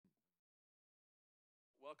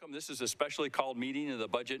Welcome. This is a specially called meeting of the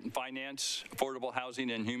Budget and Finance, Affordable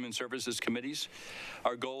Housing and Human Services Committees.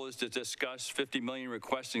 Our goal is to discuss 50 million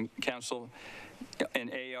requests in council and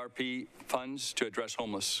ARP funds to address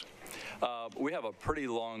homeless. We have a pretty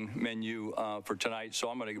long menu for tonight, so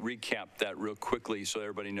I'm going to recap that real quickly so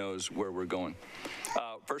everybody knows where we're going.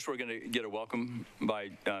 First, we're going to get a welcome by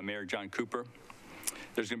Mayor John Cooper.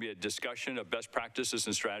 There's going to be a discussion of best practices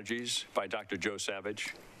and strategies by Dr. Joe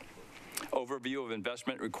Savage. Overview of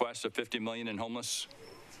investment requests of 50 million in homeless.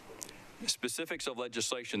 Specifics of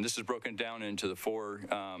legislation. This is broken down into the four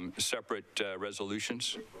separate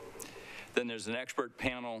resolutions. Then there's an expert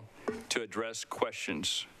panel to address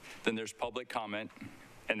questions. Then there's public comment,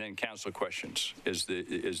 and then council questions is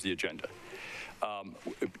the agenda.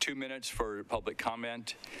 2 minutes for public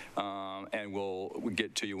comment, and we'll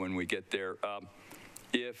get to you when we get there.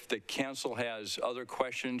 If the council has other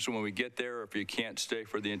questions when we get there, or if you can't stay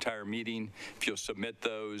for the entire meeting, if you'll submit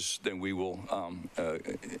those, then we will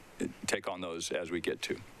take on those as we get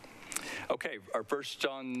to. Okay, our first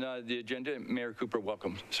on the agenda, Mayor Cooper,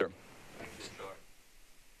 welcome, sir. Thank you, Chuck.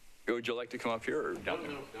 Would you like to come up here or down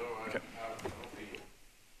there? No, okay. I'll be here.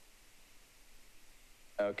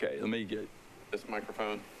 Okay, let me get this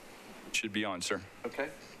microphone. Should be on, sir. Okay,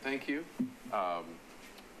 thank you.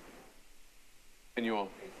 Can you all?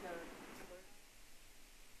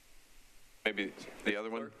 Maybe the other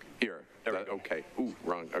one? Here. Okay. Ooh,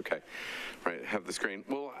 wrong. Okay. Right, have the screen.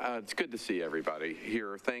 Well, it's good to see everybody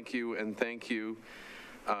here. Thank you, and thank you,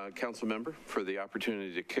 Council Member, for the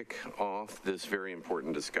opportunity to kick off this very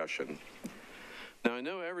important discussion. Now, I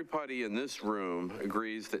know everybody in this room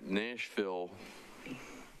agrees that Nashville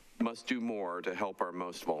must do more to help our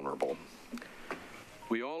most vulnerable.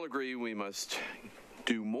 We all agree we must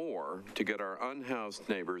do more to get our unhoused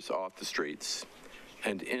neighbors off the streets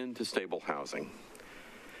and into stable housing,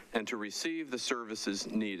 and to receive the services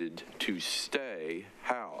needed to stay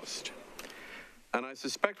housed. And I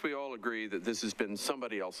suspect we all agree that this has been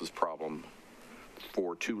somebody else's problem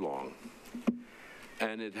for too long,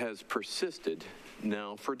 and it has persisted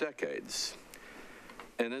now for decades.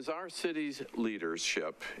 And as our city's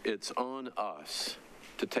leadership, it's on us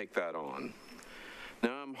to take that on.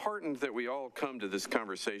 Now, I'm heartened that we all come to this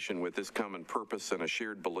conversation with this common purpose and a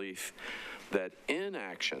shared belief that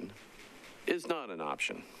inaction is not an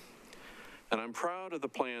option. And I'm proud of the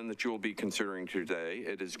plan that you'll be considering today.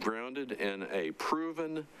 It is grounded in a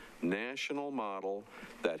proven national model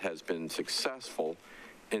that has been successful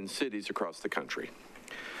in cities across the country.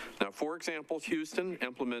 Now, for example, Houston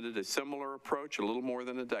implemented a similar approach a little more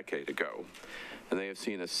than a decade ago, and they have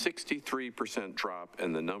seen a 63% drop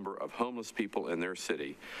in the number of homeless people in their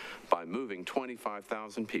city by moving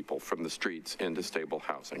 25,000 people from the streets into stable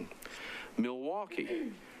housing.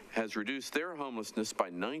 Milwaukee has reduced their homelessness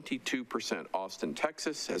by 92%. Austin,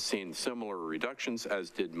 Texas has seen similar reductions,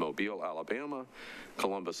 as did Mobile, Alabama,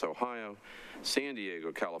 Columbus, Ohio, San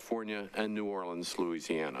Diego, California, and New Orleans,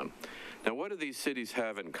 Louisiana. Now, what do these cities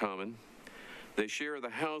have in common? They share the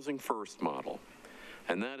housing first model,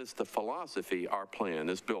 and that is the philosophy our plan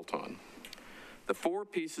is built on. The four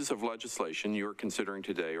pieces of legislation you're considering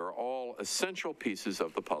today are all essential pieces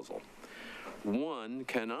of the puzzle. One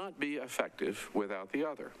cannot be effective without the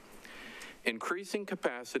other. Increasing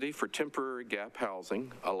capacity for temporary gap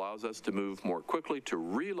housing allows us to move more quickly to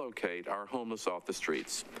relocate our homeless off the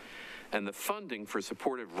streets. And the funding for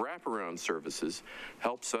supportive wraparound services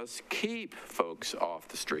helps us keep folks off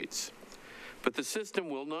the streets. But the system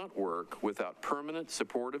will not work without permanent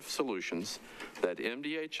supportive solutions that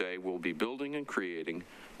MDHA will be building and creating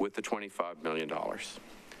with the $25 million.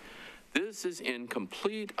 This is in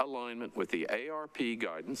complete alignment with the ARP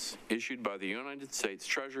guidance issued by the United States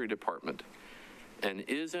Treasury Department and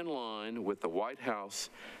is in line with the White House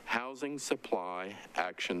Housing Supply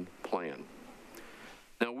Action Plan.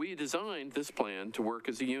 Now, we designed this plan to work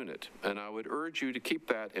as a unit, and I would urge you to keep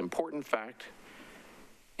that important fact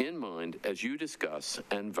in mind as you discuss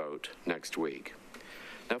and vote next week.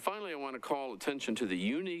 Now, finally, I want to call attention to the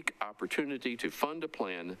unique opportunity to fund a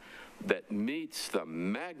plan that meets the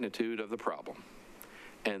magnitude of the problem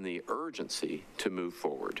and the urgency to move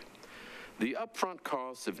forward. The upfront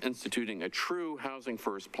costs of instituting a true Housing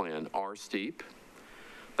First plan are steep.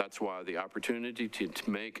 That's why the opportunity to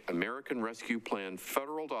make American Rescue Plan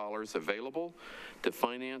federal dollars available to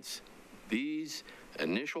finance these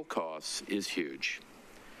initial costs is huge.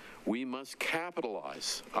 We must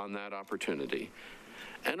capitalize on that opportunity.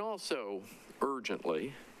 And also,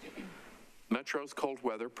 urgently, Metro's cold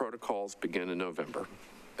weather protocols begin in November.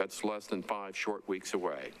 That's less than 5 short weeks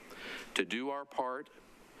away. To do our part,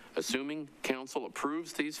 Assuming council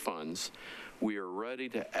approves these funds, we are ready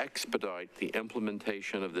to expedite the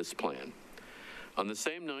implementation of this plan. On the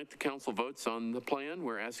same night the council votes on the plan,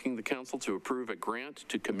 we're asking the council to approve a grant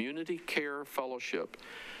to Community Care Fellowship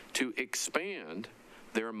to expand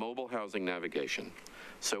their mobile housing navigation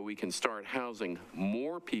so we can start housing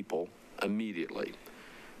more people immediately.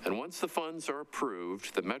 And once the funds are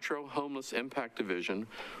approved, the Metro Homeless Impact Division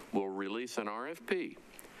will release an RFP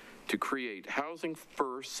to create Housing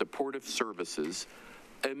First supportive services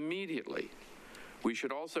immediately. We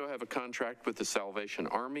should also have a contract with the Salvation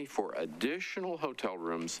Army for additional hotel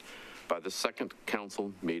rooms by the second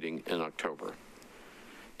council meeting in October.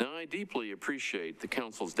 Now, I deeply appreciate the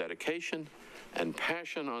council's dedication and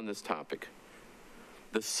passion on this topic.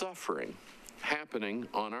 The suffering happening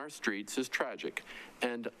on our streets is tragic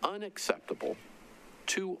and unacceptable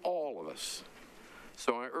to all of us.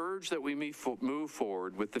 So I urge that we move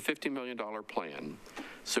forward with the $50 million plan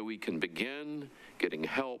so we can begin getting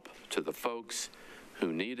help to the folks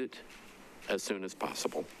who need it as soon as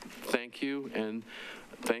possible. Thank you, and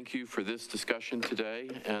thank you for this discussion today,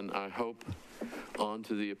 and I hope on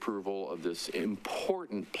to the approval of this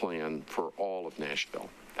important plan for all of Nashville.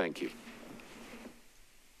 Thank you.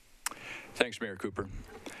 Thanks, Mayor Cooper.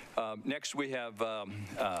 Next, we have,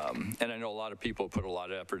 and I know a lot of people put a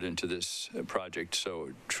lot of effort into this project, so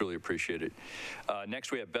truly appreciate it.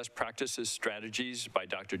 Next, we have Best Practices Strategies by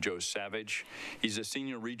Dr. Joe Savage. He's a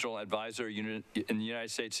senior regional advisor in the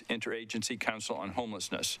United States Interagency Council on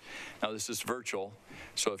Homelessness. Now, this is virtual,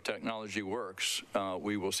 so if technology works,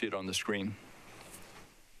 we will see it on the screen.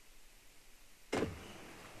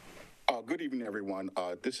 Good evening, everyone.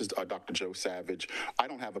 This is Dr. Joe Savage. I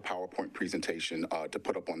don't have a PowerPoint presentation to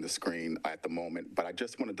put up on the screen at the moment, but I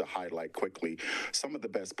just wanted to highlight quickly some of the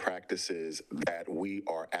best practices that we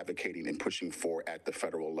are advocating and pushing for at the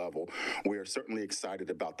federal level. We are certainly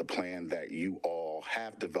excited about the plan that you all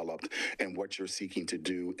have developed and what you're seeking to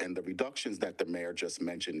do, and the reductions that the mayor just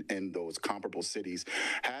mentioned in those comparable cities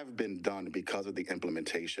have been done because of the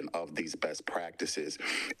implementation of these best practices,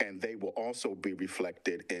 and they will also be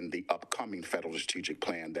reflected in the upcoming federal strategic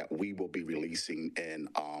plan that we will be releasing in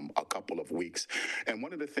a couple of weeks. And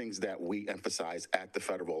one of the things that we emphasize at the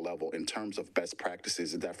federal level in terms of best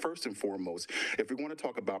practices is that first and foremost, if we want to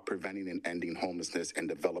talk about preventing and ending homelessness and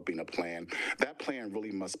developing a plan, that plan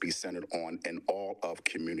really must be centered on an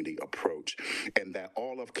all-of-community approach. And that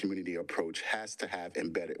all-of-community approach has to have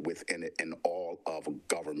embedded within it an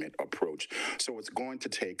all-of-government approach. So it's going to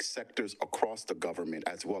take sectors across the government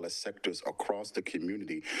as well as sectors across the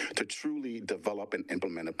community to truly develop and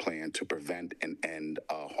implement a plan to prevent and end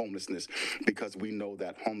homelessness, because we know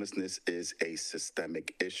that homelessness is a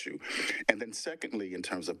systemic issue. And then secondly, in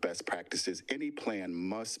terms of best practices, any plan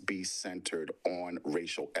must be centered on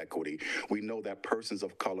racial equity. We know that persons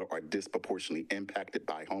of color are disproportionately impacted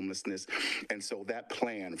by homelessness, and so that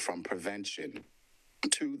plan from prevention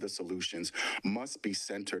to the solutions must be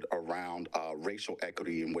centered around racial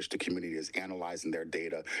equity, in which the community is analyzing their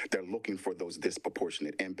data. They're looking for those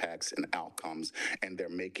disproportionate impacts and outcomes, and they're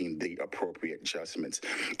making the appropriate adjustments.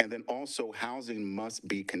 And then also, housing must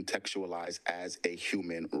be contextualized as a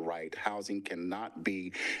human right. Housing cannot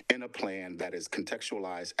be in a plan that is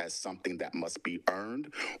contextualized as something that must be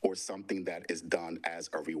earned, or something that is done as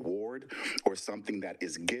a reward, or something that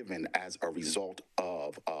is given as a result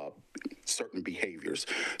of certain behaviors.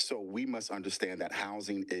 So we must understand that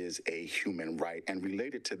housing is a human right. And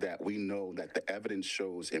related to that, we know that the evidence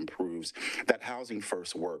shows and proves that housing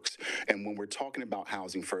first works. And when we're talking about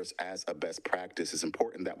housing first as a best practice, it's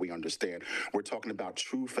important that we understand we're talking about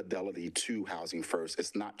true fidelity to housing first.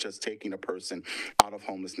 It's not just taking a person out of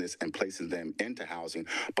homelessness and placing them into housing,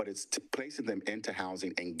 but it's placing them into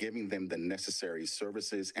housing and giving them the necessary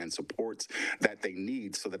services and supports that they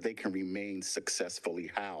need so that they can remain successfully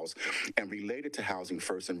housed. And related to housing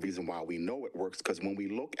first, and reason why we know it works, because when we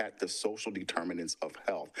look at the social determinants of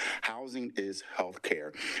health, housing is health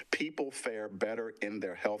care. People fare better in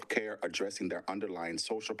their health care, addressing their underlying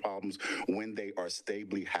social problems, when they are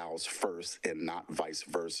stably housed first and not vice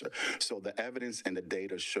versa. So the evidence and the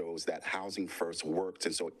data shows that housing first works,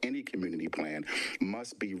 and so any community plan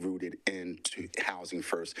must be rooted into housing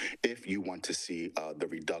first if you want to see the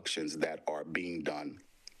reductions that are being done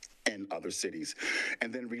in other cities.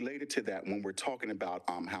 And then related to that, when we're talking about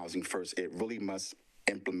housing first, it really must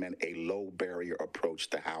implement a low barrier approach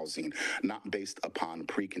to housing, not based upon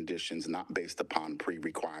preconditions, not based upon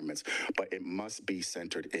pre-requirements, but it must be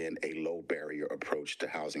centered in a low barrier approach to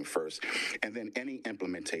housing first. And then any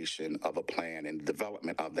implementation of a plan and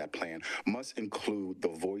development of that plan must include the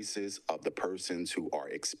voices of the persons who are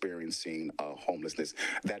experiencing homelessness.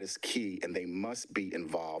 That is key, and they must be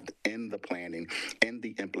involved in the planning, in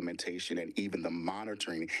the implementation, and even the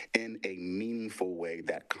monitoring in a meaningful way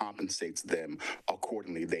that compensates them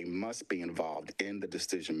accordingly. They must be involved in the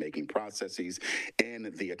decision-making processes,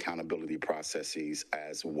 in the accountability processes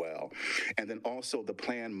as well. And then also the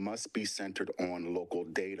plan must be centered on local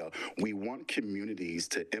data. We want communities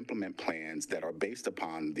to implement plans that are based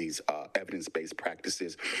upon these evidence-based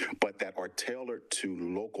practices, but that are tailored to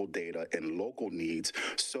local data and local needs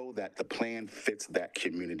so that the plan fits that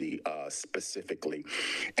community specifically.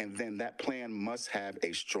 And then that plan must have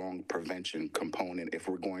a strong prevention component. If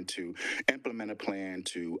we're going to implement a plan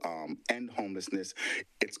to end homelessness,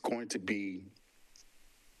 it's going to be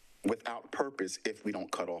without purpose if we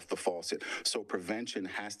don't cut off the faucet. So prevention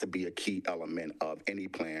has to be a key element of any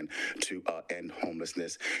plan to end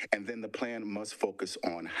homelessness. And then the plan must focus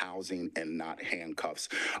on housing and not handcuffs.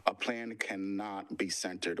 A plan cannot be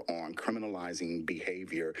centered on criminalizing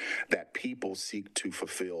behavior that people seek to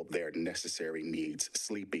fulfill their necessary needs,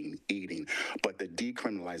 sleeping, eating. But the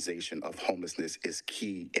decriminalization of homelessness is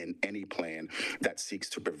key in any plan that seeks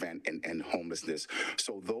to prevent and end homelessness.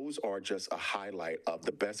 So those are just a highlight of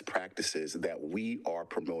the best practices that we are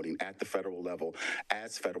promoting at the federal level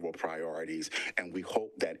as federal priorities, and we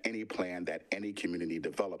hope that any plan that any community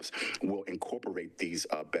develops will incorporate these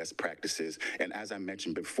best practices. And as I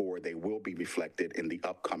mentioned before, they will be reflected in the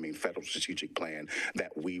upcoming federal strategic plan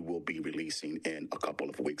that we will be releasing in a couple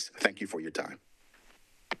of weeks. Thank you for your time.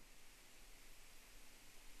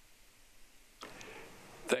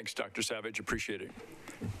 Thanks, Dr. Savage. Appreciate it.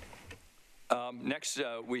 Next,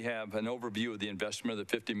 we have an overview of the investment of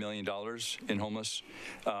the $50 million in homeless.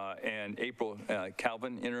 And April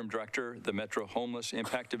Calvin, Interim Director, the Metro Homeless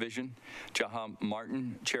Impact Division, Jaha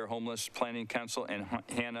Martin, Chair Homeless Planning Council, and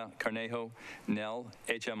Hannah Carnejo Nell,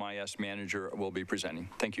 HMIS Manager, will be presenting.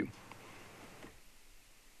 Thank you.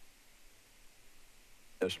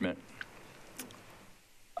 Just a minute.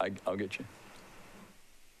 I'll get you.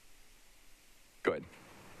 Go ahead.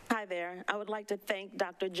 Hi there. I would like to thank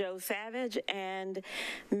Dr. Joe Savage and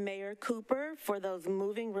Mayor Cooper for those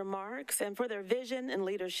moving remarks and for their vision and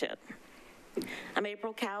leadership. I'm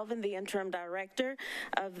April Calvin, the Interim Director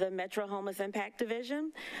of the Metro Homeless Impact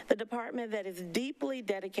Division, the department that is deeply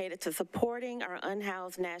dedicated to supporting our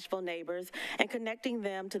unhoused Nashville neighbors and connecting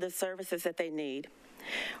them to the services that they need.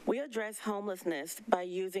 We address homelessness by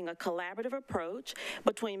using a collaborative approach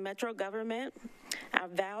between Metro government, our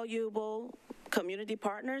valuable community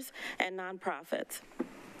partners, and nonprofits.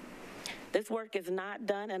 This work is not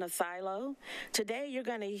done in a silo. Today, you're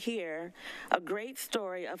going to hear a great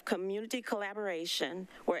story of community collaboration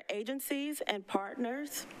where agencies and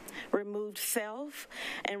partners removed self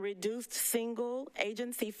and reduced single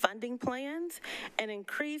agency funding plans and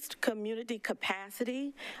increased community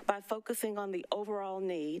capacity by focusing on the overall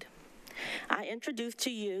need. I introduce to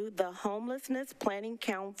you the Homelessness Planning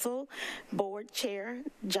Council Board Chair,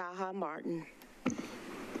 Jaha Martin.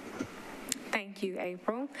 Thank you,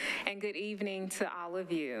 April, and good evening to all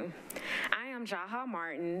of you. I am Jaha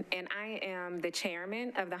Martin, and I am the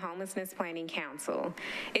chairman of the Homelessness Planning Council.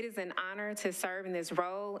 It is an honor to serve in this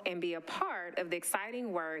role and be a part of the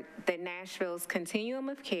exciting work that Nashville's Continuum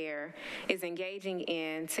of Care is engaging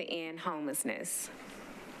in to end homelessness.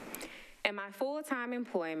 In my full-time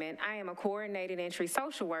employment, I am a coordinated entry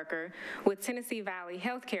social worker with Tennessee Valley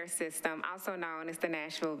Healthcare System, also known as the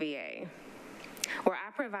Nashville VA, where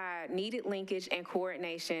I provide needed linkage and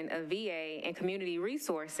coordination of VA and community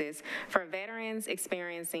resources for veterans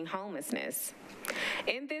experiencing homelessness.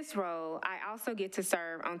 In this role, I also get to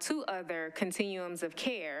serve on 2 other continuums of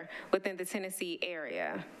care within the Tennessee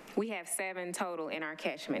area. We have 7 total in our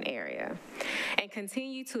catchment area, and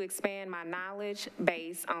continue to expand my knowledge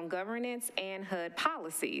base on governance and HUD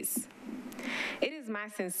policies. It is my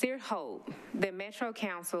sincere hope that Metro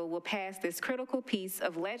Council will pass this critical piece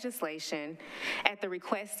of legislation at the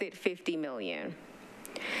requested $50 million.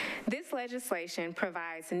 This legislation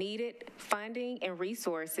provides needed funding and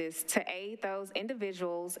resources to aid those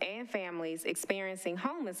individuals and families experiencing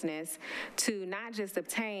homelessness to not just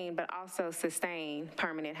obtain but also sustain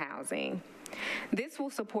permanent housing. This will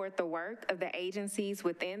support the work of the agencies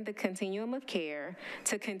within the continuum of care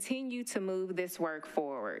to continue to move this work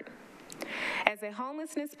forward. As a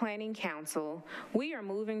homelessness planning council, we are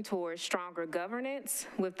moving towards stronger governance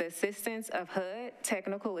with the assistance of HUD,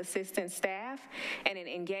 technical assistance staff, and an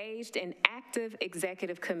engaged and active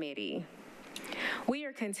executive committee. We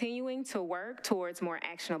are continuing to work towards more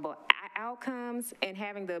actionable outcomes and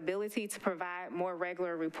having the ability to provide more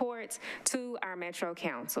regular reports to our Metro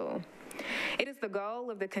Council. It is the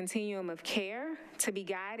goal of the continuum of care to be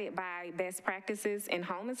guided by best practices in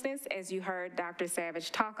homelessness, as you heard Dr.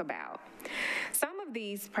 Savage talk about. Some of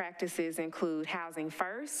these practices include housing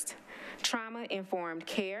first, trauma-informed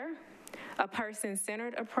care, a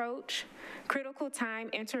person-centered approach, critical time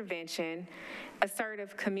intervention,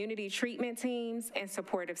 assertive community treatment teams, and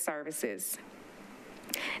supportive services.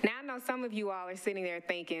 Now, I know some of you all are sitting there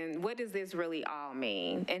thinking, what does this really all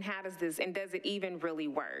mean? And how does this, and does it even really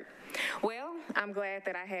work? Well, I'm glad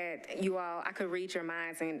that I could read your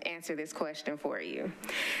minds and answer this question for you.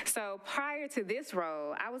 So prior to this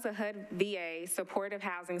role, I was a HUD VA supportive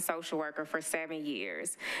housing social worker for 7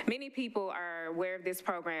 years. Many people are aware of this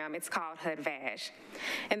program. It's called HUD VASH.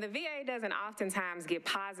 And the VA doesn't oftentimes get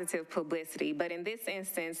positive publicity, but in this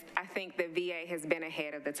instance, I think the VA has been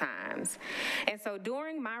ahead of the times. And so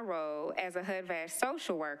during my role as a HUD VASH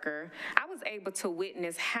social worker, I was able to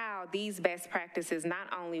witness how these best practices not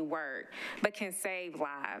only work, but can save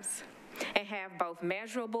lives and have both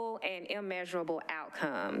measurable and immeasurable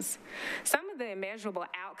outcomes. Some of the immeasurable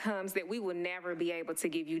outcomes that we will never be able to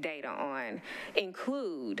give you data on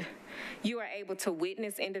include you are able to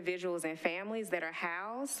witness individuals and families that are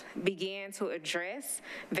housed begin to address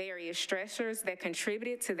various stressors that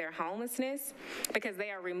contributed to their homelessness because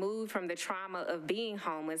they are removed from the trauma of being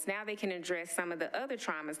homeless. Now they can address some of the other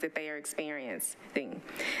traumas that they are experiencing.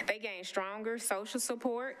 They gain stronger social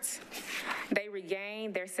supports. They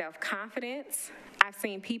regain their self-confidence. I've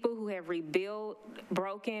seen people who have rebuilt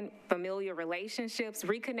broken familiar relationships,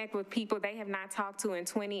 reconnect with people they have not talked to in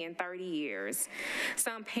 20 and 30 years.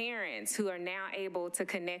 Some parents who are now able to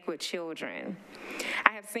connect with children.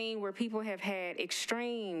 I have seen where people have had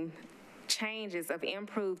extreme changes of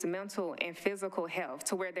improved mental and physical health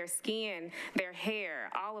to where their skin, their hair,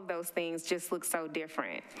 all of those things just look so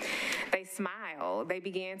different. They smile. They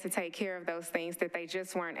began to take care of those things that they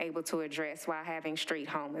just weren't able to address while having street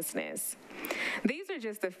homelessness. These are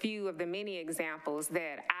just a few of the many examples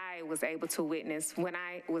that I was able to witness when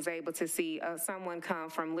I was able to see someone come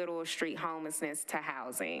from literal street homelessness to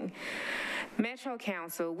housing. Metro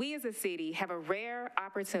Council, we as a city have a rare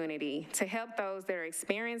opportunity to help those that are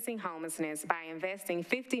experiencing homelessness by investing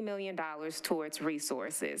 $50 million towards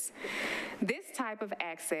resources. This type of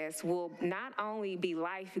access will not only be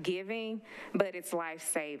life-giving, but it's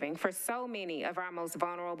life-saving for so many of our most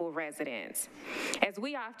vulnerable residents. As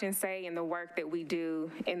we often say in the work that we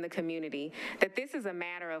do in the community, that this is a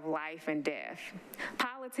matter of life and death.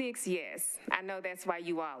 Politics, yes, I know that's why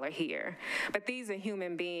you all are here, but these are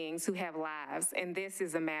human beings who have lives, and this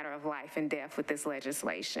is a matter of life and death with this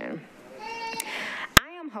legislation. I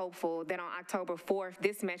am hopeful that on October 4th,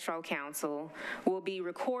 this Metro Council will be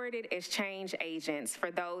recorded as change agents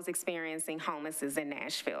for those experiencing homelessness in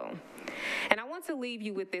Nashville. And I want to leave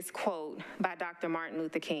you with this quote by Dr. Martin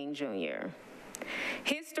Luther King, Jr.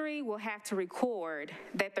 History will have to record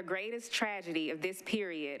that the greatest tragedy of this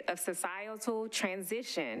period of societal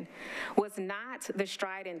transition was not the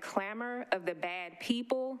strident clamor of the bad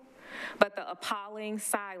people, but the appalling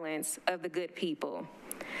silence of the good people.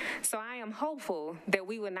 So I am hopeful that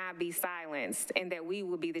we will not be silenced and that we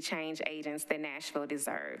will be the change agents that Nashville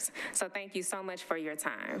deserves. So thank you so much for your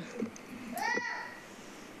time.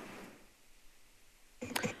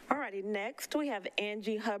 All righty, next we have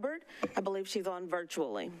Angie Hubbard. I believe she's on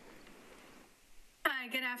virtually. Hi,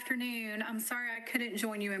 good afternoon. I'm sorry I couldn't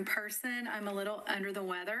join you in person. I'm a little under the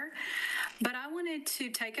weather, but I wanted to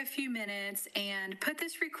take a few minutes and put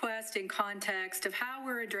this request in context of how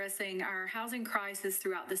we're addressing our housing crisis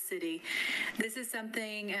throughout the city. This is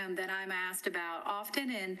something that I'm asked about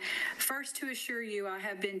often, and first to assure you, I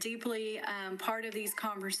have been deeply part of these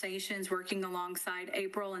conversations, working alongside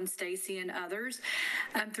April and Stacy and others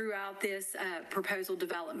throughout this proposal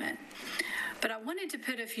development. But I wanted to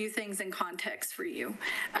put a few things in context for you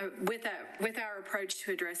with our approach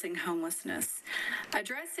to addressing homelessness.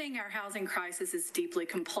 Addressing our housing crisis is deeply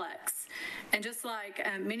complex. And just like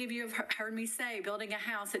many of you have heard me say, building a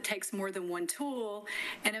house, it takes more than one tool.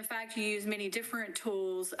 And in fact, you use many different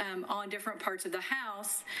tools on different parts of the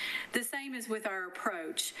house. The same is with our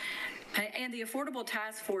approach. And the Affordable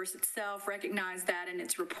Task Force itself recognized that in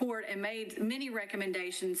its report and made many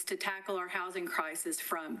recommendations to tackle our housing crisis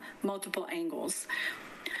from multiple angles.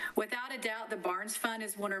 Without a doubt, the Barnes Fund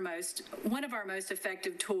is one of our most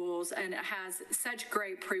effective tools, and it has such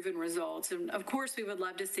great proven results. And of course, we would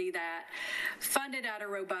love to see that funded at a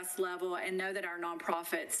robust level and know that our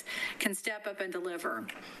nonprofits can step up and deliver.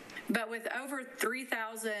 But with over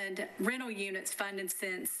 3,000 rental units funded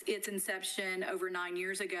since its inception over 9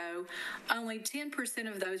 years ago, only 10%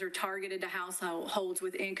 of those are targeted to households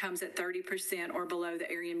with incomes at 30% or below the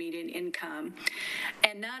area median income.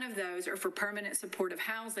 And none of those are for permanent supportive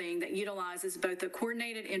housing that utilizes both the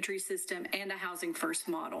coordinated entry system and a housing first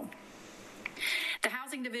model. The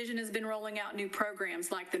Housing Division has been rolling out new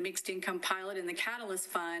programs like the Mixed Income Pilot and the Catalyst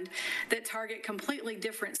Fund that target completely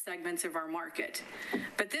different segments of our market.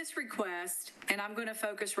 But this request, and I'm going to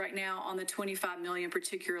focus right now on the $25 million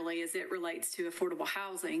particularly as it relates to affordable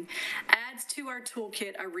housing, adds to our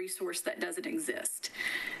toolkit a resource that doesn't exist.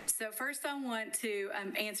 So first I want to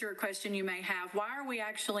answer a question you may have. Why are we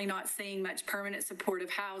actually not seeing much permanent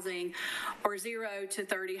supportive housing or 0 to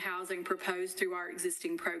 30 housing proposed through our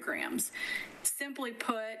existing programs? Simply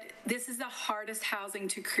put, this is the hardest housing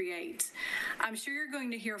to create. I'm sure you're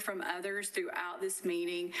going to hear from others throughout this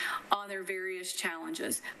meeting on their various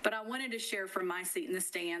challenges, but I wanted to share from my seat in the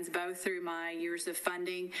stands, both through my years of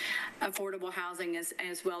funding affordable housing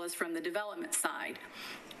as well as from the development side.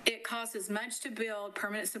 It costs as much to build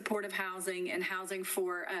permanent supportive housing and housing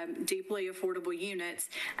for deeply affordable units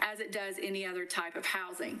as it does any other type of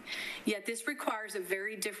housing. Yet this requires a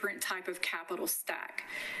very different type of capital stack.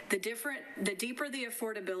 The deeper the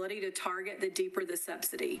affordability to target, the deeper the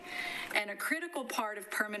subsidy. And a critical part of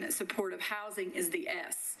permanent supportive housing is the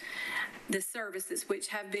S, the services, which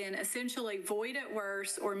have been essentially void at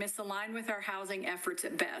worst or misaligned with our housing efforts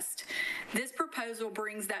at best. This proposal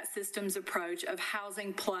brings that systems approach of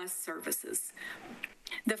housing plus services.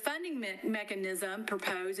 The funding mechanism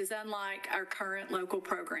proposed is unlike our current local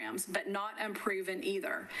programs, but not unproven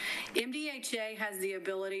either. MDHA has the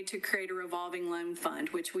ability to create a revolving loan fund,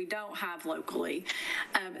 which we don't have locally.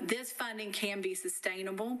 This funding can be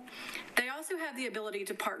sustainable. They also have the ability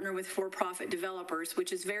to partner with for-profit developers,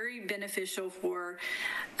 which is very beneficial for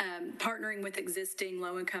partnering with existing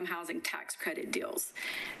low-income housing tax credit deals.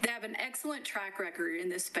 They have an excellent track record in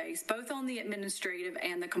this space, both on the administrative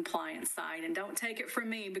and the compliance side, and don't take it from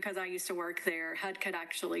me because I used to work there. HUD could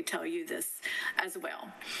actually tell you this as well.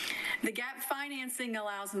 The gap financing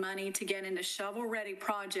allows money to get into shovel-ready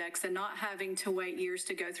projects and not having to wait years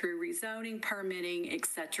to go through rezoning, permitting,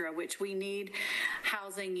 etc., which we need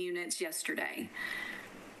housing units yesterday.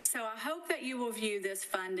 So I hope that you will view this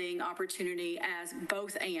funding opportunity as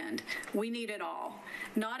both and. We need it all,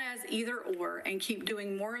 not as either or, and keep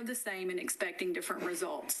doing more of the same and expecting different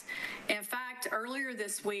results. In fact, earlier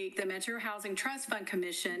this week, the Metro Housing Trust Fund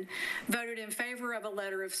Commission voted in favor of a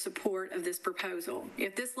letter of support of this proposal.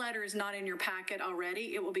 If this letter is not in your packet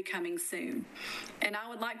already, it will be coming soon. And I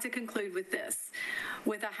would like to conclude with this.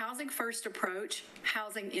 With a housing first approach,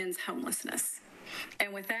 housing ends homelessness.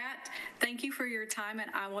 And with that, thank you for your time,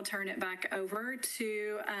 and I will turn it back over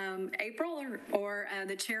to April or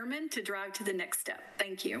the chairman to drive to the next step.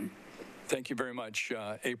 Thank you. Thank you very much.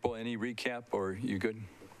 April, any recap, or you good?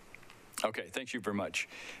 Okay, thank you very much.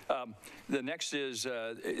 The next is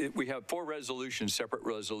we have 4 resolutions, separate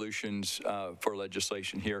resolutions for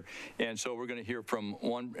legislation here. And so we're going to hear from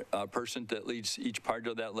one person that leads each part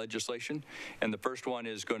of that legislation. And the first one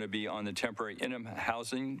is going to be on the temporary interim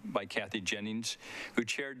housing by Kathy Jennings, who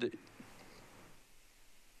chaired the...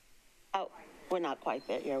 Oh, we're not quite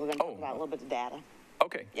there yet. We're going to talk about a little bit of data.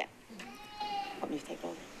 Okay. Yeah. Want me to take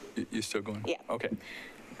over? You still going? Yeah. Okay.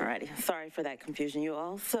 All righty. Sorry for that confusion, you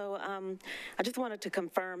all. So I just wanted to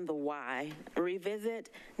confirm the why. Revisit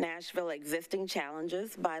Nashville existing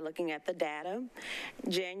challenges by looking at the data.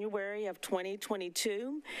 January of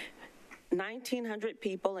 2022, 1,900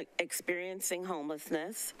 people experiencing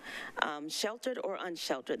homelessness, sheltered or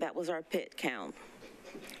unsheltered. That was our PIT count.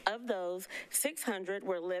 Of those, 600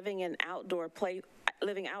 were living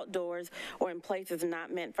outdoors or in places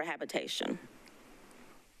not meant for habitation.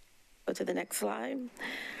 Go to the next slide.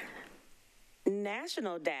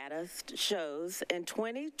 National data shows in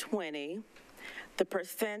 2020, the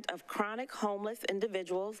percent of chronic homeless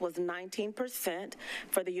individuals was 19%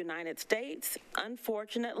 for the United States.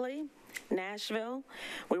 Unfortunately, Nashville,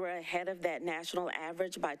 we were ahead of that national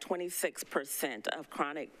average by 26% of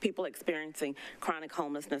people experiencing chronic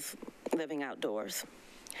homelessness living outdoors.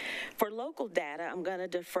 For local data, I'm going to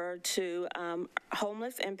defer to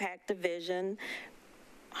Homeless Impact Division,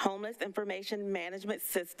 Homeless Information Management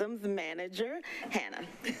Systems Manager, Hannah.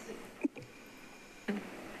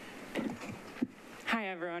 Hi, Hi,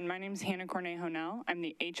 everyone. My name is Hannah Cornet-Honell. I'm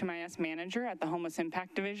the HMIS manager at the Homeless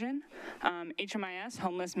Impact Division. HMIS,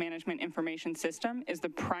 Homeless Management Information System, is the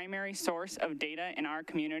primary source of data in our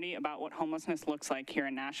community about what homelessness looks like here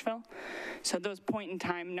in Nashville. So those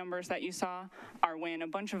point-in-time numbers that you saw are when a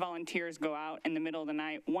bunch of volunteers go out in the middle of the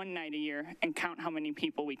night, one night a year, and count how many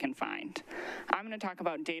people we can find. I'm going to talk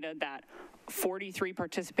about data that 43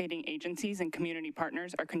 participating agencies and community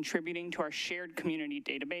partners are contributing to our shared community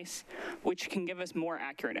database, which can give us more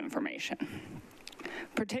accurate information.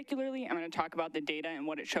 Particularly, I'm going to talk about the data and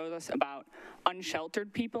what it shows us about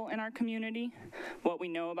unsheltered people in our community, what we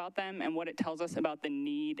know about them, and what it tells us about the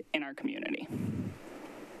need in our community.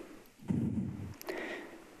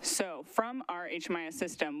 So from our HMIS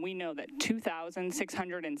system, we know that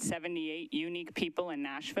 2,678 unique people in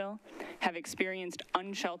Nashville have experienced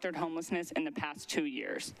unsheltered homelessness in the past 2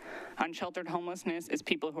 years. Unsheltered homelessness is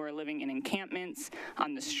people who are living in encampments,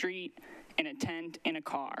 on the street, in a tent, in a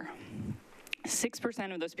car.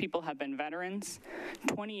 6% of those people have been veterans,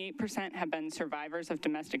 28% have been survivors of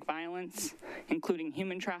domestic violence, including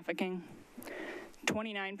human trafficking,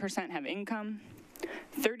 29% have income,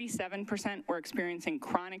 37% were experiencing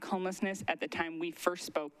chronic homelessness at the time we first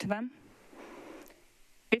spoke to them.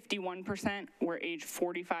 51% were age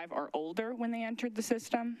 45 or older when they entered the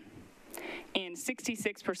system. And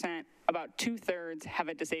 66%, about 2/3, have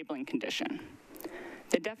a disabling condition.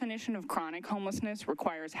 The definition of chronic homelessness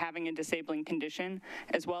requires having a disabling condition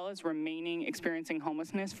as well as remaining experiencing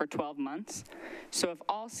homelessness for 12 months. So if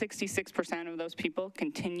all 66% of those people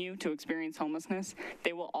continue to experience homelessness,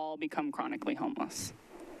 they will all become chronically homeless.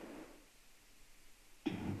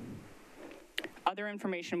 Other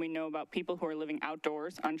information we know about people who are living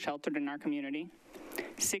outdoors, unsheltered in our community: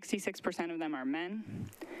 66% of them are men,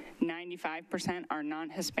 95% are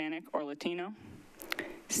non-Hispanic or Latino,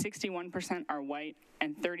 61% are white,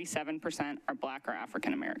 and 37% are Black or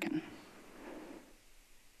African American.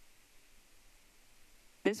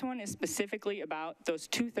 This one is specifically about those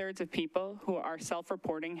 2/3 of people who are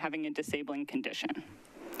self-reporting having a disabling condition.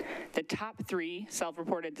 The top 3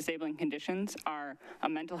 self-reported disabling conditions are a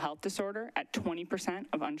mental health disorder at 20%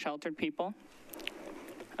 of unsheltered people,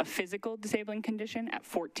 a physical disabling condition at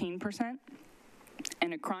 14%,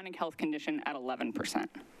 and a chronic health condition at 11%.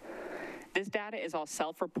 This data is all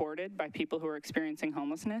self-reported by people who are experiencing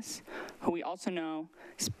homelessness, who we also know,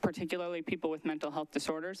 particularly people with mental health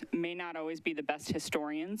disorders, may not always be the best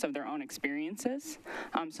historians of their own experiences,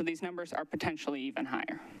 so these numbers are potentially even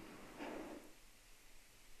higher.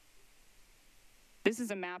 This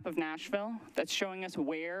is a map of Nashville that's showing us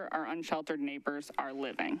where our unsheltered neighbors are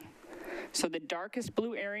living. So the darkest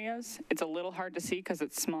blue areas, it's a little hard to see because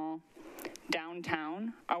it's small,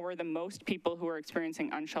 downtown are where the most people who are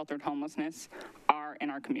experiencing unsheltered homelessness are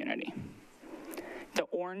in our community. The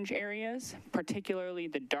orange areas, particularly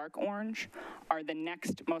the dark orange, are the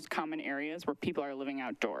next most common areas where people are living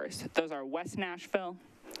outdoors. Those are West Nashville,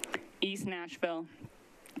 East Nashville,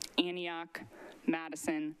 Antioch,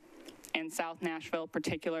 Madison, and South Nashville,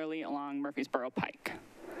 particularly along Murfreesboro Pike.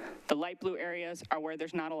 The light blue areas are where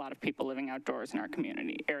there's not a lot of people living outdoors in our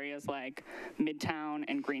community, areas like Midtown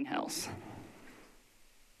and Green Hills.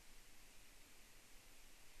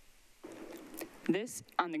 This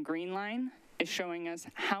on the green line is showing us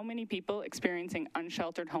how many people experiencing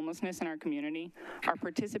unsheltered homelessness in our community are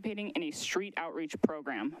participating in a street outreach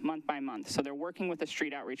program month by month. So they're working with a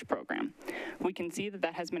street outreach program. We can see that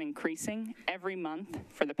that has been increasing every month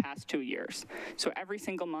for the past 2 years. So every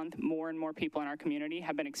single month, more and more people in our community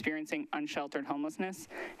have been experiencing unsheltered homelessness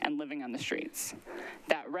and living on the streets.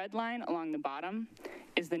 That red line along the bottom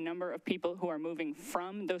is the number of people who are moving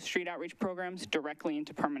from those street outreach programs directly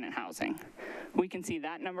into permanent housing. We can see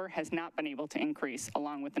that number has not been able to increase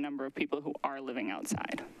along with the number of people who are living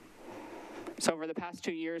outside. So over the past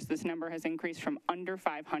 2 years, this number has increased from under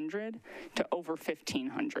 500 to over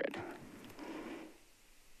 1,500.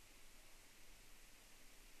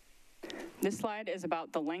 This slide is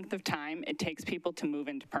about the length of time it takes people to move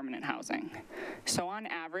into permanent housing. So on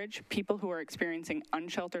average, people who are experiencing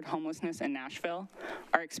unsheltered homelessness in Nashville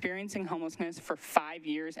are experiencing homelessness for 5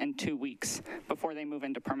 years and 2 weeks before they move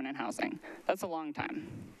into permanent housing. That's a long time.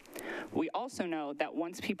 We also know that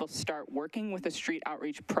once people start working with a street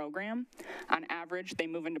outreach program, on average, they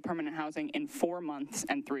move into permanent housing in 4 months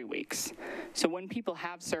and 3 weeks. So when people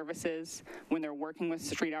have services, when they're working with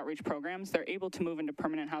street outreach programs, they're able to move into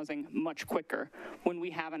permanent housing much quicker when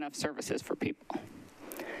we have enough services for people.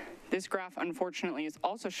 This graph, unfortunately, is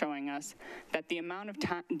also showing us that the amount of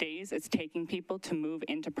days it's taking people to move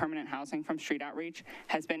into permanent housing from street outreach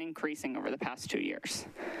has been increasing over the past 2 years.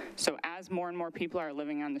 So as more and more people are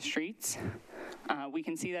living on the streets, we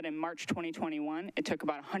can see that in March 2021, it took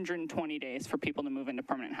about 120 days for people to move into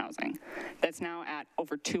permanent housing. That's now at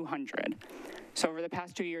over 200. So over the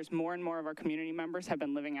past 2 years, more and more of our community members have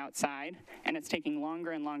been living outside, and it's taking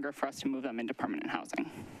longer and longer for us to move them into permanent housing.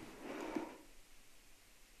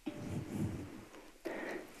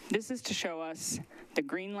 This is to show us the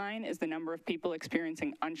green line is the number of people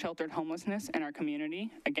experiencing unsheltered homelessness in our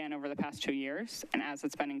community, again, over the past 2 years, and as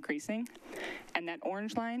it's been increasing. And that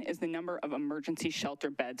orange line is the number of emergency shelter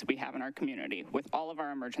beds we have in our community with all of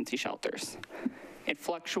our emergency shelters. It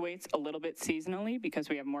fluctuates a little bit seasonally because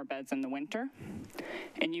we have more beds in the winter.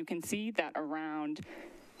 And you can see that around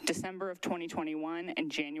December of 2021 and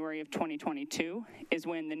January of 2022 is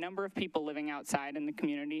when the number of people living outside in the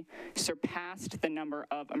community surpassed the number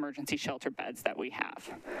of emergency shelter beds that we have.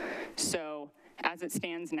 So as it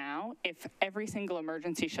stands now, if every single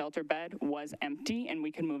emergency shelter bed was empty and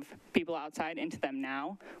we could move people outside into them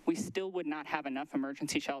now, we still would not have enough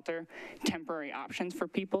emergency shelter temporary options for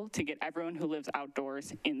people to get everyone who lives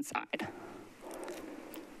outdoors inside.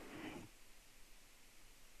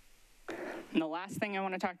 And the last thing I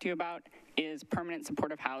want to talk to you about is permanent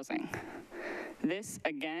supportive housing. This,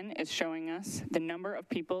 again, is showing us the number of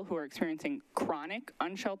people who are experiencing chronic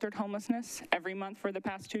unsheltered homelessness every month for the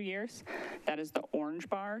past 2 years. That is the orange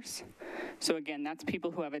bars. So again, that's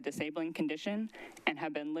people who have a disabling condition and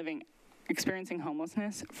have been experiencing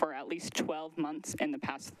homelessness for at least 12 months in the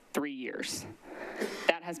past 3 years.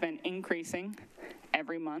 That has been increasing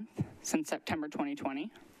every month since September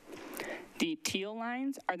 2020. The teal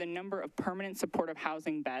lines are the number of permanent supportive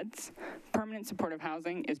housing beds. Permanent supportive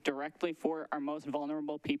housing is directly for our most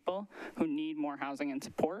vulnerable people who need more housing and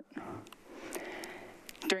support.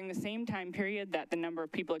 During the same time period that the number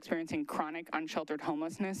of people experiencing chronic unsheltered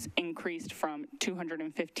homelessness increased from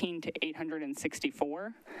 215 to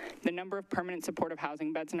 864, the number of permanent supportive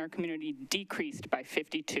housing beds in our community decreased by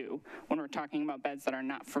 52 when we're talking about beds that are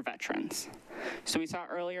not for veterans. So we saw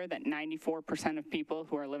earlier that 94% of people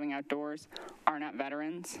who are living outdoors are not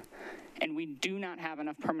veterans, and we do not have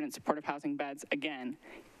enough permanent supportive housing beds. Again,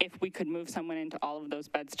 if we could move someone into all of those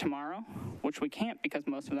beds tomorrow, which we can't because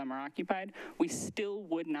most of them are occupied, we still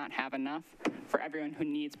would not have enough for everyone who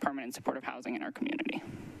needs permanent supportive housing in our community.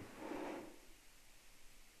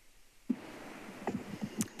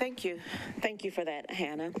 Thank you. Thank you for that,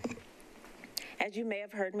 Hannah. As you may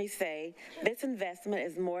have heard me say, this investment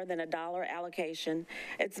is more than a dollar allocation.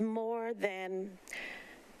 It's more than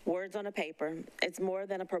words on a paper. It's more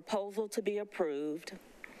than a proposal to be approved.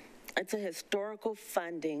 It's a historical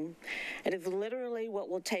funding. It is literally what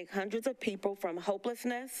will take hundreds of people from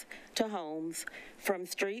hopelessness to homes, from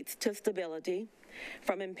streets to stability,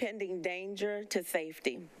 from impending danger to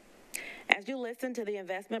safety. As you listen to the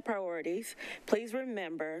investment priorities, please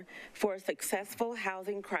remember, for a successful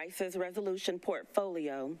housing crisis resolution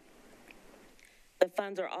portfolio, the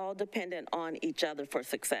funds are all dependent on each other for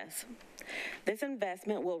success. This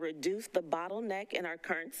investment will reduce the bottleneck in our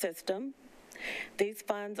current system. These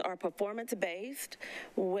funds are performance-based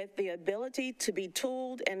with the ability to be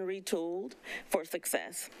tooled and retooled for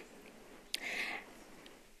success.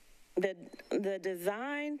 The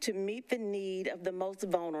design to meet the need of the most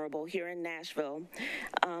vulnerable here in Nashville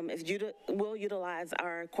will utilize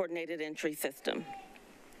our coordinated entry system.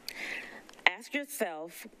 Ask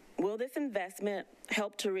yourself, will this investment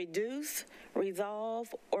help to reduce,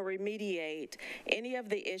 resolve, or remediate any of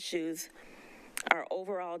the issues our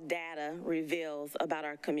overall data reveals about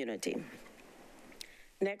our community?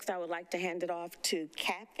 Next, I would like to hand it off to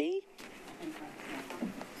Kathy.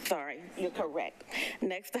 Sorry, you're correct.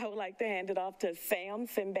 Next, I would like to hand it off to Sam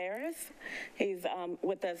Simbaris. He's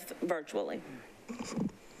with us virtually.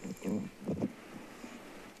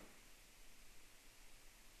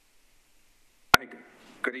 Hi,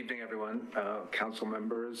 good evening, everyone, council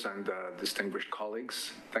members and distinguished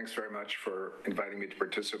colleagues. Thanks very much for inviting me to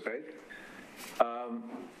participate. I'm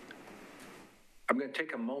going to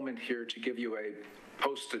take a moment here to give you a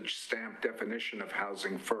postage stamp definition of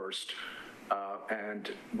housing first,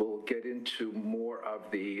 and we'll get into more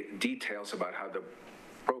of the details about how the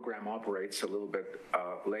program operates a little bit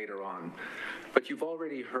later on. But you've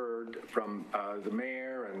already heard from the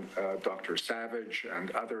mayor and Dr. Savage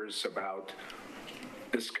and others about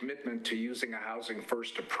this commitment to using a housing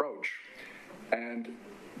first approach. And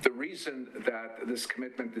the reason that this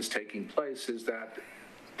commitment is taking place is that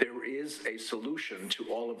there is a solution to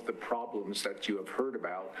all of the problems that you have heard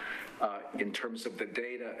about in terms of the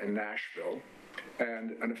data in Nashville.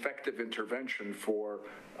 and an effective intervention for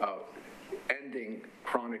ending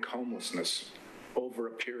chronic homelessness over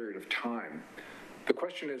a period of time. The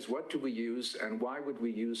question is, what do we use and why would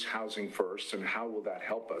we use Housing First, and how will that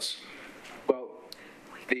help us? Well,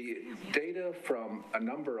 the data from a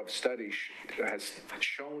number of studies has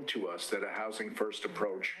shown to us that a Housing First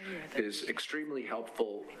approach is extremely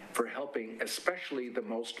helpful for helping especially the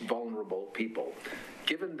most vulnerable people.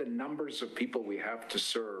 Given the numbers of people we have to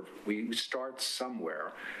serve, we start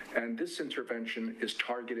somewhere, and this intervention is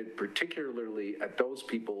targeted particularly at those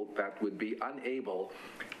people that would be unable,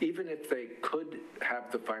 even if they could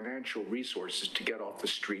have the financial resources, to get off the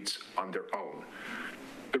streets on their own.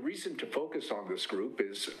 The reason to focus on this group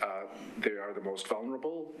is they are the most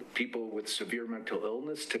vulnerable. People with severe mental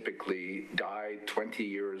illness typically die 20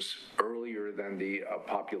 years earlier than the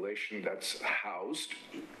population that's housed,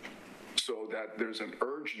 so that there's an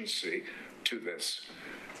urgency to this.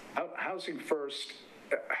 Housing First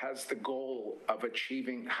has the goal of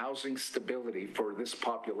achieving housing stability for this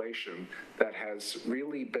population that has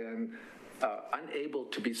really been unable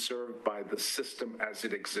to be served by the system as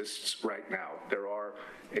it exists right now. There are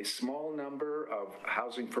a small number of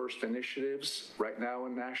Housing First initiatives right now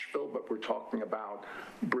in Nashville, but we're talking about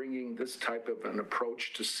bringing this type of an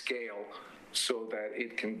approach to scale so that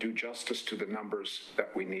it can do justice to the numbers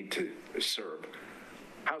that we need to serve.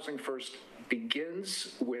 Housing First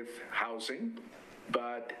begins with housing,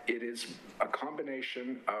 but it is a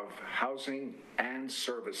combination of housing and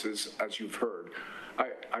services, as you've heard.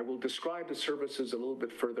 I will describe the services a little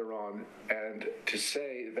bit further on, and to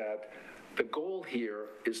say that the goal here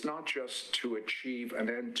is not just to achieve an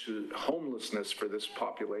end to homelessness for this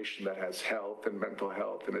population that has health and mental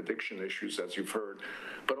health and addiction issues, as you've heard,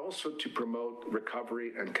 but also to promote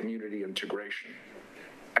recovery and community integration.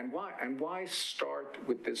 And why start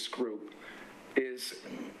with this group is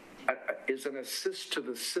an assist to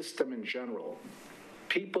the system in general.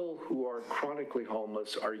 People who are chronically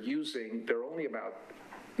homeless are using, they're only about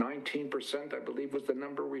 19%, I believe was the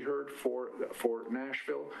number we heard for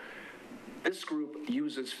Nashville. This group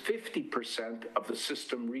uses 50% of the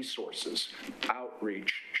system resources,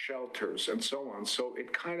 outreach, shelters, and so on. So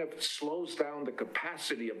it kind of slows down the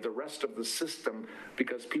capacity of the rest of the system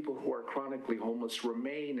because people who are chronically homeless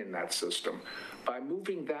remain in that system. By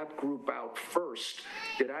moving that group out first,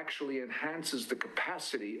 it actually enhances the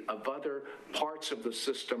capacity of other parts of the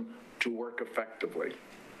system to work effectively.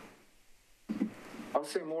 I'll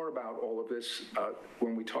say more about all of this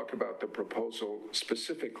when we talk about the proposal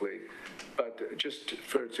specifically, but just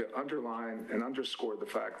to underline and underscore the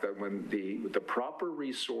fact that when the proper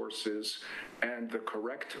resources and the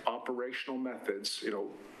correct operational methods,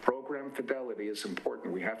 program fidelity is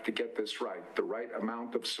important. We have to get this right. The right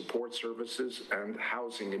amount of support services and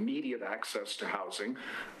housing, immediate access to housing.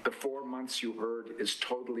 The 4 months you heard is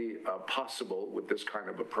totally possible with this kind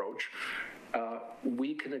of approach.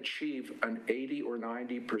 We can achieve an 80 or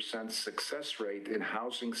 90% success rate in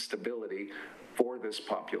housing stability for this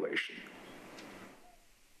population.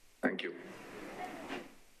 Thank you.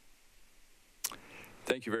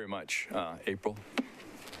 Thank you very much. April?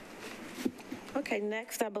 Okay,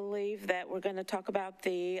 next I believe that we're going to talk about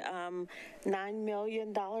the $9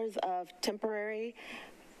 million of temporary.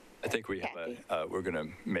 I think we have we're going to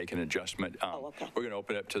make an adjustment. Okay. We're going to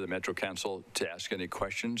open it up to the Metro Council to ask any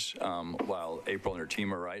questions while April and her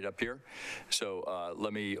team are right up here. So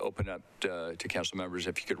let me open up to council members.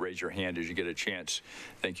 If you could raise your hand as you get a chance.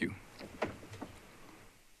 Thank you.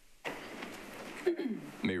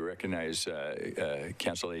 Let me recognize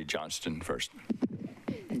Council Lady Johnston first.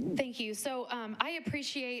 Thank you. So I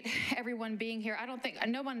appreciate everyone being here. I don't think,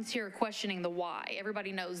 no one's here questioning the why.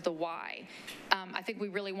 Everybody knows the why. I think we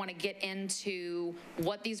really want to get into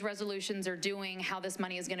what these resolutions are doing, how this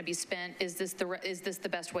money is going to be spent. Is this the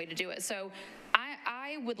best way to do it? So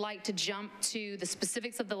I would like to jump to the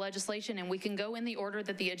specifics of the legislation, and we can go in the order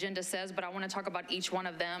that the agenda says, but I want to talk about each one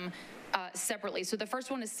of them separately. So the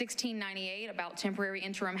first one is 1698 about temporary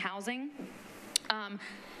interim housing.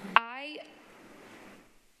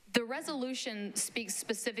 The resolution speaks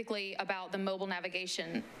specifically about the mobile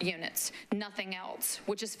navigation units, nothing else,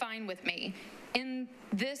 which is fine with me. In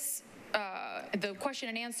this, the question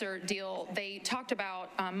and answer deal, they talked about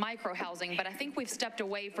micro-housing, but I think we've stepped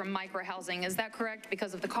away from micro-housing. Is that correct,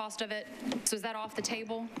 because of the cost of it? So is that off the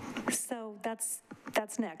table? So that's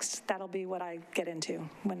next. That'll be what I get into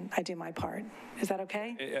when I do my part. Is that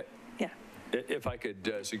okay? Yeah. If I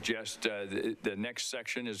could suggest, the next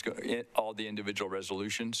section is all the individual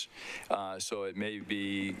resolutions. So it may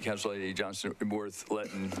be, Councilor Lady Johnson, worth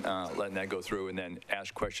letting that go through and then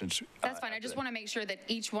ask questions. That's fine. I just want to make sure that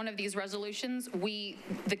each one of these resolutions,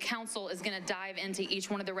 the council is going to dive into each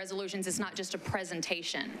one of the resolutions. It's not just a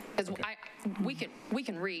presentation, because we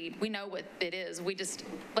can read. We know what it is. We just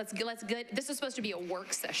let's get. This is supposed to be a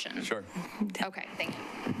work session. Sure. Okay. Thank you.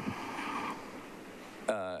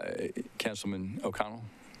 Councilman O'Connell.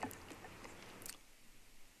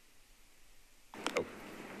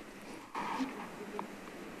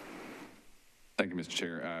 Thank you, Mr.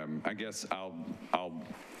 Chair. I guess I'll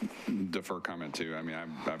defer comment too. I mean,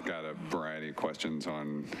 I've got a variety of questions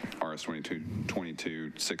on RS 2222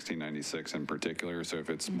 1696 in particular. So if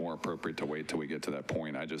it's more appropriate to wait till we get to that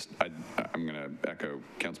point, I'm going to echo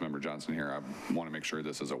Councilmember Johnson here. I want to make sure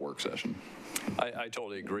this is a work session. I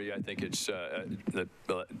totally agree. I think it's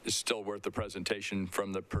still worth the presentation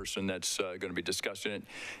from the person that's going to be discussing it.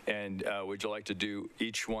 And would you like to do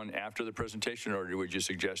each one after the presentation, or would you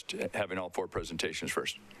suggest having all four presentations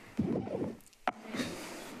first?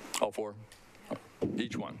 All four?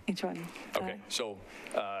 Each one? Each one. Okay. So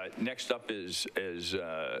next up is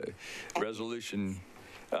resolution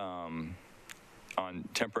on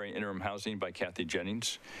temporary interim housing by Kathy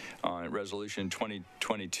Jennings on resolution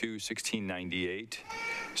 2022-1698.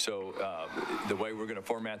 So the way we're going to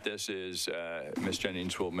format this is Ms.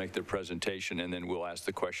 Jennings will make the presentation and then we'll ask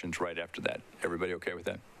the questions right after that. Everybody okay with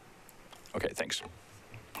that? Okay, thanks.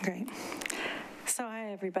 Great. So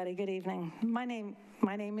hi, everybody. Good evening. My name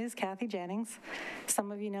is Kathy Jennings.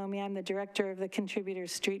 Some of you know me. I'm the director of the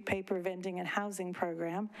Contributors Street Paper Vending and Housing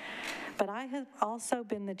Program, but I have also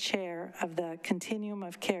been the chair of the Continuum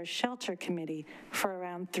of Care Shelter Committee for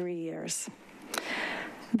around 3 years.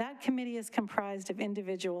 That committee is comprised of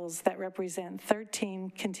individuals that represent 13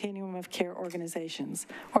 Continuum of Care organizations,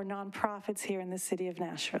 or nonprofits here in the city of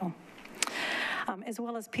Nashville. As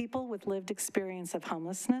well as people with lived experience of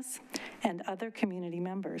homelessness and other community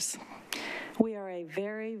members. We are a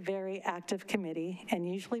very, very active committee and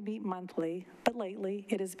usually meet monthly, but lately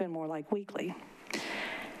it has been more like weekly.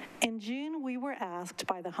 In June, we were asked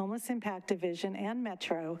by the Homeless Impact Division and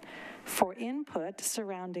Metro for input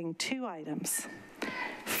surrounding 2 items.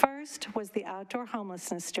 First was the outdoor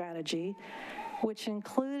homelessness strategy, which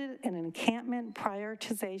included an encampment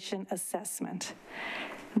prioritization assessment.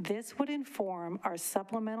 This would inform our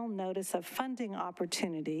supplemental notice of funding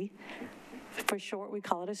opportunity, for short we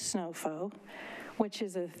call it a SNOFO, which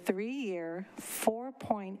is a 3-year,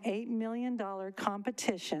 $4.8 million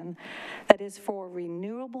competition that is for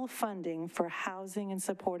renewable funding for housing and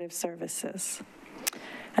supportive services.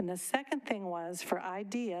 And the second thing was for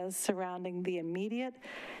ideas surrounding the immediate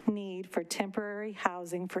need for temporary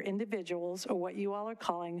housing for individuals, or what you all are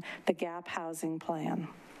calling the GAP housing plan.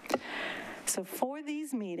 So for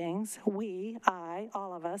these meetings,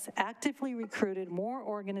 all of us, actively recruited more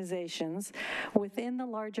organizations within the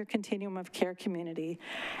larger Continuum of Care community,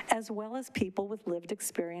 as well as people with lived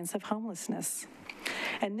experience of homelessness.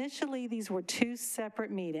 Initially, these were 2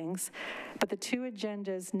 separate meetings, but the 2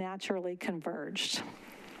 agendas naturally converged.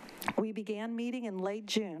 We began meeting in late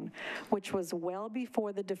June, which was well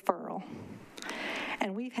before the deferral.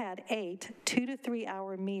 And we've had 8 2- to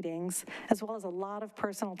 3-hour meetings, as well as a lot of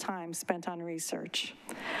personal time spent on research.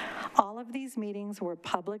 All of these meetings were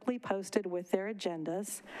publicly posted with their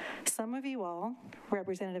agendas. Some of you all,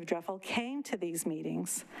 Representative Dreffel, came to these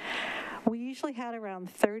meetings. We usually had around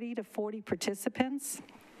 30 to 40 participants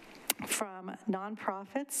from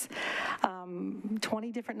nonprofits.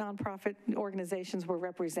 20 different nonprofit organizations were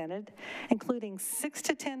represented, including 6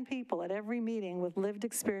 to 10 people at every meeting with lived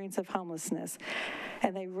experience of homelessness.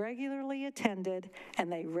 And they regularly attended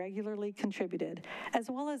and they regularly contributed, as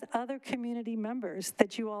well as other community members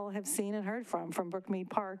that you all have seen and heard from Brookmead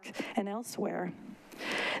Park and elsewhere.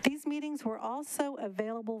 These meetings were also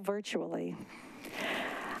available virtually.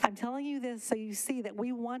 I'm telling you this so you see that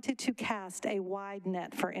we wanted to cast a wide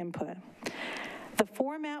net for input. The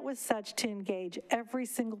format was such to engage every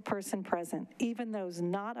single person present, even those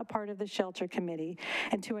not a part of the shelter committee,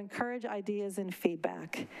 and to encourage ideas and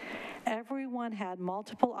feedback. Everyone had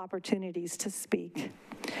multiple opportunities to speak.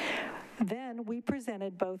 Then we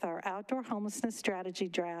presented both our outdoor homelessness strategy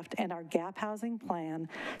draft and our GAP housing plan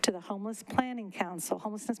to the Homelessness Planning Council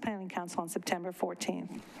on September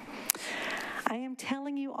 14th. I am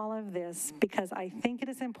telling you all of this because I think it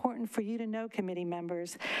is important for you to know, committee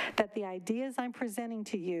members, that the ideas I'm presenting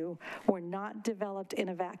to you were not developed in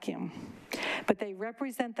a vacuum, but they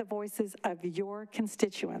represent the voices of your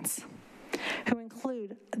constituents. who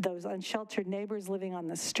include those unsheltered neighbors living on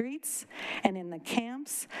the streets and in the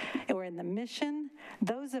camps or in the mission,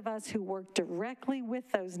 those of us who work directly with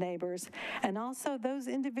those neighbors, and also those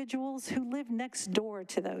individuals who live next door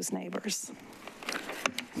to those neighbors.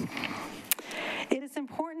 It is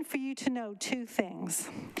important for you to know two things: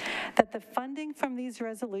 that the funding from these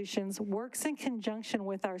resolutions works in conjunction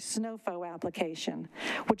with our SNOFO application,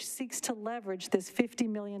 which seeks to leverage this $50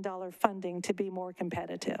 million funding to be more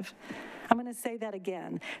competitive. I'm going to say that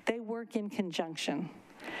again. They work in conjunction.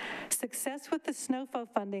 Success with the SNOFO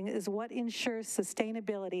funding is what ensures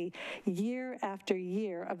sustainability year after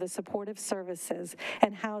year of the supportive services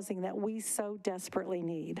and housing that we so desperately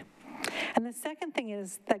need. And the second thing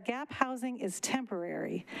is that gap housing is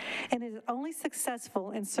temporary and is only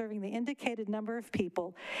successful in serving the indicated number of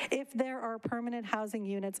people if there are permanent housing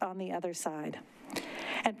units on the other side.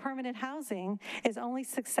 And permanent housing is only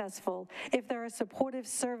successful if there are supportive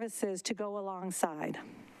services to go alongside.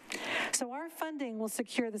 So our funding will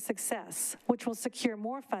secure the success, which will secure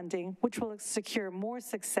more funding, which will secure more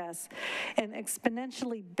success, and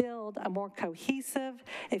exponentially build a more cohesive,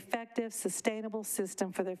 effective, sustainable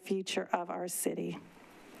system for the future of our city.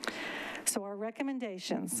 So our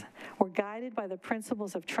recommendations were guided by the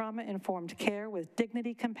principles of trauma-informed care with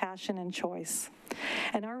dignity, compassion, and choice.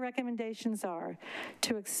 And our recommendations are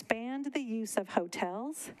to expand the use of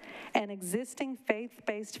hotels and existing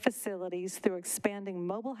faith-based facilities through expanding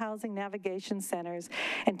mobile housing navigation centers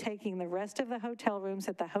and taking the rest of the hotel rooms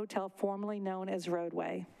at the hotel formerly known as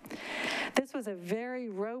Roadway. This was a very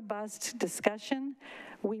robust discussion.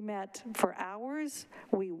 We met for hours.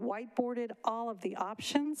 We whiteboarded all of the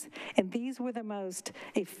options, and these were the most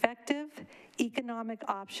effective economic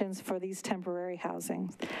options for these temporary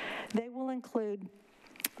housings. They will include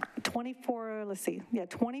 24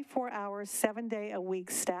 hours,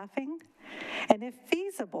 7-day-a-week staffing, and if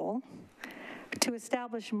feasible, to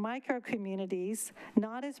establish micro-communities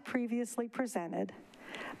not as previously presented,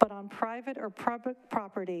 but on private or public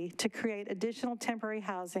property to create additional temporary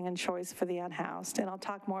housing and choice for the unhoused. And I'll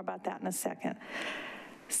talk more about that in a second.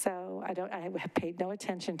 So I have paid no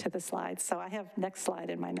attention to the slides, so I have next slide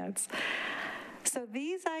in my notes. So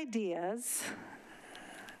these ideas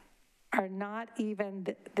are not even,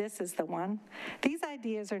 this is the one, these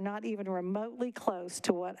ideas are not even remotely close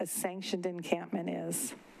to what a sanctioned encampment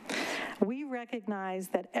is. We recognize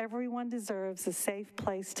that everyone deserves a safe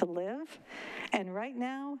place to live, and right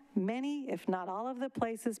now, many, if not all of the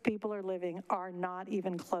places people are living are not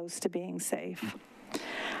even close to being safe.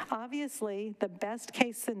 Obviously, the best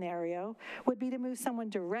case scenario would be to move someone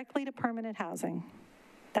directly to permanent housing.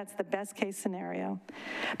 That's the best case scenario.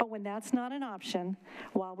 But when that's not an option,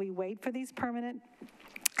 while we wait for these permanent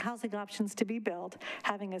housing options to be built,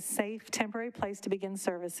 having a safe temporary place to begin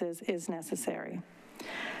services is necessary.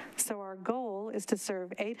 So our goal is to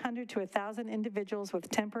serve 800 to 1,000 individuals with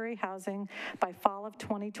temporary housing by fall of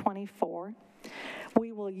 2024.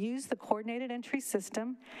 We will use the coordinated entry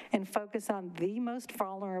system and focus on the most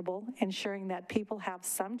vulnerable, ensuring that people have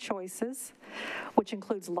some choices, which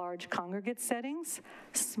includes large congregate settings,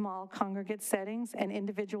 small congregate settings, and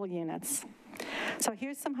individual units. So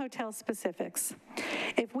here's some hotel specifics.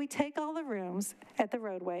 If we take all the rooms at the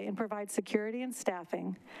Roadway and provide security and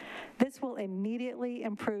staffing, this will immediately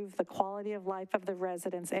improve the quality of life of the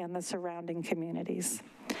residents and the surrounding communities.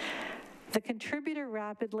 The contributor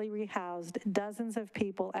rapidly rehoused dozens of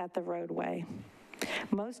people at the Roadway.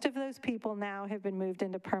 Most of those people now have been moved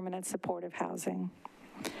into permanent supportive housing.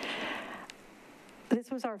 This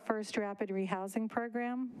was our first rapid rehousing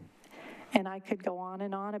program, and I could go on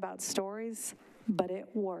and on about stories, but it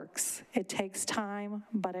works. It takes time,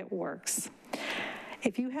 but it works.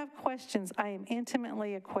 If you have questions, I am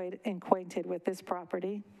intimately acquainted with this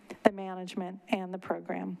property, the management, and the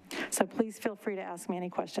program. So please feel free to ask me any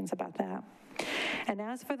questions about that. And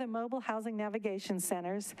as for the mobile housing navigation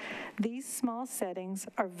centers, these small settings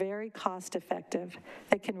are very cost effective.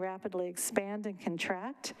 They can rapidly expand and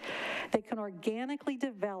contract. They can organically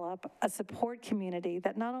develop a support community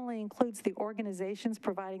that not only includes the organizations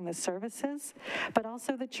providing the services, but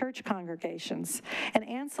also the church congregations and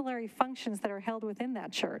ancillary functions that are held within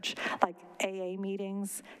that church, like AA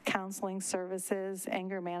meetings, counseling services,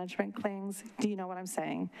 anger management things. Do you know what I'm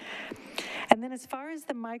saying? And then as far as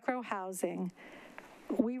the micro housing,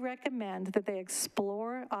 we recommend that they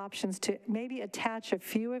explore options to maybe attach a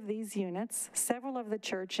few of these units. Several of the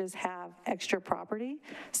churches have extra property,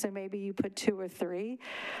 so maybe you put 2 or 3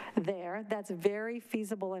 there. That's very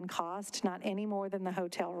feasible in cost, not any more than the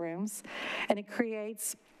hotel rooms. And it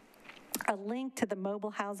creates a link to the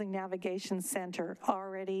mobile housing navigation center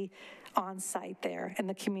already on site there in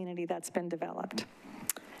the community that's been developed.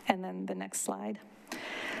 And then the next slide.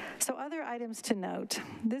 So other items to note,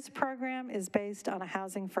 this program is based on a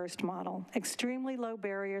housing first model, extremely low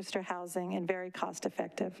barriers to housing and very cost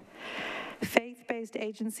effective. Faith-based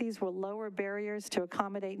agencies will lower barriers to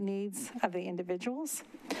accommodate needs of the individuals.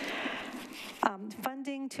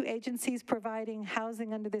 Funding to agencies providing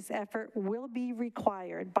housing under this effort will be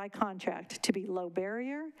required by contract to be low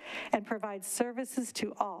barrier and provide services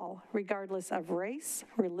to all, regardless of race,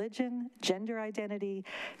 religion, gender identity,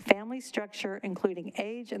 family structure, including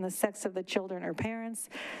age and the sex of the children or parents,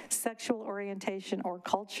 sexual orientation or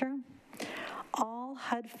culture. All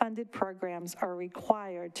HUD-funded programs are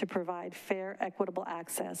required to provide fair, equitable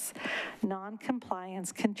access.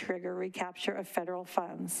 Non-compliance can trigger recapture of federal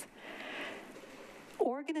funds.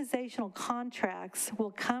 Organizational contracts will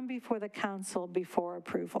come before the council before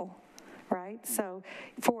approval, right? So,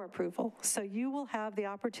 for approval. So you will have the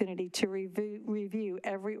opportunity to review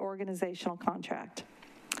every organizational contract.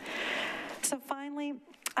 So finally,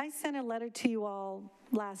 I sent a letter to you all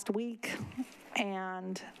last week,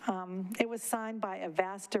 and it was signed by a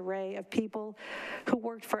vast array of people who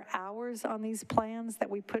worked for hours on these plans that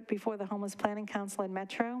we put before the Homeless Planning Council in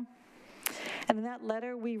Metro. And in that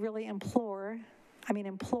letter, we really implore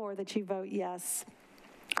that you vote yes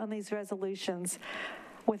on these resolutions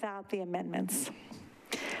without the amendments.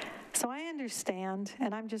 So I understand,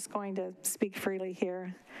 and I'm just going to speak freely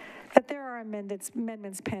here, that there are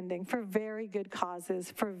amendments pending for very good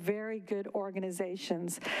causes, for very good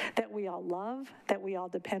organizations that we all love, that we all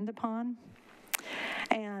depend upon.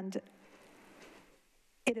 And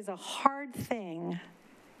it is a hard thing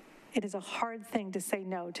to say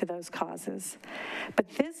no to those causes. But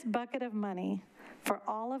this bucket of money, for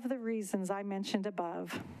all of the reasons I mentioned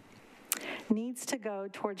above, needs to go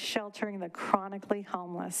towards sheltering the chronically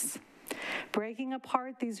homeless. Breaking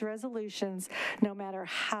apart these resolutions, no matter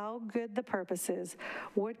how good the purpose is,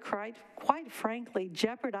 would quite frankly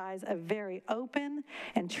jeopardize a very open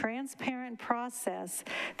and transparent process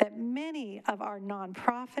that many of our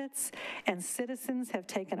nonprofits and citizens have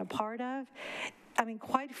taken a part of. I mean,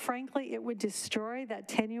 quite frankly, it would destroy that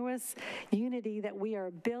tenuous unity that we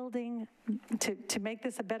are building to make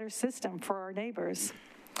this a better system for our neighbors.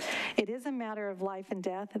 It is a matter of life and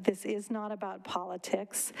death. This is not about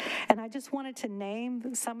politics. And I just wanted to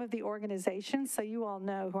name some of the organizations so you all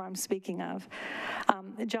know who I'm speaking of.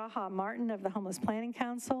 Jaha Martin of the Homeless Planning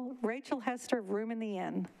Council, Rachel Hester of Room in the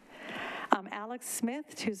Inn, Alex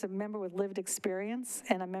Smith, who's a member with lived experience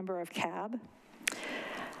and a member of CAB,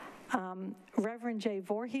 Reverend Jay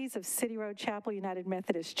Voorhees of City Road Chapel United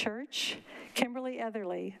Methodist Church, Kimberly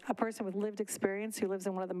Etherly, a person with lived experience who lives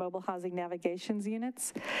in one of the mobile housing navigations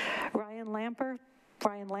units, Ryan Lampa,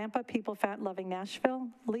 People Loving Nashville,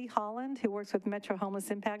 Lee Holland, who works with Metro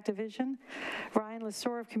Homeless Impact Division, Ryan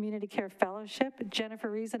Lesor of Community Care Fellowship,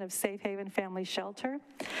 Jennifer Reason of Safe Haven Family Shelter,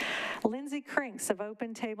 Lindsay Crinks of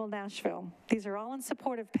Open Table Nashville. These are all in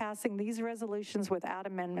support of passing these resolutions without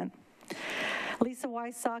amendment. Lisa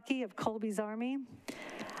Wysocki of Colby's Army,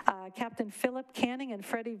 Captain Philip Canning and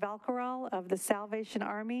Freddie Valcarol of the Salvation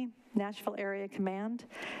Army, Nashville Area Command,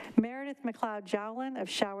 Meredith McLeod Jowlin of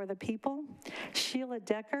Shower the People, Sheila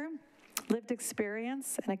Decker, lived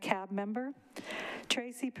experience and a CAB member,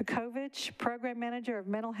 Tracy Pekovich, program manager of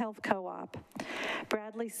Mental Health Co-op,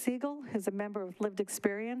 Bradley Siegel, who's a member with lived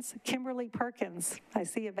experience, Kimberly Perkins, I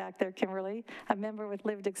see you back there, Kimberly, a member with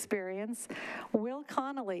lived experience, Will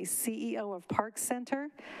Connolly, CEO of Park Center,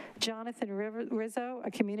 Jonathan Rizzo,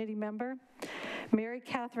 a community member, Mary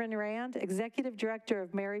Catherine Rand, executive director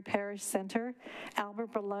of Mary Parish Center,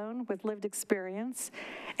 Albert Ballone with lived experience,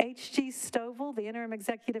 H.G. Stovall, the interim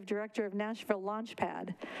executive director of Nashville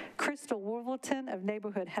Launchpad, Crystal Wolverton of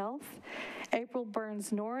Neighborhood Health, April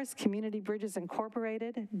Burns Norris, Community Bridges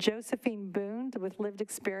Incorporated, Josephine Boone with lived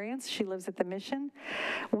experience, she lives at the Mission,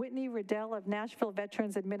 Whitney Riddell of Nashville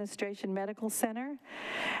Veterans Administration Medical Center,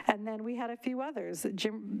 and then we had a few others.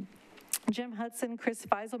 Jim Hudson, Chris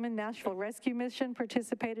Feiselman, Nashville Rescue Mission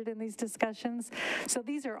participated in these discussions. So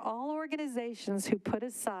these are all organizations who put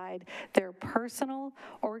aside their personal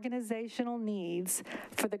organizational needs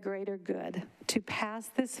for the greater good to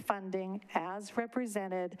pass this funding as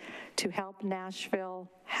represented to help Nashville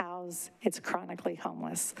house its chronically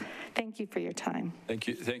homeless. Thank you for your time. Thank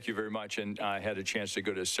you very much. And I had a chance to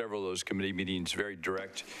go to several of those committee meetings, very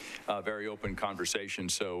direct, very open conversation.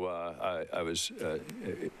 So I was,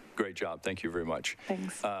 great job. Thank you very much.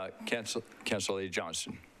 Thanks. Councilor Lady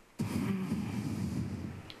Johnston.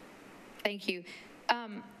 Thank you.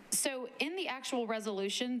 So in the actual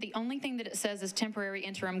resolution, the only thing that it says is temporary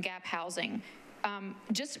interim gap housing.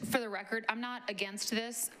 Just for the record, I'm not against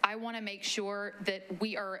this. I want to make sure that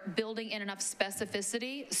we are building in enough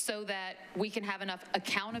specificity so that we can have enough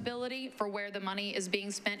accountability for where the money is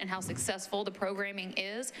being spent and how successful the programming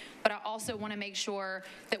is. But I also want to make sure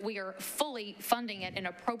that we are fully funding it and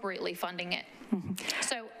appropriately funding it.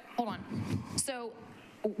 So, hold on. So,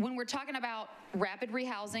 when we're talking about rapid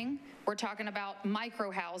rehousing, we're talking about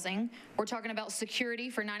micro housing, we're talking about security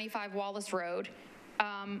for 95 Wallace Road,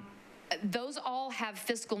 those all have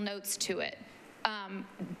fiscal notes to it.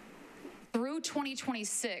 Through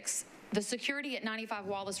 2026, the security at 95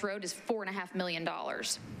 Wallace Road is $4.5 million.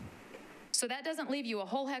 So that doesn't leave you a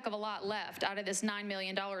whole heck of a lot left out of this $9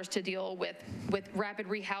 million to deal with rapid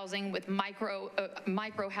rehousing, with micro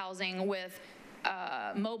housing, with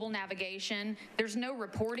mobile navigation. There's no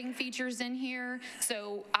reporting features in here.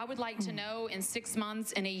 So I would like to know in 6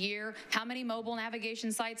 months, in a year, how many mobile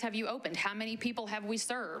navigation sites have you opened? How many people have we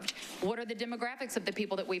served? What are the demographics of the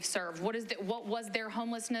people that we've served? What was their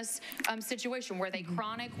homelessness situation? Were they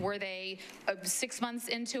chronic? Were they 6 months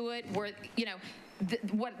into it?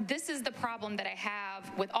 This is the problem that I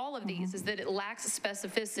have with all of these, is that it lacks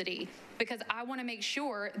specificity, because I want to make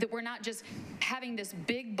sure that we're not just having this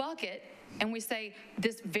big bucket and we say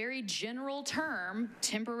this very general term,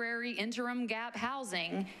 temporary interim gap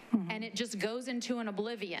housing, and it just goes into an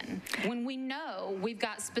oblivion when we know we've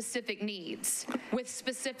got specific needs with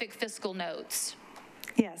specific fiscal notes.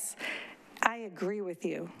 Yes, I agree with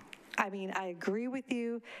you. I mean, I agree with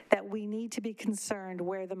you that we need to be concerned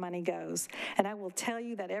where the money goes. And I will tell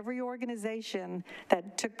you that every organization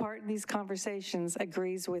that took part in these conversations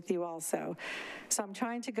agrees with you also. So I'm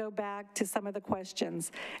trying to go back to some of the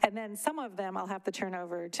questions. And then some of them I'll have to turn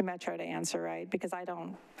over to Metro to answer, right? Because I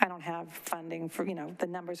don't have funding for, the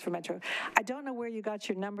numbers for Metro. I don't know where you got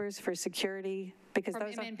your numbers for security, because From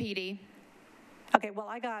those MNPD. Okay, well,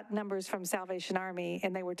 I got numbers from Salvation Army,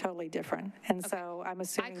 and they were totally different. And so I'm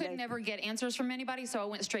assuming I could never get answers from anybody, so I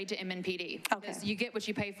went straight to MNPD. Okay. You get what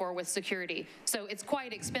you pay for with security. So it's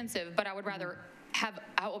quite expensive, but I would rather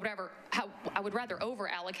over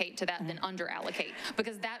allocate to that than under allocate,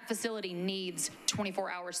 because that facility needs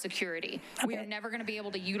 24-hour security. Okay. We are never going to be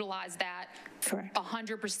able to utilize that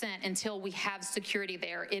 100% until we have security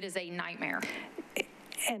there. It is a nightmare.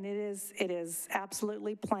 And it is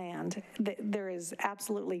absolutely planned. There is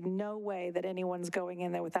absolutely no way that anyone's going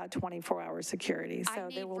in there without 24-hour security. So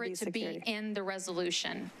there will be security. I need for it to be in the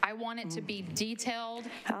resolution. I want it to be detailed.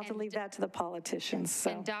 I'll have to leave that to the politicians.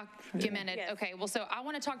 And documented. Yes. Okay, well, so I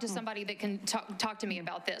want to talk to somebody that can talk to me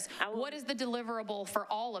about this. What is the deliverable for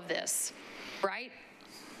all of this, right?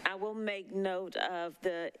 I will make note of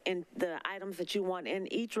the items that you want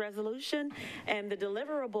in each resolution, and the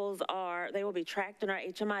deliverables they will be tracked in our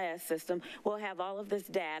HMIS system. We'll have all of this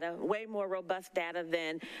data, way more robust data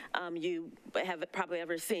than you have probably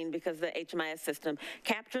ever seen, because the HMIS system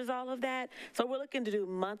captures all of that. So we're looking to do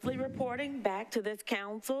monthly reporting back to this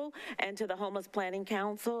council and to the Homeless Planning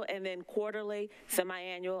Council, and then quarterly,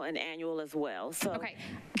 semi-annual, and annual as well. So okay,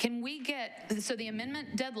 can we so the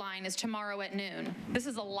amendment deadline is tomorrow at noon. This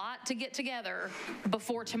is a lot to get together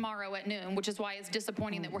before tomorrow at noon, which is why it's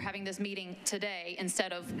disappointing that we're having this meeting today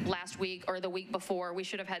instead of last week or the week before. We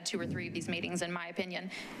should have had 2 or 3 of these meetings, in my opinion.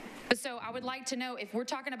 But so I would like to know, if we're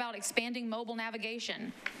talking about expanding mobile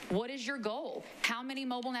navigation, what is your goal? How many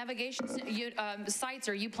mobile navigation sites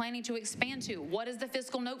are you planning to expand to? What is the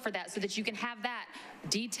fiscal note for that, so that you can have that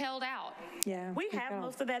detailed out? Yeah, we have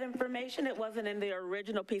most of that information. It wasn't in the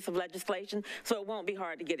original piece of legislation, so it won't be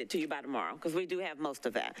hard to get it to you by tomorrow, because we do have most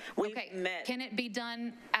of that. Can it be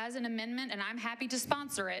done as an amendment? And I'm happy to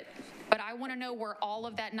sponsor it, but I want to know where all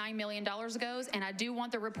of that $9 million goes, and I do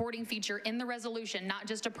want the reporting feature in the resolution, not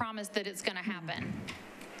just a promise that it's going to happen.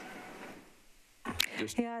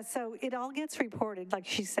 Yeah, so it all gets reported, like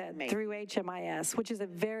she said, through HMIS, which is a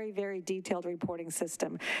very, very detailed reporting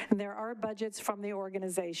system. And there are budgets from the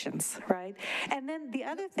organizations, right? And then the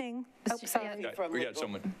other thing, sorry. We got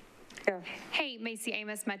someone. Yeah. Hey, Macy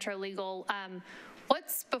Amos, Metro Legal.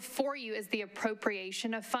 What's before you is the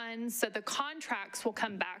appropriation of funds, so the contracts will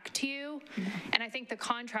come back to you, and I think the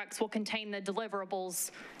contracts will contain the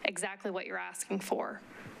deliverables, exactly what you're asking for.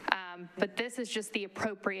 But this is just the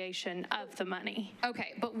appropriation of the money.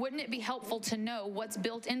 Okay, but wouldn't it be helpful to know what's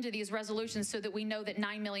built into these resolutions so that we know that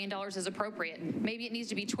 $9 million is appropriate? Maybe it needs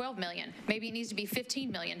to be $12 million. Maybe it needs to be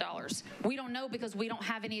 $15 million. We don't know, because we don't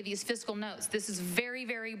have any of these fiscal notes. This is very,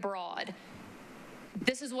 very broad.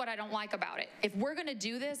 This is what I don't like about it. If we're going to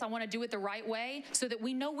do this, I want to do it the right way, so that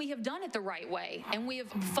we know we have done it the right way and we have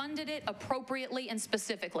funded it appropriately and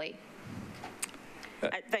specifically.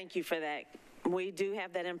 Thank you for that. We do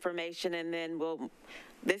have that information, and then we'll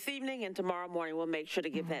this evening, and tomorrow morning we'll make sure to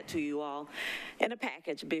give that to you all in a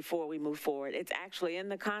package before we move forward. It's actually in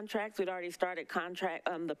the contracts. We'd already started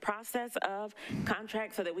the process of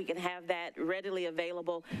contract so that we can have that readily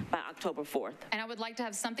available by October 4th. And I would like to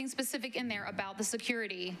have something specific in there about the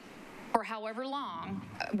security for however long.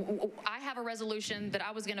 I have a resolution that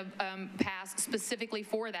I was going to pass specifically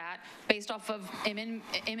for that based off of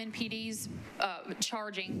MNPD's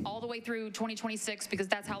charging all the way through 2026 because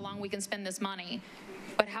that's how long we can spend this money.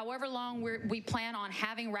 But however long we plan on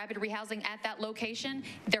having rapid rehousing at that location,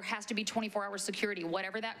 there has to be 24-hour security.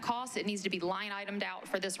 Whatever that costs, it needs to be line itemed out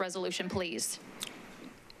for this resolution, please.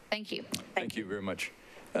 Thank you. Thank you very much.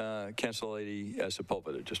 Council Lady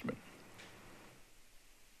Sepulveda, just a minute.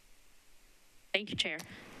 Thank you, Chair.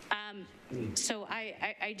 So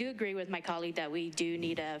I do agree with my colleague that we do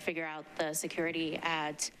need to figure out the security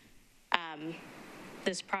at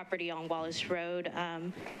this property on Wallace Road.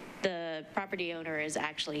 The property owner is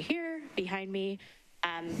actually here behind me.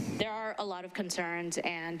 There are a lot of concerns,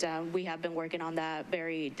 and we have been working on that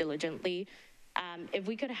very diligently. If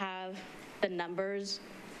we could have the numbers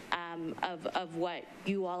of what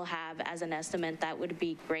you all have as an estimate, that would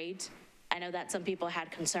be great. I know that some people had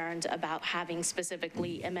concerns about having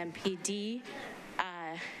specifically MMPD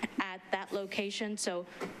at that location, so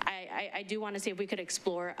I do want to see if we could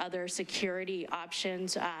explore other security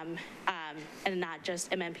options and not just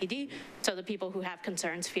MMPD, so the people who have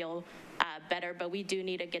concerns feel better, but we do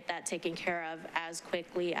need to get that taken care of as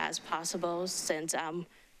quickly as possible since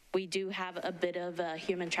we do have a bit of a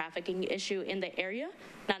human trafficking issue in the area,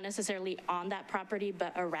 not necessarily on that property,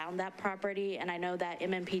 but around that property. And I know that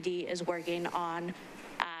MMPD is working on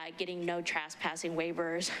getting no trespassing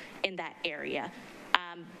waivers in that area.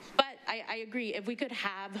 But I agree, if we could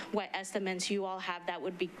have what estimates you all have, that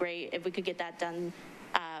would be great. If we could get that done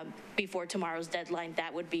before tomorrow's deadline,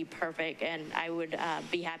 that would be perfect. And I would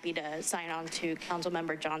be happy to sign on to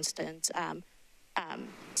Councilmember Johnston's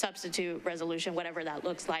substitute resolution, whatever that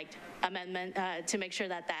looks like, amendment to make sure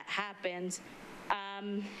that that happens.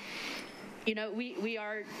 You know, we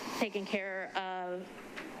are taking care of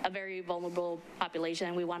a very vulnerable population,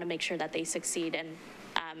 and we want to make sure that they succeed. And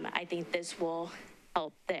I think this will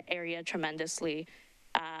help the area tremendously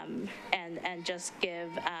and just give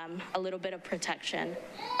a little bit of protection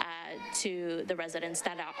to the residents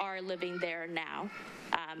that are living there now.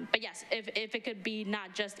 But yes, if it could be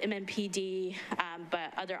not just MMPD,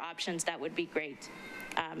 but other options, that would be great.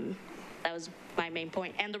 That was my main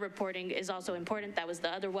point. And the reporting is also important. That was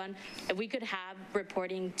the other one. If we could have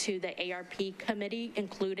reporting to the ARP committee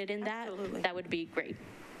included in that, absolutely, that would be great.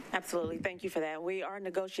 Absolutely. Thank you for that. We are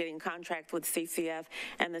negotiating contracts with CCF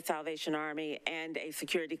and the Salvation Army and a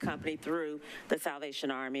security company through the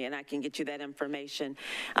Salvation Army, and I can get you that information.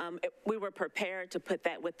 We were prepared to put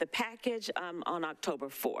that with the package on October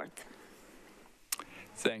 4th.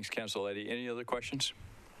 Thanks, Council Lady. Any other questions?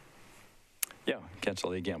 Yeah,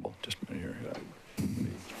 Council Lady Gamble, just a minute here.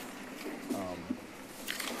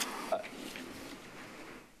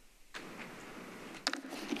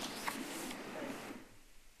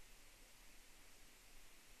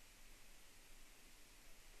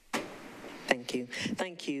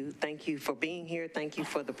 Thank you for being here. Thank you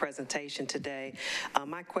for the presentation today.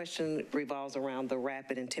 My question revolves around the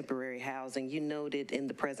rapid and temporary housing. You noted in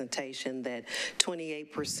the presentation that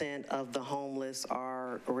 28% of the homeless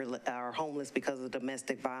are homeless because of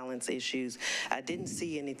domestic violence issues. I didn't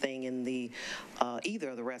see anything in the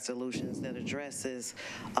either of the resolutions that addresses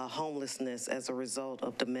homelessness as a result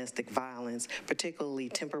of domestic violence, particularly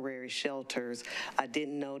temporary shelters. I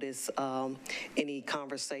didn't notice any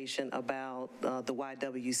conversation about the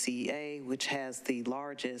YWCA, which has the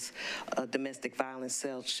largest domestic violence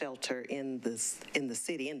shelter in the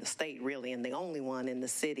city, in the state really, and the only one in the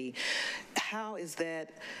city. How is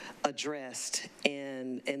that addressed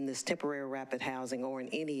in this temporary rapid housing or in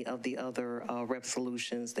any of the other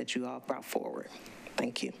resolutions that you all brought forward?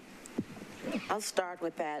 Thank you. I'll start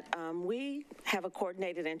with that. We have a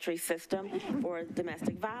coordinated entry system for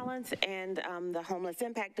domestic violence, and the Homeless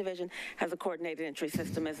Impact Division has a coordinated entry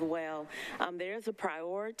system as well. There is a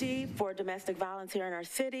priority for domestic violence here in our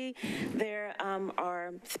city. There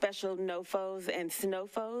are special NOFOs and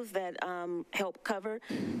SNOFOs that help cover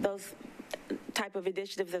those type of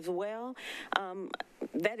initiatives as well.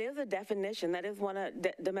 That is a definition. That is one of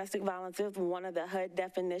domestic violence is one of the HUD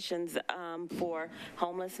definitions for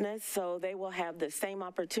homelessness. So they will have the same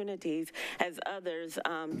opportunities as others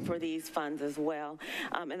for these funds as well.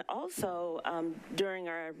 And also during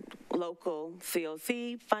our local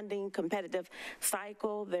COC funding competitive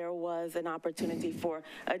cycle, there was an opportunity for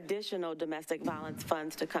additional domestic violence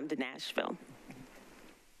funds to come to Nashville.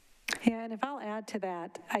 Yeah, and if I'll add to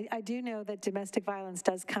that, I do know that domestic violence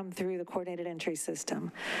does come through the coordinated entry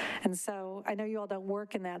system. And so I know you all don't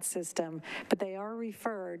work in that system, but they are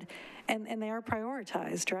referred and they are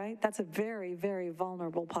prioritized, right? That's a very, very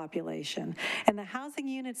vulnerable population. And the housing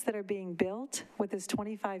units that are being built with this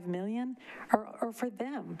 25 million are for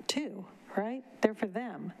them too, right? They're for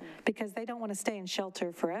them because they don't want to stay in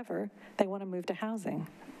shelter forever. They want to move to housing.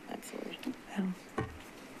 Absolutely. Yeah.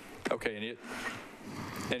 Okay,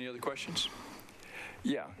 any other questions?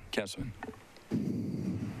 Yeah, Councilman.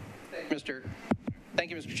 Thank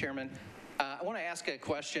you, Mr. Chairman. I want to ask a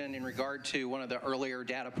question in regard to one of the earlier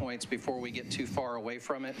data points before we get too far away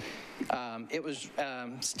from it. It was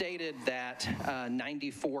stated that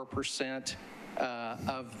 94%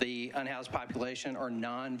 of the unhoused population are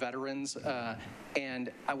non-veterans,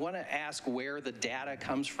 and I want to ask where the data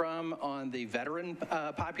comes from on the veteran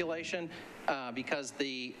population, because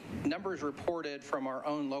the numbers reported from our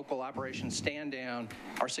own local Operation Stand Down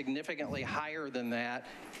are significantly higher than that,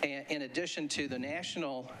 and in addition to the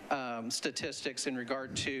national statistics in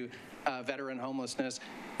regard to veteran homelessness.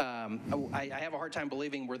 I have a hard time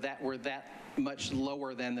believing we're that much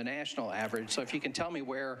lower than the national average. So if you can tell me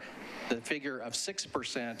where the figure of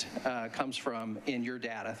 6% comes from in your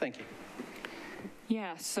data. Thank you.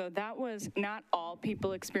 Yeah, so that was not all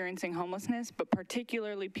people experiencing homelessness, but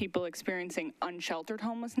particularly people experiencing unsheltered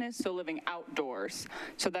homelessness, so living outdoors.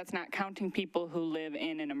 So that's not counting people who live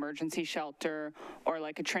in an emergency shelter or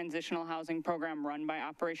like a transitional housing program run by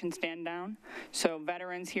Operation Stand Down. So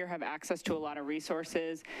veterans here have access to a lot of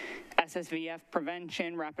resources, SSVF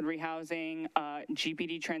prevention, rapid rehousing,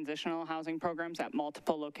 GPD transitional housing programs at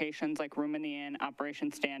multiple locations like Room in the Inn,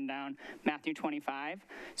 Operation Stand Down, Matthew 25.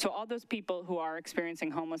 So all those people who are experiencing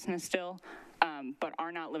homelessness still, but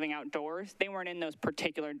are not living outdoors, they weren't in those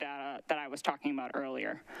particular data that I was talking about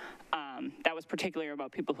earlier. That was particularly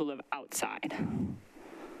about people who live outside.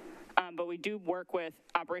 But we do work with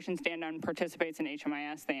Operation Stand Down, participates in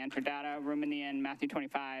HMIS, they enter data, Room in the Inn, Matthew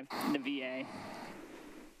 25, the VA.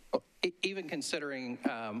 Even considering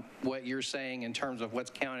what you're saying in terms of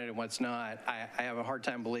what's counted and what's not, I have a hard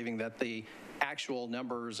time believing that the actual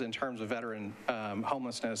numbers in terms of veteran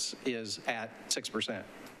homelessness is at 6%.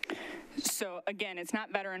 So again, it's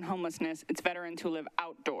not veteran homelessness, it's veterans who live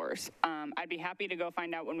outdoors. I'd be happy to go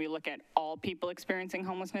find out when we look at all people experiencing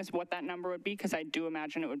homelessness what that number would be, because I do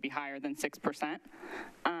imagine it would be higher than 6%.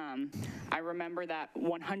 I remember that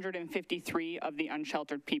 153 of the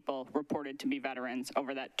unsheltered people reported to be veterans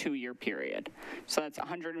over that 2-year period. So that's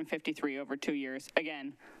 153 over 2 years,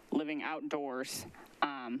 again, living outdoors.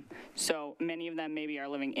 So many of them maybe are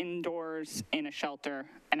living indoors in a shelter,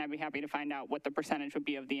 and I'd be happy to find out what the percentage would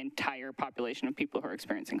be of the entire population of people who are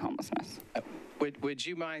experiencing homelessness. Would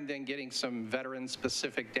you mind then getting some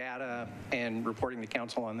veteran-specific data and reporting to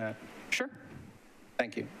council on that? Sure.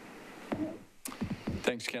 Thank you.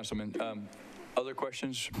 Thanks, Councilman. Other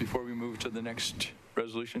questions before we move to the next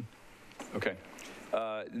resolution? Okay.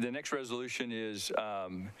 The next resolution is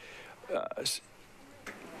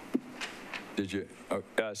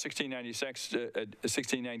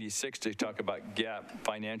 1696 to talk about GAP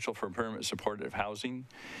financial for permanent supportive housing.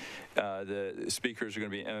 The speakers are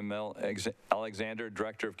going to be MML Alexander,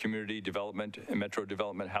 Director of Community Development and Metro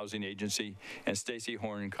Development Housing Agency, and Stacy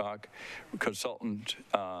Horncock, consultant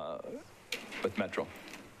with Metro.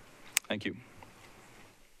 Thank you.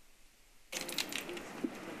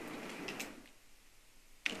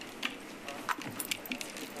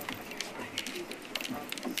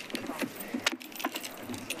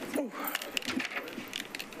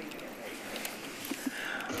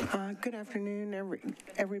 Good afternoon,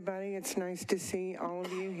 everybody. It's nice to see all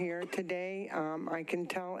of you here today. I can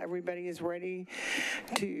tell everybody is ready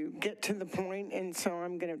to get to the point, and so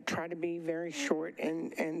I'm going to try to be very short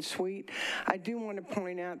and sweet. I do want to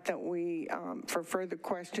point out that we, for further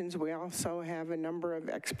questions, we also have a number of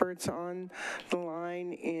experts on the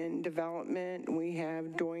line in development. We have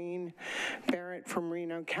Dwayne Barrett from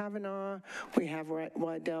Reno Kavanaugh. We have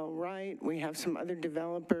Waddell Wright. We have some other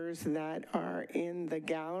developers that are in the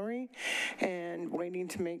gallery and waiting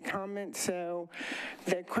to make comments. So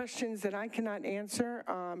the questions that I cannot answer,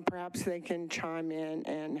 perhaps they can chime in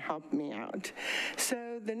and help me out.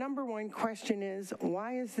 So the number one question is,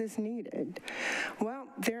 why is this needed? Well,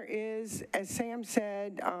 there is, as Sam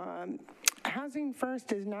said, Housing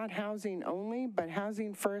First is not housing only, but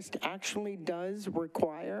Housing First actually does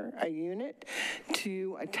require a unit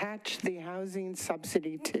to attach the housing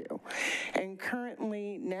subsidy to. And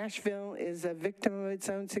currently, Nashville is a victim of its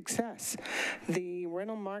own success. The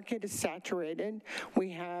rental market is saturated. We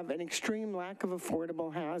have an extreme lack of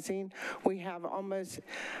affordable housing. We have almost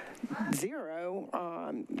zero,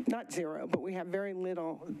 not zero, but we have very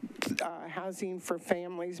little housing for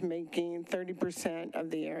families making 30% of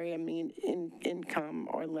the area mean income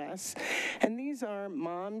or less. And these are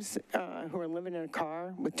moms who are living in a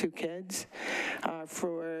car with 2 kids.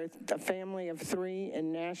 For a family of 3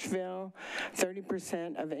 in Nashville,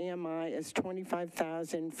 30% of AMI is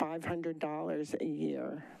 $25,500 a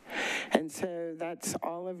year. And so that's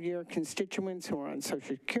all of your constituents who are on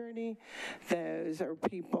Social Security. Those are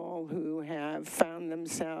people who have found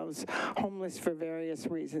themselves homeless for various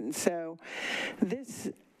reasons. So this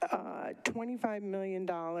 $25 million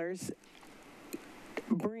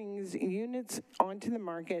brings units onto the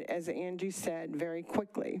market, as Angie said, very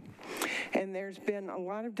quickly. And there's been a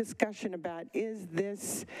lot of discussion about, is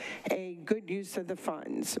this a good use of the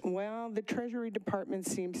funds? Well, the Treasury Department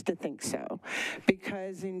seems to think so,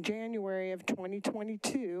 because in January of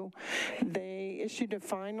 2022, they issued a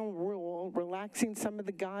final rule relaxing some of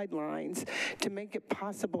the guidelines to make it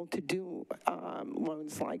possible to do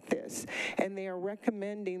loans like this. And they are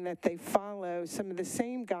recommending that they follow some of the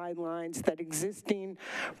same guidelines that existing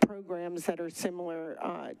programs that are similar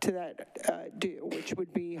to that do, which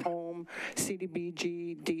would be home,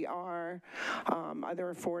 CDBG, DR,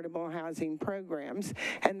 other affordable housing programs.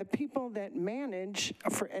 And the people that manage,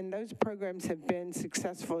 and those programs have been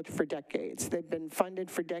successful for decades. They've been funded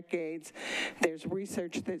for decades. There's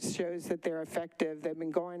research that shows that they're effective. They've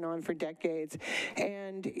been going on for decades.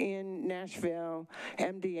 And in Nashville,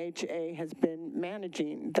 MDHA has been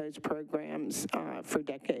managing those programs for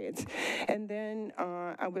decades. And then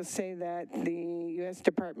I will say that the U.S.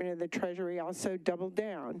 Department of the Treasury also doubled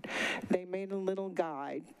down. They made a little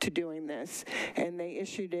guide to doing this, and they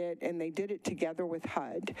issued it, and they did it together with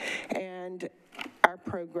HUD. And our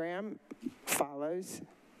program follows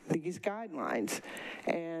these guidelines.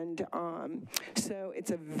 And so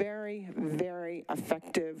it's a very, very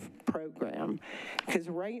effective program, because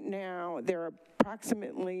right now there are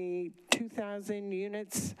approximately 2,000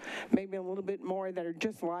 units, maybe a little bit more, that are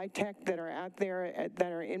just LIHTC that are out there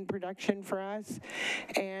that are in production for us,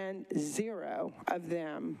 and 0 of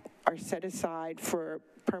them are set aside for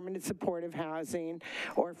permanent supportive housing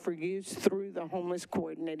or for use through the homeless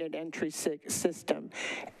coordinated entry system.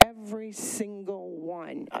 Every single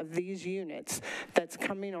one of these units that's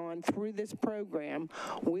coming on through this program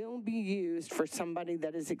will be used for somebody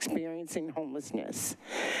that is experiencing homelessness.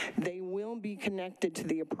 They will be connected to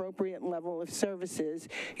the appropriate level of services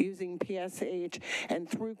using PSH and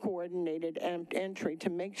through coordinated entry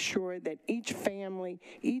to make sure that each family,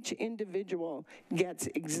 each individual gets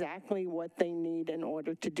exactly what they need in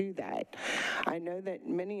order to do that. I know that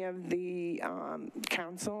many of the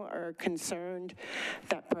council are concerned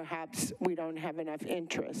that perhaps we don't have enough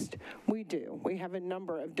interest. We do. We have a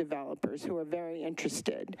number of developers who are very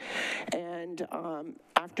interested. And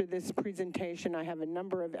after this presentation, I have a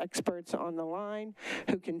number of experts on the line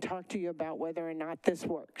who can talk to you about whether or not this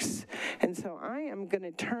works. And so I am going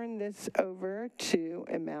to turn this over to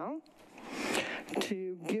Emel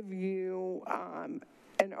to give you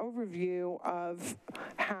an overview of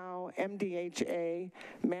how MDHA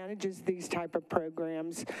manages these type of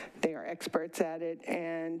programs. They are experts at it,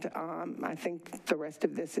 and I think the rest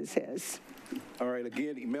of this is his. All right,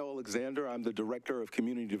 again, Emel Alexander. I'm the Director of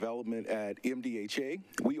Community Development at MDHA.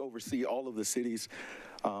 We oversee all of the city's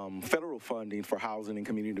federal funding for housing and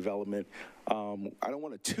community development. I don't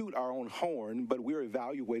want to toot our own horn, but we're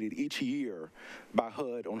evaluated each year by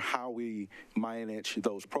HUD on how we manage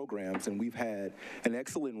those programs, and we've had an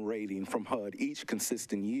excellent rating from HUD each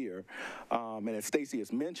consistent year. And as Stacey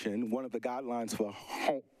has mentioned, one of the guidelines for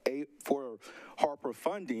Harper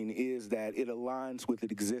funding is that it aligns with the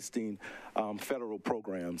existing federal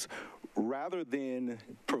programs. Rather than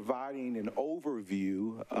providing an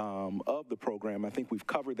overview of the program, I think we've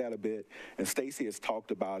covered that a bit, and Stacey has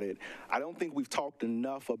talked about it. I don't think we've talked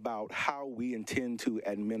enough about how we intend to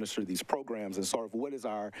administer these programs and sort of what is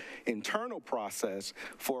our internal process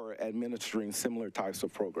for administering similar types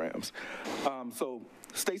of programs. So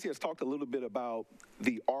Stacey has talked a little bit about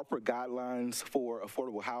the ARPA guidelines for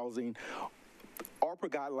affordable housing. ARPA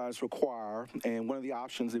guidelines require, and one of the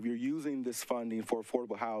options if you're using this funding for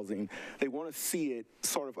affordable housing, they want to see it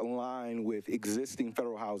sort of align with existing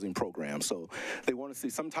federal housing programs. So they want to see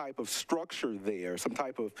some type of structure there, some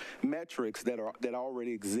type of metrics that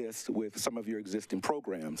already exist with some of your existing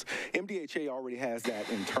programs. MDHA already has that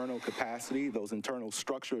internal capacity, those internal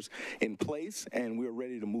structures in place, and we're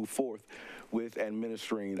ready to move forth with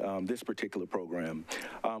administering this particular program.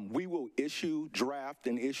 We will draft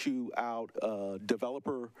and issue out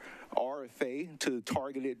developer RFA to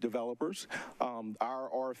targeted developers. Our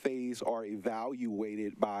RFAs are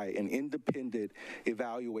evaluated by an independent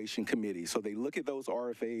evaluation committee. So they look at those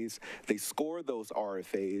RFAs, they score those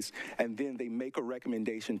RFAs, and then they make a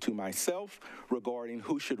recommendation to myself regarding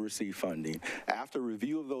who should receive funding. After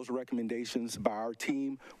review of those recommendations by our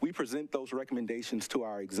team, we present those recommendations to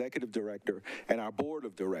our executive director and our board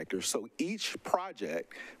of directors. So each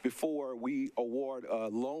project, before we award a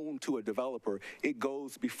loan to a developer, it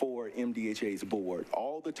goes before MDHA's board.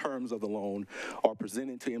 All the terms of the loan are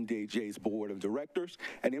presented to MDHA's board of directors,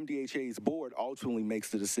 and MDHA's board ultimately makes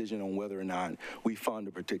the decision on whether or not we fund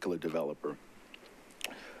a particular developer.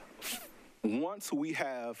 Once we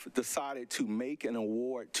have decided to make an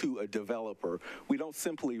award to a developer, we don't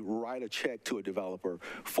simply write a check to a developer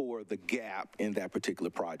for the gap in that particular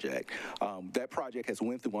project. That project has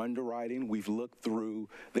went through underwriting. We've looked through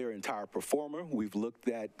their entire performer. We've looked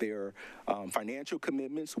at their financial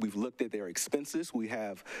commitments. We've looked at their expenses. We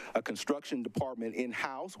have a construction department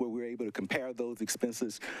in-house where we're able to compare those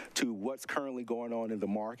expenses to what's currently going on in the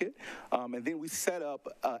market. And then we set up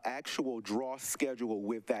an actual draw schedule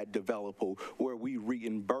with that developer where we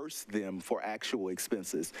reimburse them for actual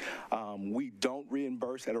expenses. We don't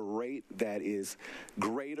reimburse at a rate that is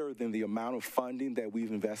greater than the amount of funding that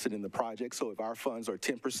we've invested in the project. So if our funds are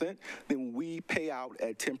 10%, then we pay out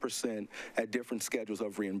at 10% at different schedules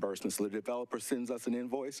of reimbursement. So the developer sends us an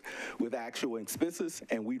invoice with actual expenses,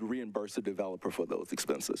 and we reimburse the developer for those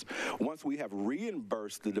expenses. Once we have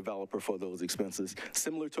reimbursed the developer for those expenses,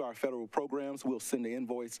 similar to our federal programs, we'll send the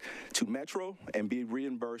invoice to Metro and be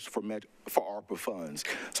reimbursed for ARPA funds.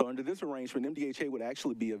 So under this arrangement, MDHA would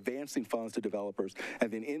actually be advancing funds to developers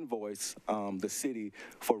and then invoice the city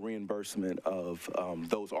for reimbursement of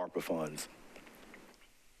those ARPA funds.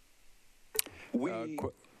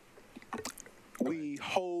 We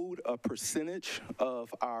hold a percentage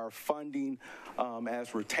of our funding as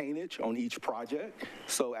retainage on each project.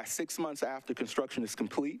 So at 6 months after construction is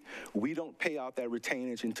complete, we don't pay out that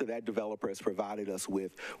retainage until that developer has provided us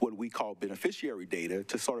with what we call beneficiary data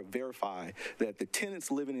to sort of verify that the tenants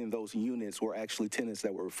living in those units were actually tenants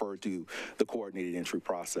that were referred to the coordinated entry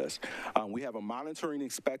process. We have a monitoring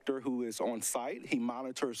inspector who is on site. He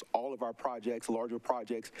monitors all of our projects, larger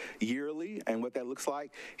projects, yearly, and what that looks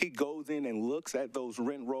like, he goes in and looks at those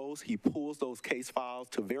rent rolls. He pulls those case files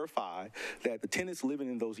to verify that the tenants living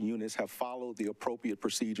in those units have followed the appropriate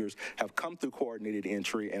procedures, have come through coordinated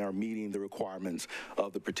entry, and are meeting the requirements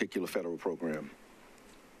of the particular federal program.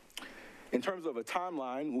 In terms of a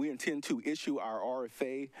timeline, we intend to issue our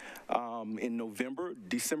RFA in November,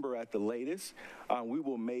 December at the latest. We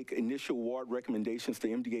will make initial award recommendations to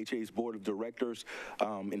MDHA's Board of Directors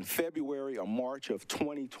in February or March of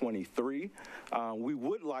 2023. We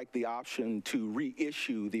would like the option to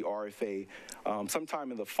reissue the RFA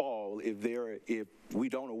sometime in the fall if we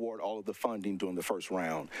don't award all of the funding during the first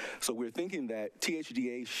round. So we're thinking that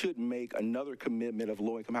THDA should make another commitment of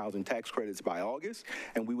low-income housing tax credits by August,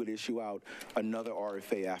 and we would issue out another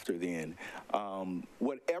RFA after then.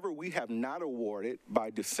 Whatever we have not awarded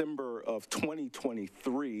by December of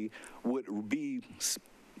 2023 would be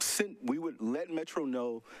we would let Metro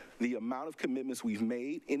know the amount of commitments we've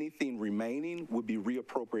made. Anything remaining would be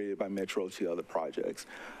reappropriated by Metro to other projects.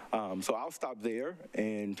 So I'll stop there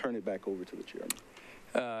and turn it back over to the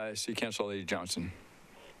chairman. City Council Lady Johnson.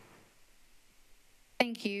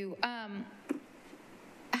 Thank you.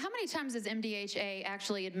 How many times has MDHA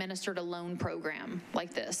actually administered a loan program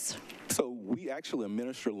like this? So we actually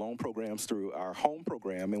administer loan programs through our home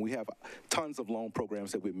program, and we have tons of loan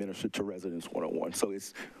programs that we administer to Residents 101. So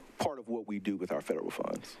it's part of what we do with our federal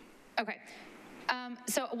funds. Okay.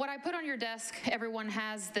 So what I put on your desk, everyone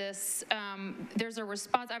has this. There's a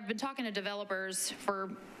response. I've been talking to developers for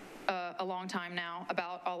a long time now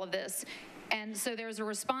about all of this. And so there's a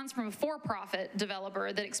response from a for-profit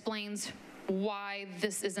developer that explains why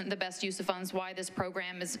this isn't the best use of funds, why this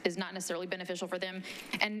program is not necessarily beneficial for them.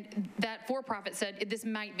 And that for-profit said this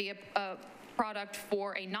might be a product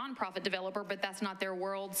for a nonprofit developer, but that's not their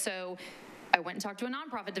world. So I went and talked to a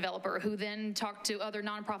nonprofit developer who then talked to other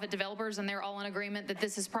nonprofit developers, and they're all in agreement that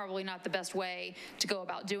this is probably not the best way to go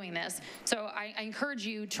about doing this. So I encourage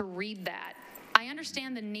you to read that. I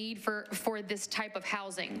understand the need for this type of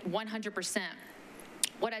housing, 100%.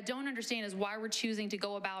 What I don't understand is why we're choosing to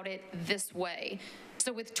go about it this way.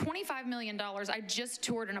 So with $25 million, I just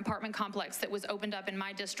toured an apartment complex that was opened up in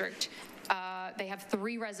my district. They have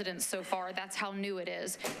 3 residents so far. That's how new it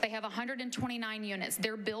is. They have 129 units.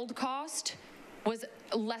 Their build cost was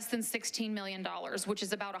less than $16 million, which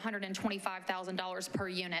is about $125,000 per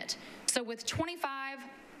unit. So with $25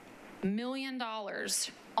 million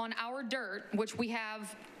on our dirt, which we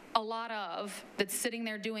have a lot of, that's sitting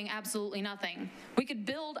there doing absolutely nothing. We could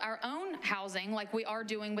build our own housing like we are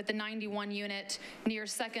doing with the 91 unit near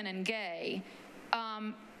 2nd and Gay,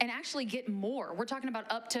 and actually get more. We're talking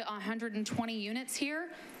about up to 120 units here.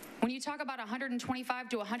 When you talk about $125,000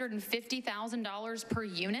 to $150,000 per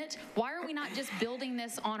unit, why are we not just building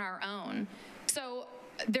this on our own? So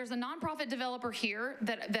there's a nonprofit developer here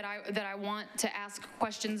that I want to ask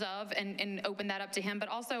questions of and open that up to him. But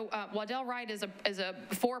also, Waddell Wright is a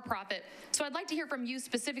for-profit. So I'd like to hear from you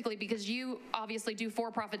specifically, because you obviously do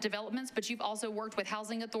for-profit developments, but you've also worked with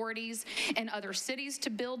housing authorities in other cities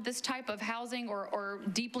to build this type of housing or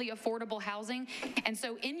deeply affordable housing. And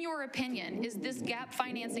so, in your opinion, is this gap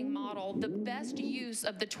financing model the best use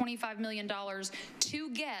of the $25 million to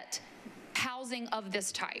get housing of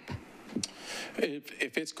this type?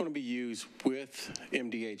 If it's going to be used with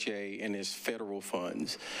MDHA and its federal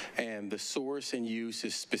funds, and the source and use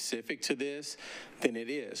is specific to this, then it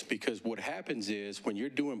is. Because what happens is when you're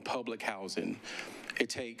doing public housing, it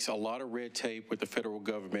takes a lot of red tape with the federal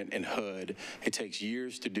government and HUD. It takes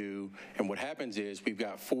years to do. And what happens is we've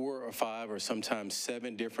got 4 or 5 or sometimes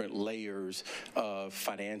 7 different layers of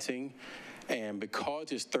financing. And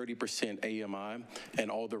because it's 30% AMI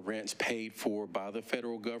and all the rent's paid for by the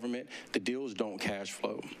federal government, the deals don't cash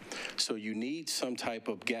flow. So you need some type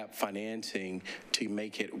of gap financing to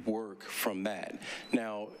make it work from that.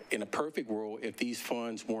 Now, in a perfect world, if these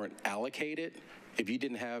funds weren't allocated, if you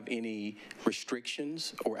didn't have any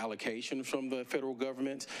restrictions or allocation from the federal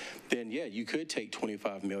government, then yeah, you could take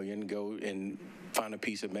 $25 million, go and find a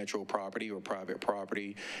piece of metro property or private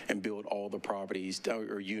property and build all the properties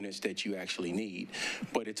or units that you actually need.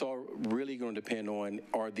 But it's all really going to depend on,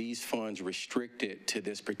 are these funds restricted to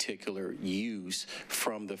this particular use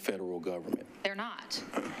from the federal government? They're not.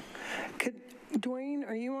 Dwayne,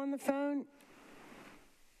 are you on the phone?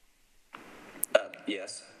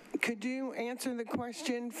 Yes. Could you answer the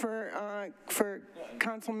question for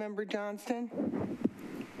Councilmember Johnston?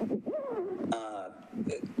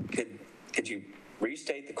 Could you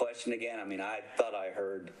restate the question again? I mean, I thought I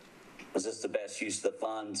heard, was this the best use of the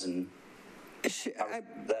funds? And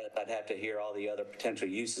I'd have to hear all the other potential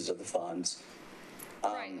uses of the funds.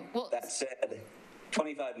 Right. Well, that said,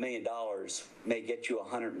 $25 million may get you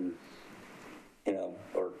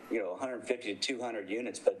 150 to 200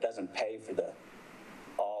 units, but it doesn't pay for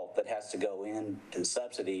all that has to go in to the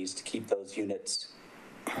subsidies to keep those units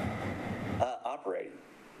operating.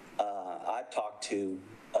 I've talked to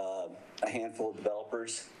a handful of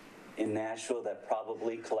developers in Nashville that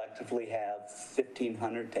probably collectively have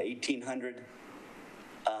 1,500 to 1,800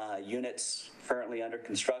 units currently under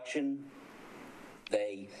construction.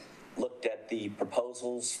 They looked at the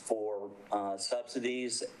proposals for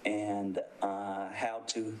subsidies and how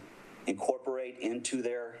to incorporate into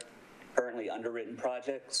their currently underwritten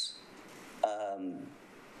projects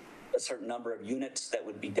a certain number of units that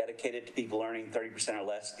would be dedicated to people earning 30% or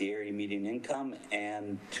less of the area median income.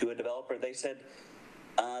 And to a developer, they said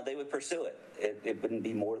they would pursue it. It wouldn't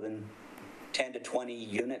be more than 10 to 20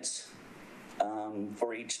 units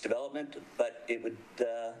for each development, but it would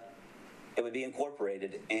be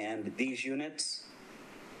incorporated. And these units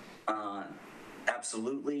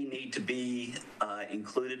absolutely need to be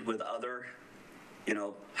included with other,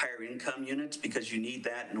 higher income units, because you need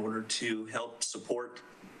that in order to help support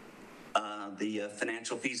the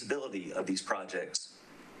financial feasibility of these projects.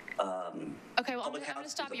 Okay, well, I'm going to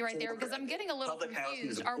stop you right there because I'm getting a little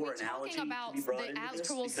confused. Are we talking about the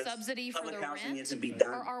actual subsidy for the rent,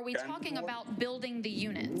 or are we talking about building the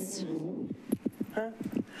units?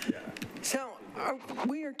 So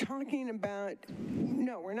we are talking about,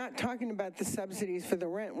 no, we're not talking about the subsidies for the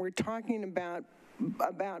rent. We're talking about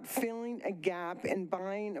filling a gap and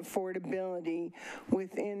buying affordability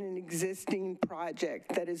within an existing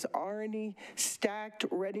project that is already stacked,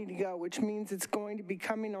 ready to go, which means it's going to be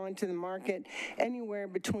coming onto the market anywhere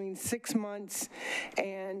between 6 months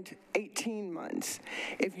and 18 months.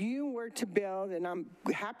 If you were to build, and I'm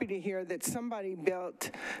happy to hear that somebody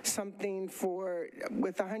built something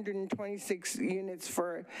with 126 units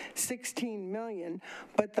for $16 million,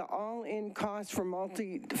 but the all-in cost for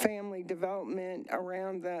multi-family development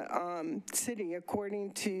around the city,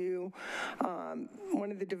 according to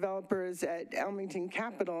one of the developers at Elmington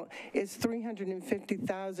Capital, is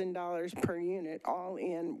 $350,000 per unit, all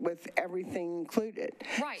in with everything included.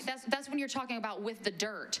 Right, that's when you're talking about with the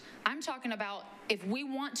dirt. I'm talking about if we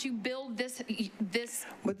want to build this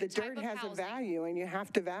but the dirt has a value and you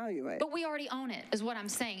have to value it. But we already own it, is what I'm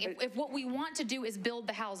saying. If what we want to do is build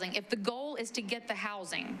the housing, if the goal is to get the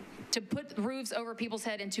housing, to put roofs over people's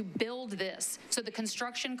head and to build this so So the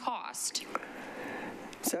construction cost.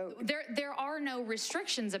 So there are no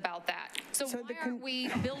restrictions about that. So why aren't we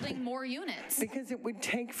building more units? Because it would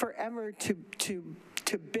take forever to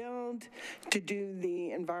build, to do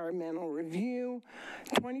the environmental review.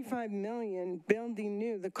 25 million building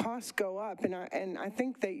new, the costs go up, and I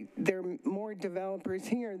think there are more developers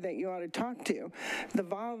here that you ought to talk to. The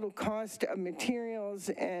volatile cost of materials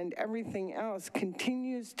and everything else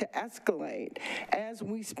continues to escalate as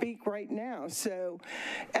we speak right now. So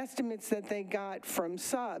estimates that they got from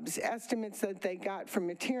subs, estimates that they got from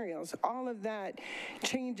materials, all of that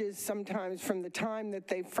changes sometimes from the time that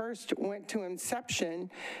they first went to inception,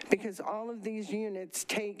 because all of these units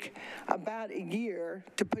take about a year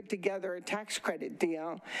to put together a tax credit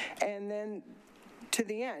deal, and then to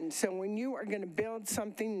the end. So when you are going to build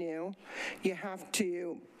something new, you have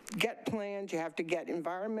to get plans, you have to get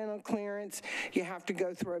environmental clearance, you have to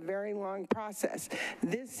go through a very long process.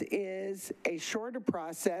 This is a shorter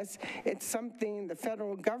process. It's something the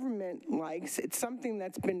federal government likes. It's something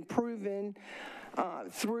that's been proven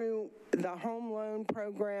through the home loan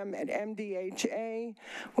program at MDHA.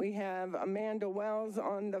 We have Amanda Wells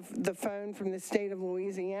on the phone from the state of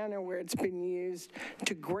Louisiana, where it's been used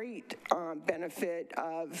to great benefit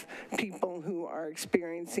of people who are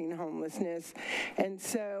experiencing homelessness. And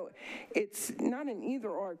so it's not an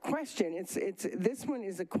either-or question. This one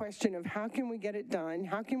is a question of how can we get it done?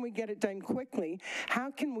 How can we get it done quickly?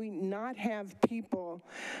 How can we not have people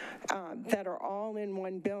that are all in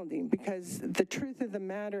one building? Because the truth of the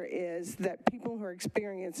matter is that people who are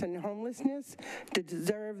experiencing homelessness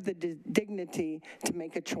deserve the dignity to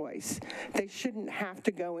make a choice. They shouldn't have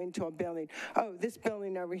to go into a building. Oh, this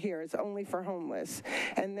building over here is only for homeless.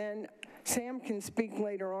 And then Sam can speak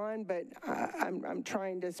later on, but I'm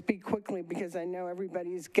trying to speak quickly because I know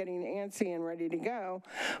everybody's getting antsy and ready to go.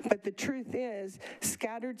 But the truth is,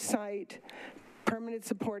 scattered site, permanent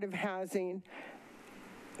supportive housing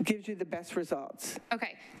gives you the best results.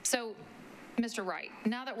 Okay, so Mr. Wright,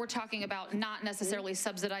 now that we're talking about not necessarily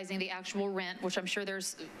subsidizing the actual rent, which I'm sure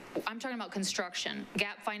I'm talking about construction,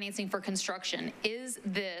 gap financing for construction. Is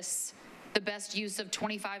this the best use of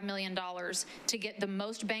 $25 million to get the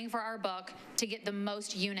most bang for our buck, to get the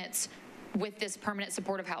most units with this permanent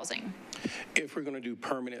supportive housing? If we're going to do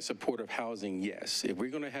permanent supportive housing, yes. If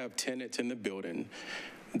we're going to have tenants in the building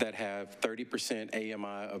that have 30%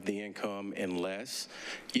 AMI of the income and less,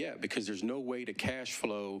 yeah, because there's no way to cash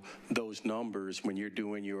flow those numbers when you're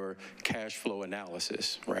doing your cash flow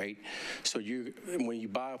analysis, right? So when you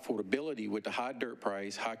buy affordability with the high dirt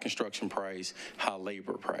price, high construction price, high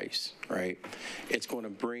labor price, right, it's going to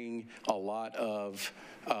bring a lot of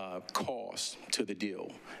cost to the deal.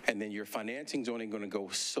 And then your financing's only going to go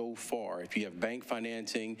so far. If you have bank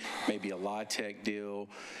financing, maybe a LIHTC deal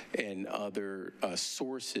and other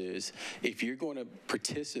sources, if you're going to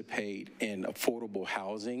participate in affordable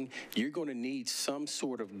housing, you're going to need some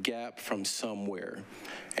sort of gap from somewhere.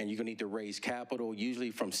 And you're going to need to raise capital,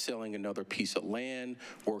 usually from selling another piece of land,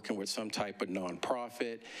 working with some type of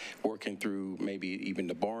nonprofit, working through maybe even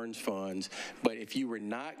the Barnes funds. But if you were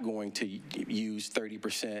not going to use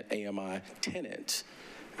 30% AMI tenants,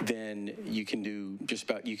 then you can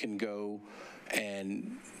you can go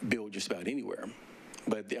and build just about anywhere.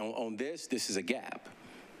 But on this is a gap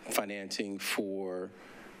financing for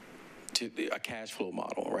a cash flow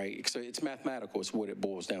model, right? So it's mathematical is what it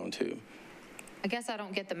boils down to. I guess I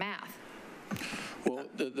don't get the math. Well,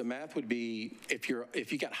 the math would be if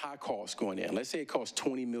you got high costs going in, let's say it costs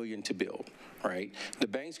 $20 million to build, right? The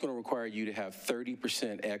bank's going to require you to have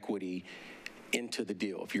 30% equity into the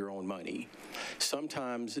deal of your own money.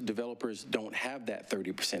 Sometimes developers don't have that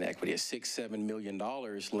 30% equity. It's $6-7 million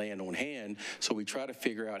land on hand, so we try to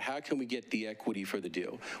figure out how can we get the equity for the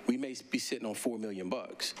deal. We may be sitting on $4 million,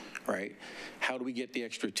 right? How do we get the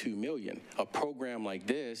extra $2 million? A program like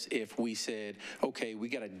this, if we said, okay, we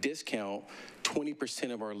got to discount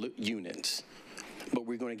 20% of our units, but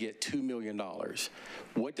we're going to get $2 million.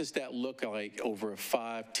 What does that look like over a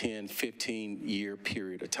 5, 10, 15-year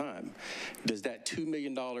period of time? Does that $2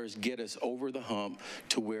 million get us over the hump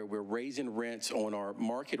to where we're raising rents on our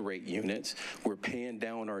market rate units, we're paying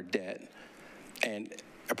down our debt, and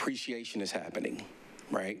appreciation is happening,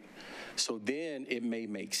 right? So then it may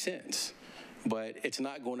make sense. But it's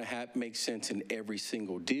not going to make sense in every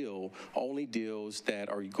single deal, only deals that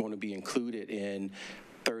are going to be included in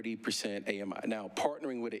 30% AMI. Now,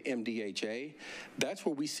 partnering with an MDHA, that's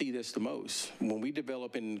where we see this the most. When we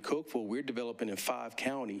develop in Cookeville, we're developing in 5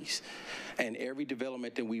 counties. And every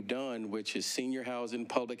development that we've done, which is senior housing,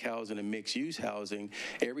 public housing, and mixed-use housing,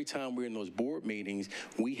 every time we're in those board meetings,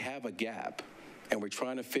 we have a gap. and we're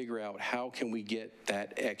trying to figure out how can we get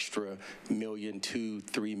that extra $1 million, $2,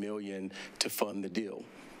 $3 million to fund the deal.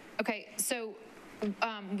 Okay, so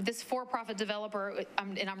this for-profit developer,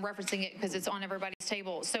 and I'm referencing it because it's on everybody's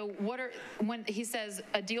table. So when he says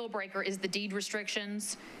a deal breaker is the deed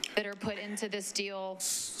restrictions that are put into this deal,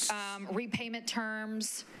 repayment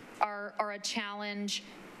terms are a challenge.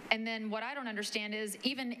 And then what I don't understand is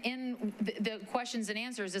even in the questions and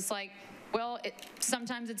answers, it's like, well,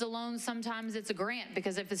 sometimes it's a loan, sometimes it's a grant,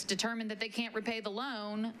 because if it's determined that they can't repay the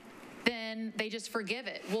loan, then they just forgive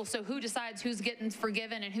it. Well, so who decides who's getting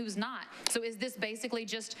forgiven and who's not? So is this basically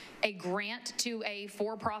just a grant to a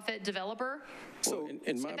for-profit developer? So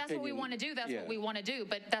in my if that's opinion, what we want to do, that's what we want to do,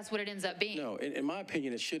 but that's what it ends up being. No, in my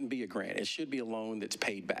opinion, it shouldn't be a grant. It should be a loan that's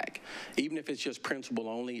paid back. Even if it's just principal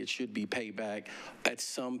only, it should be paid back at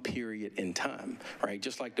some period in time, right?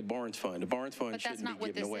 Just like the Barnes Fund. The Barnes Fund shouldn't be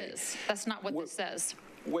given away. That's not what this says.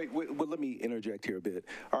 Wait, well, let me interject here a bit.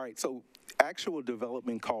 All right, so actual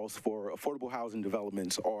development costs for affordable housing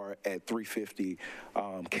developments are at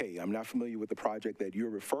 $350K. I'm not familiar with the project that you're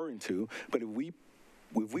referring to, but if we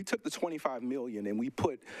took the $25 million and we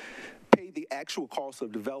paid the actual cost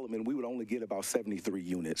of development, we would only get about 73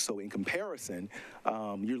 units. So in comparison,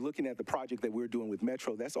 you're looking at the project that we're doing with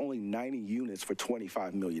Metro, that's only 90 units for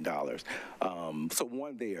 $25 million. So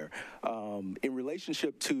one there. In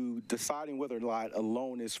relationship to deciding whether or not a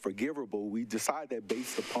loan is forgivable, we decide that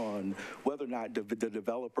based upon whether or not the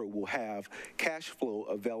developer will have cash flow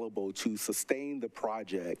available to sustain the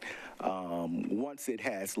project once it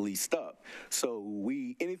has leased up. So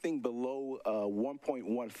anything below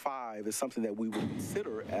 1.15 is something that we would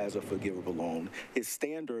consider as a forgivable loan. It's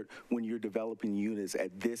standard when you're developing units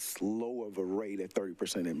at this low of a rate at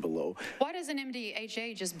 30% and below. Why doesn't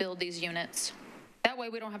MDHA just build these units? That way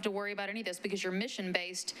we don't have to worry about any of this because you're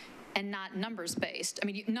mission-based and not numbers-based. I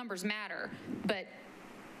mean, numbers matter, but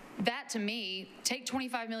that to me, take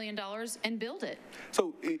 $25 million and build it.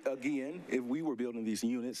 So again, if we were building these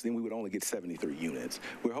units, then we would only get 73 units.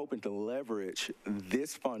 We're hoping to leverage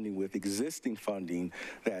this funding with existing funding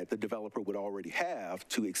that the developer would already have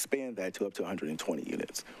to expand that to up to 120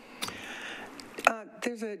 units.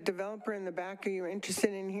 There's a developer in the back. Are you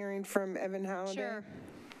interested in hearing from Evan Halliday? Sure.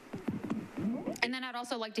 And then I'd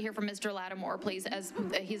also like to hear from Mr. Lattimore, please, as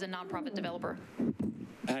he's a nonprofit developer.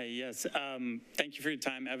 Hi, yes. Thank you for your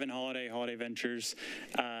time. Evan Holiday, Holiday Ventures.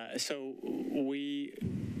 So we're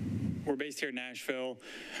based here in Nashville.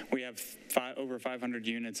 We have over 500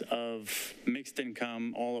 units of mixed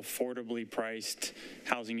income, all affordably priced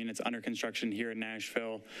housing units under construction here in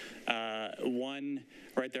Nashville. One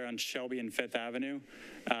right there on Shelby and 5th Avenue,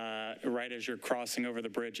 right as you're crossing over the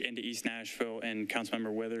bridge into East Nashville and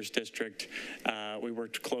Councilmember Withers' district. We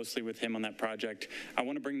worked closely with him on that project. I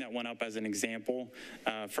want to bring that one up as an example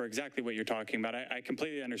for exactly what you're talking about. I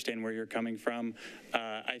completely understand where you're coming from.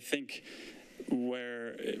 I think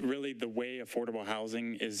where really the way affordable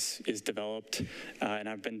housing is developed, and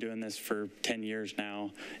I've been doing this for 10 years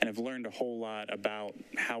now, and I've learned a whole lot about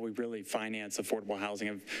how we really finance affordable housing.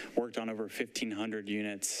 I've worked on over 1,500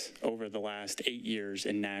 units over the last 8 years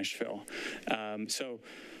in Nashville. So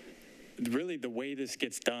really the way this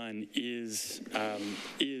gets done is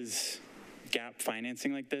gap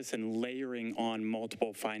financing like this and layering on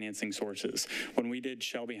multiple financing sources. When we did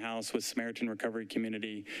Shelby House with Samaritan Recovery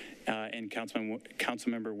Community and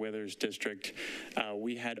Councilmember Withers' district,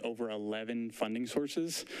 we had over 11 funding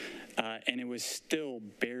sources, and it was still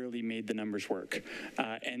barely made the numbers work.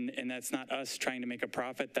 And that's not us trying to make a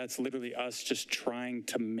profit. That's literally us just trying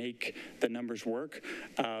to make the numbers work.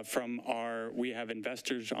 We have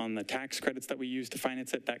investors on the tax credits that we use to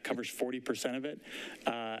finance it. That covers 40% of it.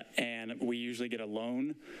 And we usually get a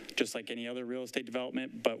loan, just like any other real estate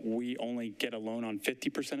development, but we only get a loan on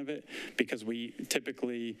 50% of it because we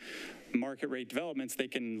typically, market rate developments, they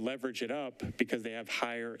can leverage it up because they have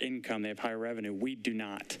higher income, they have higher revenue. We do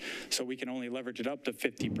not. So we can only leverage it up to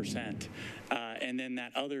 50%. And then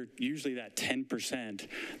that other, usually that 10%,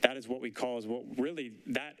 that is what we call is what really,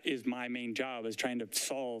 that is my main job, is trying to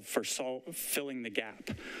solve for filling the gap.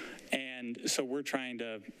 And so we're trying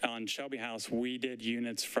to, on Shelby House, we did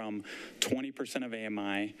units from 20% of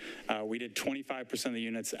AMI. We did 25% of the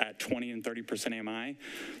units at 20 and 30% AMI.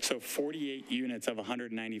 So 48 units of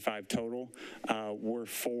 195 total were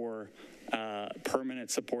for permanent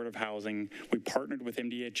supportive housing. We partnered with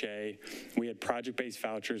MDHA. We had project-based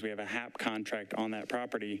vouchers. We have a HAP contract on that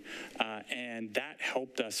property, and that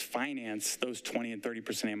helped us finance those 20 and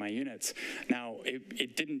 30% AMI units. Now,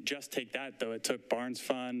 it didn't just take that, though. It took Barnes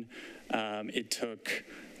Fund. It took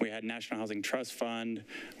We had National Housing Trust Fund.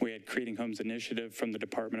 We had Creating Homes Initiative from the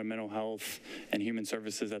Department of Mental Health and Human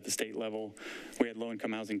Services at the state level. We had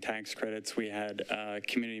low-income housing tax credits. We had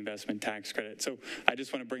community investment tax credit. So I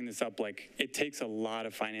just want to bring this up, like, it takes a lot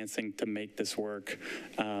of financing to make this work.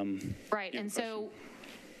 Right, and so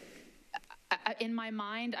in my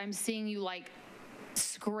mind, I'm seeing you like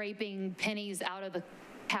scraping pennies out of the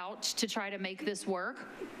couch to try to make this work,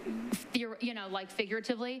 like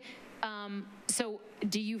figuratively. So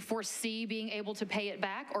do you foresee being able to pay it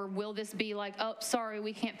back, or will this be like, oh, sorry,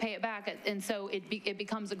 we can't pay it back, and so it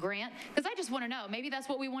becomes a grant? Because I just want to know, maybe that's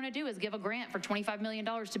what we want to do, is give a grant for $25 million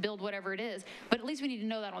to build whatever it is, but at least we need to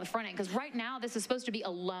know that on the front end, because right now this is supposed to be a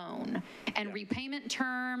loan, and repayment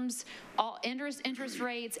terms, all interest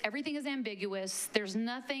rates, everything is ambiguous. There's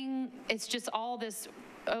nothing, it's just all this,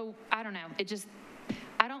 I don't know,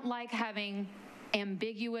 I don't like having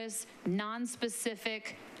ambiguous,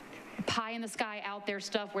 non-specific, pie in the sky out there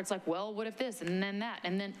stuff where it's like, well, what if this and then that,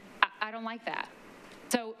 and then I don't like that.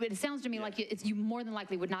 So it sounds to me like you more than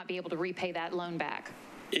likely would not be able to repay that loan back.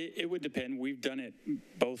 It would depend. We've done it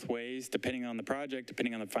both ways, depending on the project,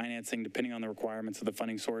 depending on the financing, depending on the requirements of the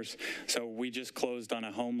funding source. So we just closed on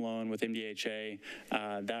a home loan with MDHA.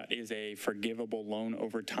 That is a forgivable loan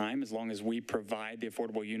over time. As long as we provide the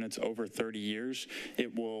affordable units over 30 years,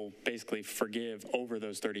 it will basically forgive over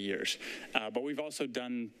those 30 years. But we've also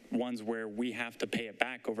done ones where we have to pay it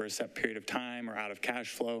back over a set period of time or out of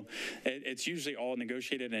cash flow. It's usually all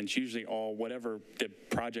negotiated, and it's usually all whatever the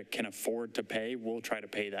project can afford to pay, we'll try to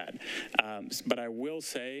pay that. But I will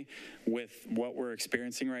say, with what we're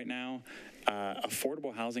experiencing right now,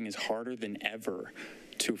 affordable housing is harder than ever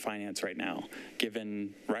to finance right now,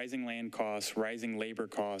 given rising land costs, rising labor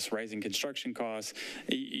costs, rising construction costs.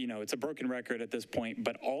 It's a broken record at this point,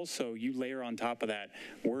 but also you layer on top of that,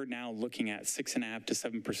 we're now looking at 6.5% to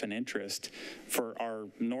 7% interest for our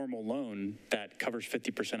normal loan that covers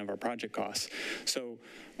 50% of our project costs. So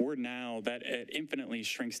we're now, that it infinitely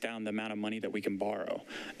shrinks down the amount of money that we can borrow.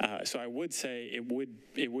 So I would say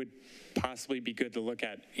it would possibly be good to look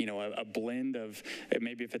at, a blend of,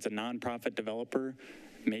 maybe if it's a nonprofit developer,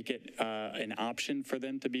 make it an option for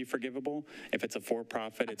them to be forgivable. If it's a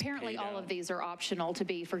for-profit, it's apparently all out. of these are optional to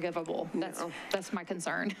be forgivable. That's my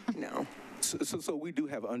concern. No. So we do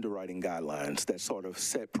have underwriting guidelines that sort of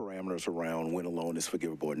set parameters around when a loan is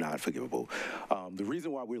forgivable or not forgivable. The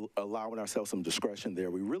reason why we're allowing ourselves some discretion there,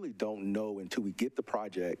 we really don't know until we get the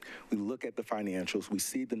project, we look at the financials, we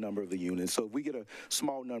see the number of the units. So if we get a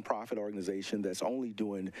small nonprofit organization that's only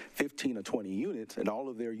doing 15 or 20 units and all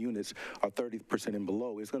of their units are 30% and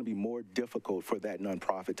below, it's going to be more difficult for that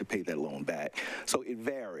nonprofit to pay that loan back. So it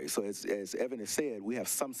varies. So as Evan has said, we have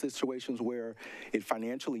some situations where it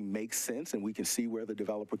financially makes sense and we can see where the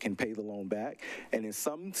developer can pay the loan back. And in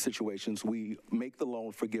some situations, we make the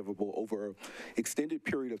loan forgivable over an extended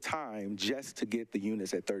period of time just to get the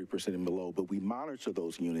units at 30% and below. But we monitor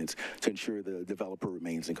those units to ensure the developer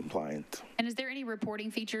remains in compliance. And is there any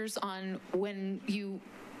reporting features on when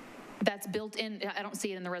that's built in? I don't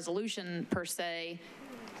see it in the resolution per se,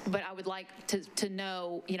 but I would like to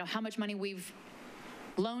know, how much money we've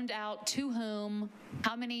loaned out to whom,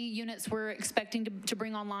 how many units we're expecting to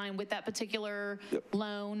bring online with that particular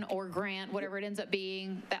loan or grant, whatever it ends up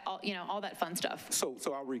being, that all that fun stuff. So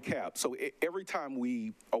I'll recap. So every time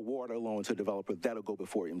we award a loan to a developer, that'll go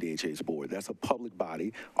before MDHA's board. That's a public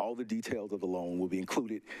body. All the details of the loan will be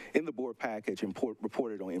included in the board package and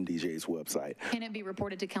reported on MDHA's website. Can it be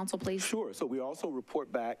reported to council, please? Sure. So we also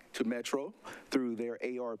report back to Metro through their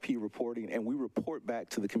ARP reporting, and we report back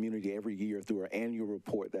to the community every year through our annual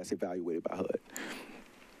report that's evaluated by HUD.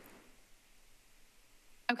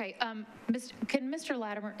 Okay, can Mr.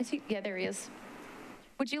 Latimer, is he? Yeah, there he is.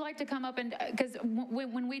 Would you like to come up and, because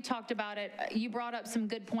when we talked about it, you brought up some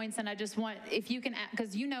good points, and I just want, if you can,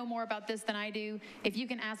 because you know more about this than I do, if you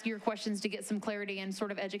can ask your questions to get some clarity and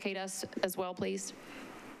sort of educate us as well, please.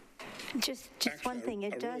 Just one thing,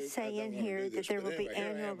 it does say in here that there will be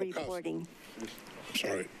annual reporting.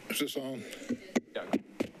 Sorry, is this on? Yeah.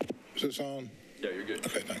 Is this on? Yeah, you're good.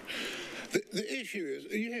 Okay, thanks. The issue is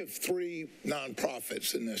you have 3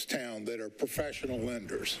 nonprofits in this town that are professional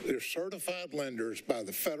lenders. They're certified lenders by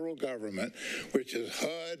the federal government, which is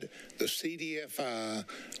HUD, the CDFI,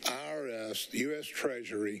 IRS, the U.S.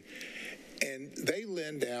 Treasury, and they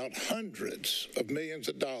lend out hundreds of millions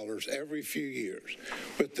of dollars every few years.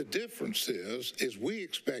 But the difference is we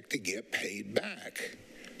expect to get paid back.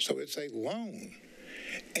 So it's a loan.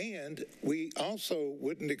 And we also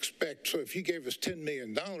wouldn't expect, so if you gave us $10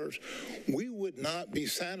 million, we would not be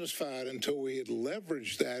satisfied until we had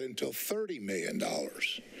leveraged that until $30 million.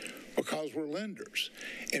 Because we're lenders,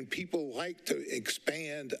 and people like to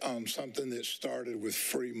expand on something that started with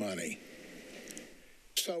free money.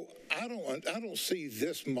 So I don't see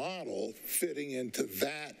this model fitting into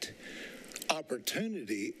that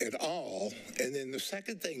opportunity at all. And then the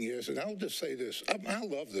second thing is, and I'll just say this, I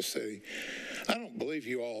love the city. I don't believe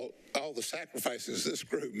you all the sacrifices this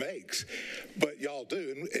group makes, but y'all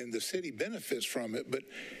do, and the city benefits from it. But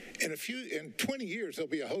in 20 years, there'll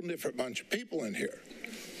be a whole different bunch of people in here.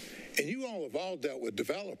 And you all have all dealt with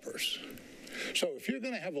developers. So if you're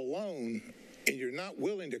going to have a loan and you're not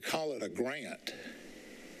willing to call it a grant,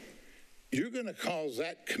 you're going to cause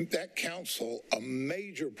that council a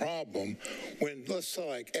major problem when, let's say,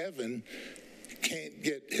 like Evan can't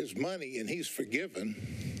get his money and he's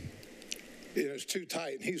forgiven. It's too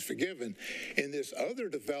tight and he's forgiven, and this other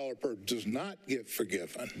developer does not get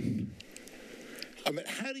forgiven. I mean,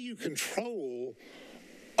 how do you control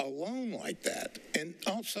a loan like that? And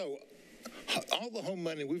also, all the home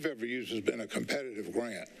money we've ever used has been a competitive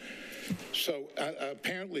grant. So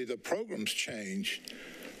apparently the program's changed,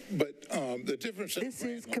 but the difference in this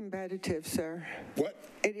is competitive, sir. What?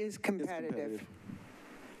 It is competitive.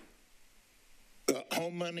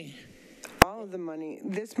 Home money? All of the money,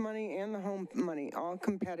 this money and the home money, all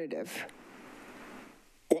competitive.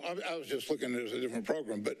 Well, I was just looking at it as a different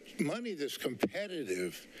program, but money that's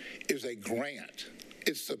competitive is a grant.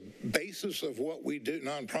 It's the basis of what we do,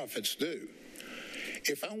 nonprofits do.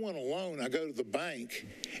 If I want a loan, I go to the bank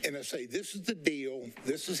and I say, this is the deal,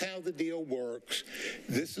 this is how the deal works,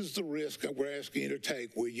 this is the risk that we're asking you to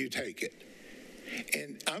take, will you take it?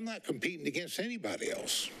 And I'm not competing against anybody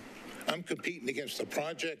else. I'm competing against the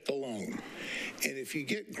project alone. And if you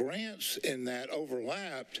get grants in that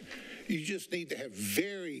overlapped, you just need to have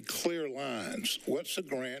very clear lines. What's a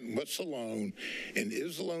grant and what's a loan? And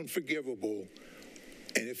is the loan forgivable?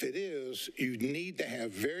 And if it is, you need to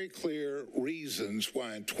have very clear reasons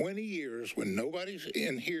why in 20 years, when nobody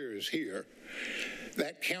in here is here,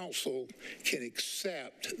 that council can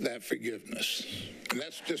accept that forgiveness. And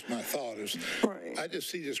that's just my thought is, right. I just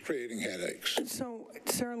see this creating headaches. So,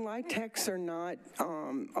 sir, LIHTCs are not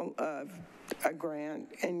a grant,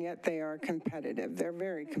 and yet they are competitive. They're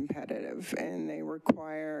very competitive, and they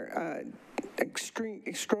require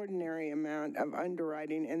extraordinary amount of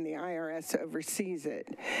underwriting, and the IRS oversees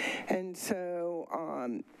it. And so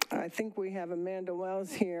I think we have Amanda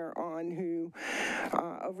Wells here on who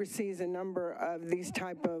oversees a number of these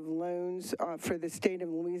type of loans for the state of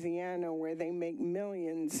Louisiana, where they make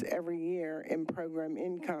millions every year in program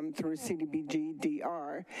income through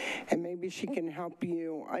CDBG-DR. And maybe she can help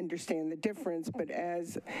you understand the difference. But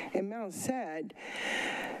as Emel said,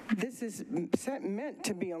 this is meant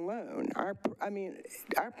to be a loan. Our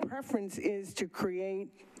preference is to create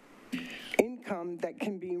income that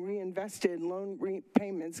can be reinvested, loan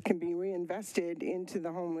repayments can be reinvested into the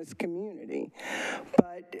homeless community.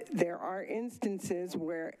 But there are instances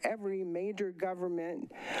where every major government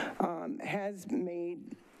has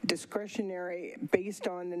made discretionary based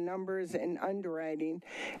on the numbers and underwriting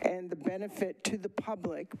and the benefit to the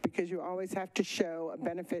public, because you always have to show a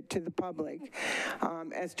benefit to the public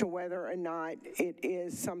as to whether or not it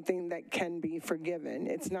is something that can be forgiven.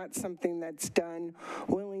 It's not something that's done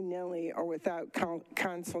willy-nilly or without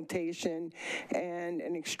consultation and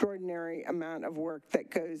an extraordinary amount of work that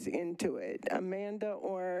goes into it. Amanda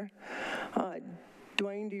or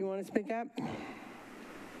Dwayne, do you want to speak up?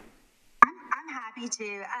 Happy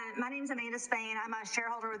to. My name is Amanda Spain. I'm a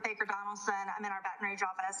shareholder with Baker Donaldson. I'm in our Baton Rouge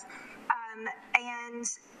office. And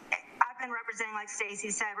I've been representing, like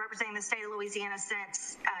Stacy said, representing the state of Louisiana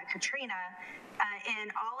since Katrina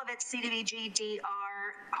in all of its CDBG-DR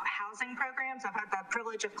housing programs. I've had the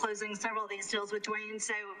privilege of closing several of these deals with Dwayne.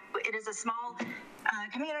 So it is a small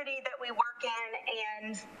community that we work in,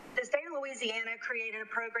 and the state of Louisiana created a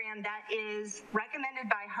program that is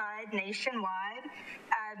recommended by HUD nationwide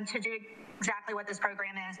to do exactly what this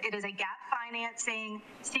program is. It is a gap financing,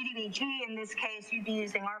 CDBG in this case, you'd be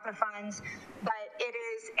using ARPA funds, but it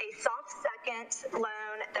is a soft second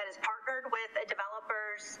loan that is partnered with a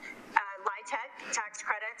developer's LIHTC tax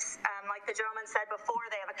credits. Like the gentleman said before,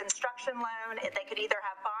 they have a construction loan. They could either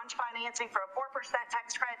have bond financing for a 4%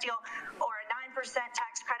 tax credit deal or a 9%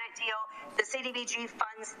 tax credit deal. The CDBG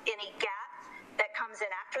funds any gap that comes in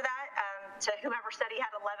after that. To whoever said he had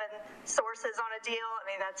 11 sources on a deal, I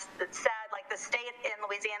mean, that's sad. Like the state in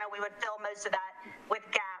Louisiana, we would fill most of that with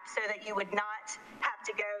gap so that you would not have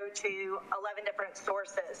to go to 11 different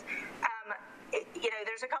sources.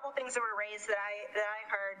 there's a couple things that were raised that I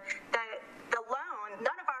heard. The loan,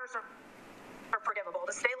 none of ours are forgivable.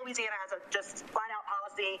 The state of Louisiana has a just flat-out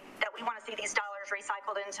policy that we want to see these dollars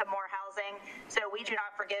recycled into more housing, so we do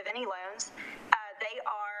not forgive any loans. They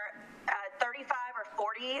are 35 or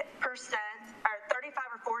 40%, or 35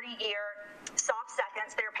 or 40 year soft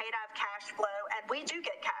seconds. They're paid out of cash flow, and we do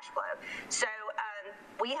get cash flow. So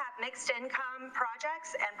we have mixed income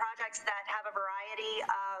projects and projects that have a variety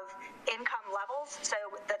of income levels. So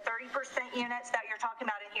the 30% units that you're talking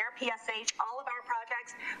about in here, PSH, all of our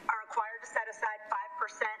projects are required to set aside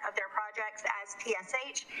 5% of their projects as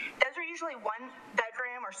PSH. Those are usually one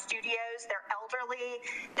bedroom or studios. They're elderly.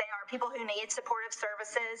 They are people who need supportive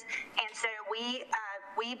services. And so we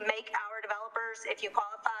make our developers, if you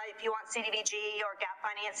qualify, if you want CDBG or gap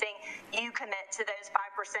financing, you commit to those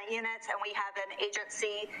 5% units, and we have an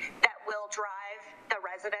agency that will drive the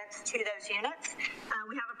residents to those units.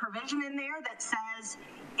 We have a provision in there that says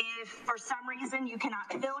if for some reason you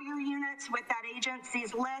cannot fill your units with that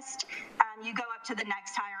agency's list, you go up to the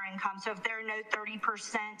next higher income. So if there are no 30%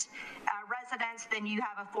 residents, then you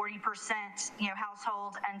have a 40%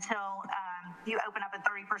 household until you open up a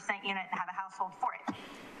 30% unit and have a household for it.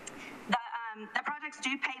 The projects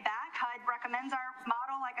do pay back. HUD recommends our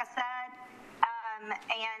model, like I said,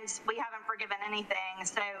 and we haven't forgiven anything.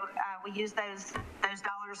 So we use those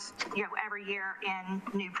dollars, every year in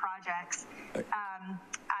new projects.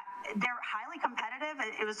 They're highly competitive.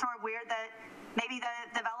 It was sort of weird that maybe the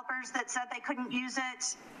developers that said they couldn't use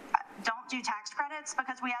it don't do tax credits,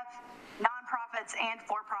 because we have nonprofits and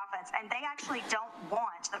for-profits, and they actually don't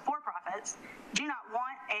want, the for-profits do not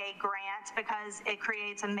want a grant because it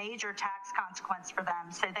creates a major tax consequence for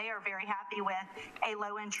them. So they are very happy with a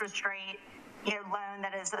low interest rate loan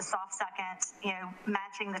that is a soft second,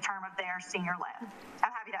 matching the term of their senior loan.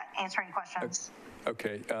 I'm happy to answer any questions.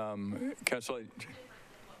 Okay, Councilor.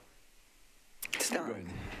 Go ahead.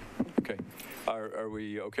 Okay, are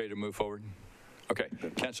we okay to move forward? Okay,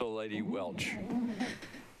 Councilor Lady Welch.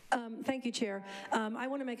 Thank you, Chair. I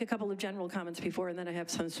want to make a couple of general comments before, and then I have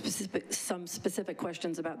some specific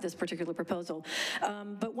questions about this particular proposal.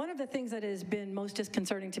 But one of the things that has been most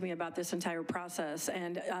disconcerting to me about this entire process,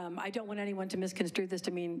 and I don't want anyone to misconstrue this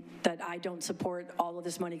to mean that I don't support all of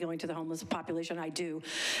this money going to the homeless population. I do.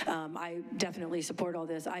 I definitely support all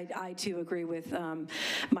this. I too agree with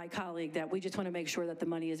my colleague that we just want to make sure that the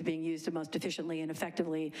money is being used the most efficiently and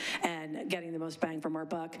effectively and getting the most bang from our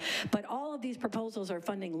buck. But all of these proposals are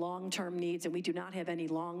funding long-term needs, and we do not have any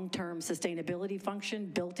long-term sustainability function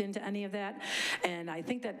built into any of that. And I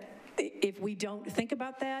think that if we don't think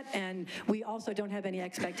about that, and we also don't have any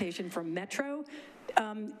expectation from Metro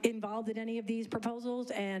involved in any of these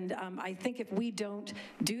proposals, and I think if we don't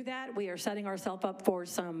do that, we are setting ourselves up for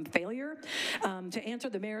some failure. To answer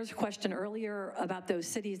the mayor's question earlier about those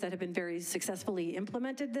cities that have been very successfully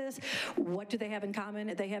implemented this, what do they have in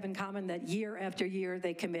common? They have in common that year after year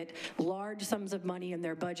they commit large sums of money in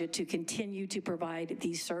their budget to continue to provide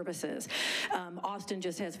these services. Austin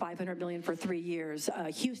just has $500 million for 3 years.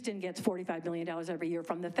 Houston gets $45 million every year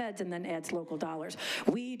from the feds and then adds local dollars.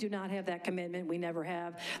 We do not have that commitment. We never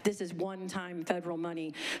have. This is one-time federal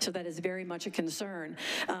money, so that is very much a concern.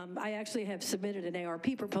 I actually have submitted an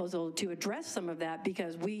ARP proposal to address some of that,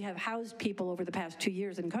 because we have housed people over the past 2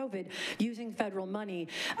 years in COVID using federal money,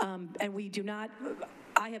 and we do not,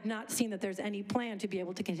 I have not seen that there's any plan to be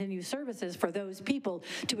able to continue services for those people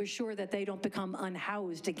to assure that they don't become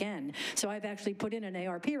unhoused again. So I've actually put in an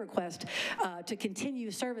ARP request to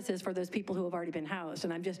continue services for those people who have already been housed.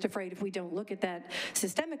 And I'm just afraid if we don't look at that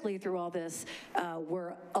systemically through all this,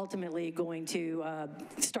 we're ultimately going to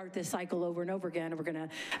start this cycle over and over again, and we're going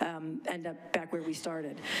to end up back where we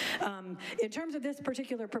started. In terms of this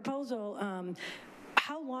particular proposal,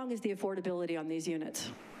 how long is the affordability on these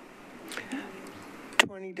units?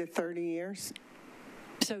 20 to 30 years.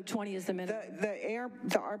 So 20 is the minimum?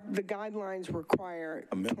 The guidelines require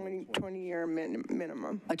 20-year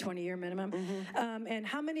minimum. A 20-year minimum? Mm-hmm. And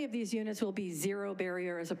how many of these units will be zero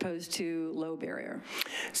barrier as opposed to low barrier?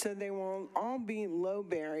 So they will all be low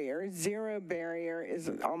barrier. Zero barrier is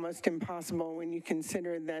almost impossible when you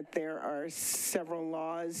consider that there are several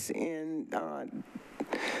laws in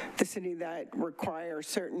the city that require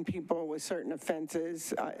certain people with certain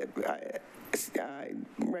offenses,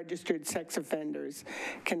 registered sex offenders,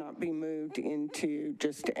 cannot be moved into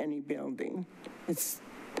just any building.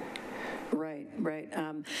 Right, right.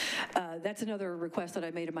 That's another request that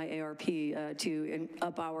I made in my ARP to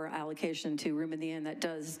up our allocation to Room in the Inn that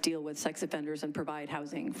does deal with sex offenders and provide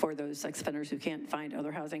housing for those sex offenders who can't find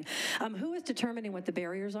other housing. Who is determining what the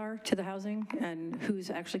barriers are to the housing, and who's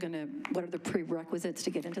actually going to, what are the prerequisites to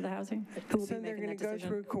get into the housing? Who will be making that decision? So they're going to go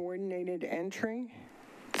through coordinated entry.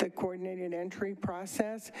 The coordinated entry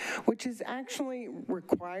process, which is actually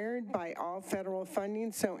required by all federal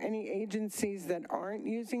funding. So any agencies that aren't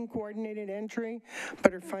using coordinated entry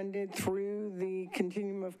but are funded through the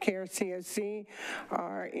Continuum of Care COC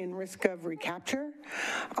are in risk of recapture.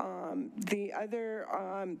 The other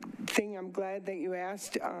thing I'm glad that you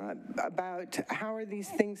asked about how are these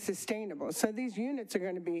things sustainable. So these units are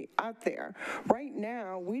going to be out there. Right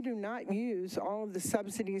now, we do not use all of the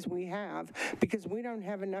subsidies we have because we don't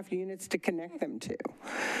have enough units to connect them to.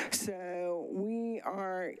 So we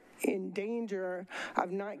are in danger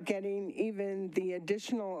of not getting even the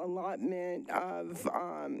additional allotment of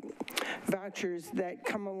vouchers that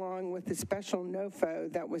come along with the special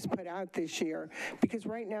NOFO that was put out this year, because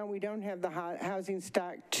right now we don't have the housing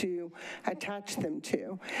stock to attach them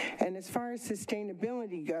to. And as far as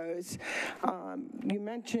sustainability goes, you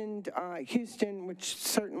mentioned Houston, which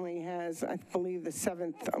certainly has, I believe, the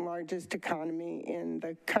 7th largest economy in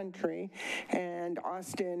the country, and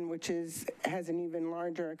Austin, which has an even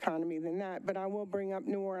larger economy than that. But I will bring up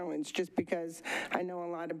New Orleans just because I know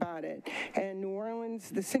a lot about it. And New Orleans,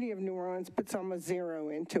 the city of New Orleans puts almost zero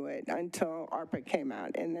into it until ARPA came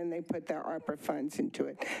out, and then they put their ARPA funds into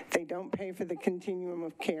it. They don't pay for the Continuum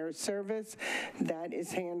of Care service. That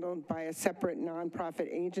is handled by a separate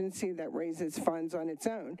nonprofit agency that raises funds on its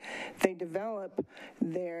own. They develop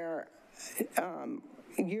their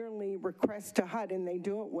yearly request to HUD, and they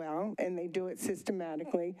do it well, and they do it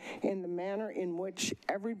systematically in the manner in which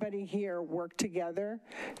everybody here worked together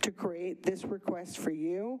to create this request for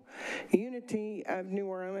you. Unity of New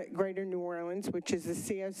Orleans, Greater New Orleans, which is the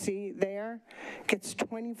COC there, gets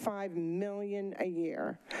 $25 million a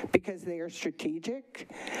year because they are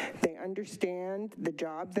strategic, they understand the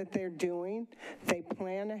job that they're doing, they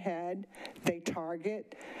plan ahead, they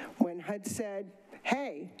target. When HUD said,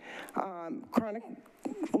 hey, chronically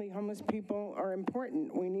homeless people are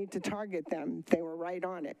important, we need to target them, they were right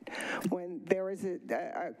on it. When there was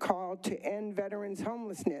a call to end veterans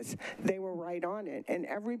homelessness, they were right on it. And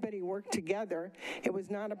everybody worked together. It was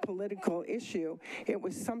not a political issue. It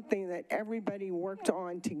was something that everybody worked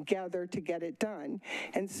on together to get it done.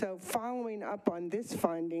 And so following up on this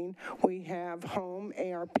funding, we have Home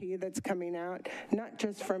ARP that's coming out, not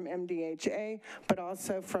just from MDHA, but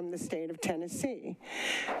also from the state of Tennessee.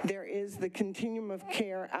 There is the Continuum of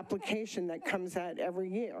Care application that comes out every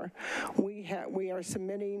year. We are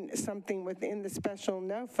submitting something within the special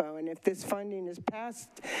NOFO, and if this funding is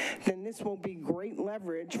passed, then this will be great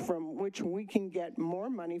leverage from which we can get more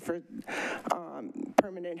money for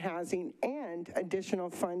permanent housing and additional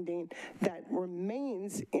funding that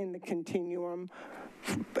remains in the continuum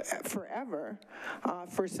forever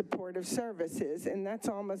for supportive services, and that's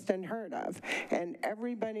almost unheard of. And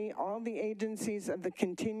everybody, all the agencies of the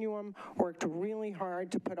continuum worked really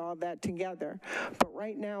hard to put all that together. But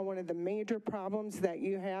right now, one of the major problems that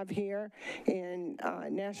you have here in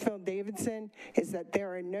Nashville, Davidson, is that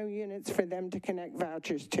there are no units for them to connect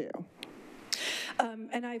vouchers to.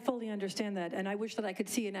 And I fully understand that, and I wish that I could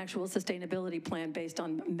see an actual sustainability plan based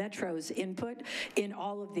on Metro's input in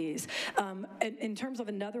all of these. In terms of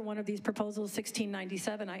another one of these proposals,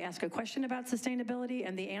 1697, I asked a question about sustainability,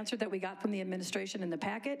 and the answer that we got from the administration in the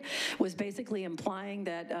packet was basically implying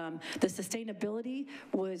that the sustainability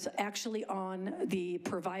was actually on the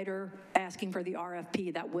provider asking for the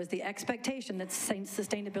RFP. That was the expectation that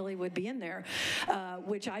sustainability would be in there,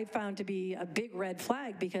 which I found to be a big red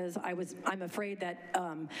flag, because I'm afraid that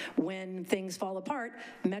when things fall apart,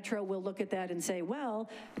 Metro will look at that and say, well,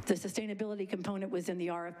 the sustainability component was in the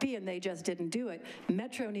RFP and they just didn't do it.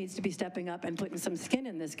 Metro needs to be stepping up and putting some skin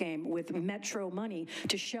in this game with Metro money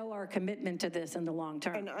to show our commitment to this in the long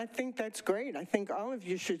term. And I think that's great. I think all of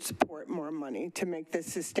you should support more money to make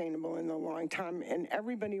this sustainable in the long term, and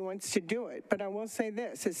everybody wants to do it. But I will say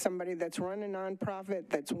this, as somebody that's run a nonprofit,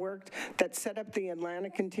 that's worked, that set up the Atlanta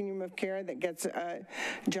Continuum of Care, that gets a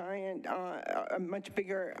giant much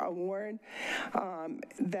bigger award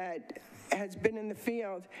that has been in the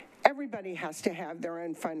field. Everybody has to have their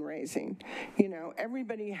own fundraising. You know,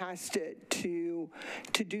 everybody has to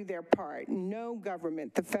do their part. No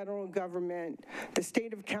government, the federal government, the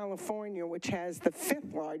state of California, which has the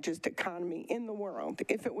 5th largest economy in the world,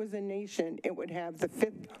 if it was a nation, it would have the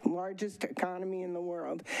 5th largest economy in the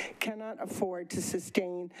world, cannot afford to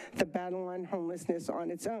sustain the battle on homelessness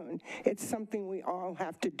on its own. It's something we all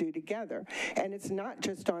have to do together. And it's not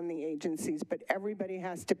just on the agencies, but everybody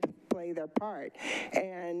has to play their part.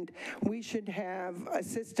 And we should have a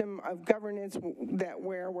system of governance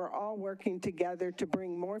where we're all working together to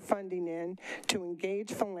bring more funding in, to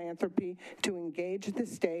engage philanthropy, to engage the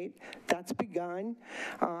state. That's begun.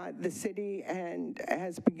 The city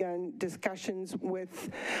has begun discussions with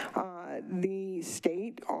the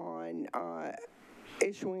state on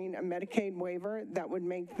issuing a Medicaid waiver that would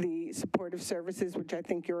make the supportive services, which I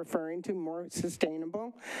think you're referring to, more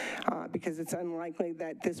sustainable, because it's unlikely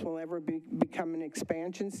that this will ever become an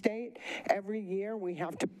expansion state. Every year we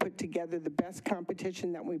have to put together the best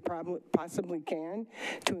competition that we possibly can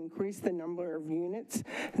to increase the number of units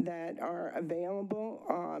that are available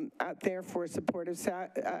out there for supportive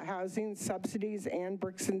housing, subsidies, and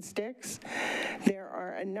bricks and sticks. There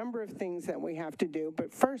are a number of things that we have to do,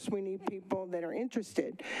 but first we need people that are interested.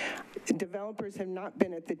 Developers have not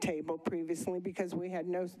been at the table previously because we had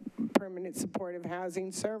no permanent supportive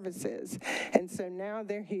housing services. And so now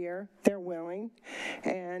they're here, they're willing,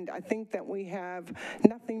 and I think that we have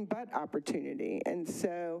nothing but opportunity. And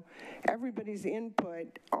so everybody's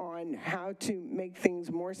input on how to make things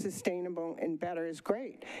more sustainable and better is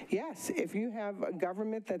great. Yes, if you have a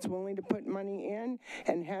government that's willing to put money in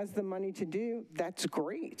and has the money to do, that's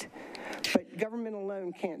great. But government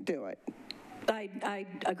alone can't do it. I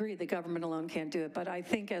agree that government alone can't do it, but I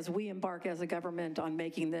think as we embark as a government on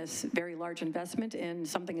making this very large investment in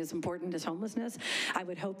something as important as homelessness, I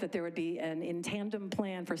would hope that there would be an in tandem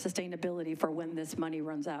plan for sustainability for when this money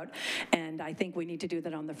runs out. And I think we need to do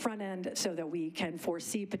that on the front end so that we can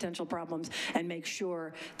foresee potential problems and make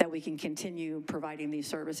sure that we can continue providing these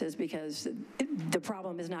services, because the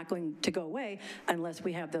problem is not going to go away unless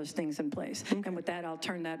we have those things in place. Okay. And with that, I'll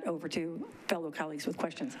turn that over to fellow colleagues with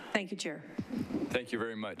questions. Thank you, Chair. Thank you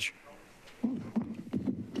very much.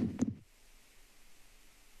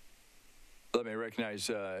 Let me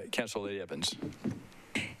recognize Council Lady Evans.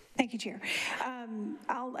 Thank you, Chair.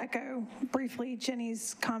 I'll echo briefly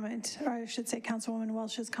Jenny's comment, or I should say Councilwoman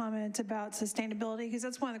Welch's comment about sustainability, because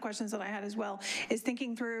that's one of the questions that I had as well, is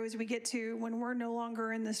thinking through as we get to when we're no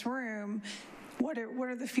longer in this room, what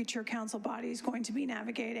are the future council bodies going to be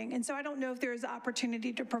navigating? And so I don't know if there's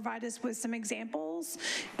opportunity to provide us with some examples,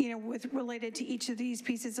 related to each of these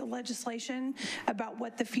pieces of legislation about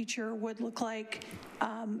what the future would look like,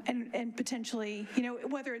 and potentially,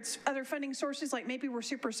 whether it's other funding sources, like maybe we're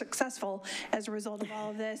super successful as a result of all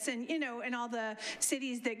of this, and and all the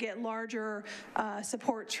cities that get larger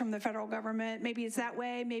supports from the federal government, maybe it's that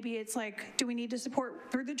way. Maybe it's like, do we need to support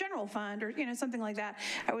through the general fund, or something like that?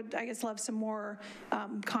 I would, I guess, love some more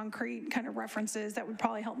concrete kind of references that would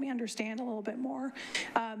probably help me understand a little bit more.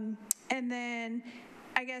 And then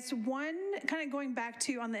I guess one, kind of going back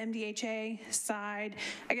to on the MDHA side,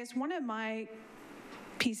 I guess one of my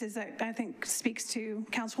pieces that I think speaks to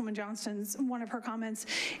Councilwoman Johnston's, one of her comments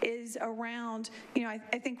is around, I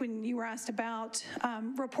think when you were asked about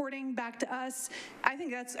reporting back to us, I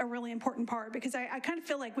think that's a really important part, because I kind of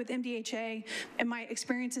feel like with MDHA, and my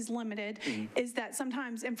experience is limited, is that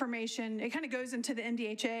sometimes information, it kind of goes into the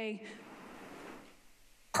MDHA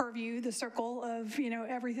purview, the circle of,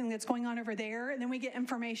 everything that's going on over there. And then we get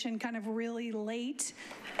information kind of really late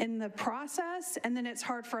in the process. And then it's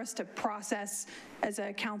hard for us to process as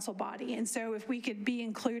a council body. And so if we could be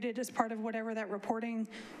included as part of whatever that reporting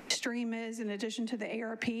stream is, in addition to the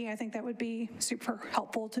ARP, I think that would be super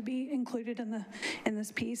helpful to be included in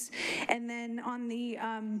this piece. And then on the,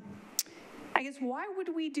 I guess, why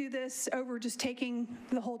would we do this over just taking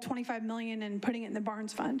the whole $25 million and putting it in the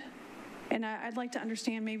Barnes Fund? And I'd like to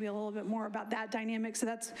understand maybe a little bit more about that dynamic. So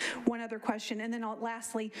that's one other question. And then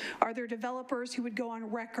lastly, are there developers who would go on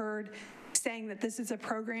record saying that this is a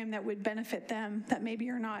program that would benefit them that maybe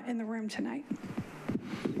are not in the room tonight?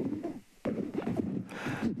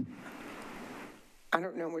 I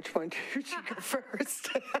don't know which one should go first.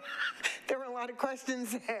 There were a lot of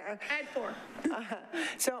questions there. Add 4.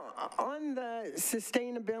 So on the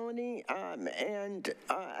sustainability,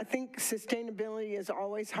 I think sustainability is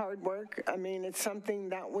always hard work. I mean, it's something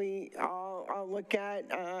that we all look at.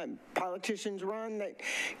 Politicians run that,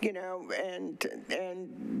 and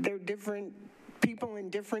there are different people in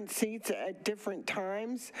different seats at different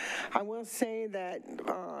times. I will say that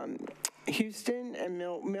Houston and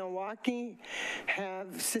Milwaukee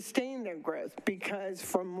have sustained their growth, because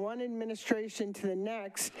from one administration to the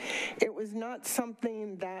next, it was not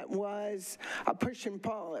something that was a push and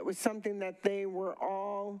pull. It was something that they were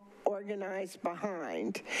all organized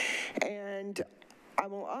behind. And I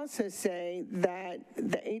will also say that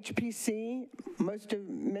the HPC,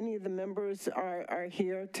 many of the members are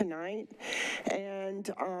here tonight, and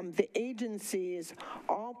the agencies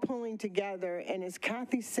all pulling together, and as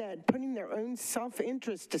Kathy said, putting their own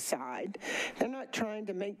self-interest aside. They're not trying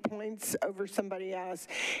to make points over somebody else,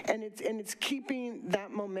 and it's keeping that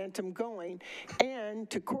momentum going. And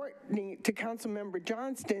to Councilmember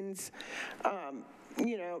Johnston's,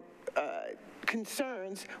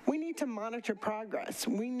 concerns, we need to monitor progress.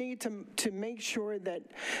 We need to make sure that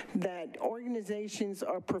organizations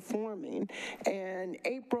are performing. And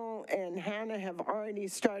April and Hannah have already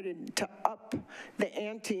started to up the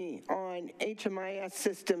ante on HMIS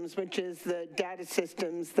systems, which is the data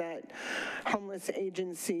systems that homeless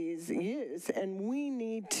agencies use. And we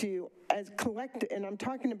need to, as collective, and I'm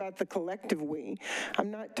talking about the collective we,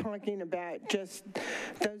 I'm not talking about just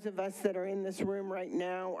those of us that are in this room right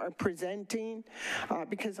now are presenting,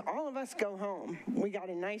 because all of us go home. We got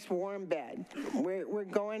a nice warm bed. We're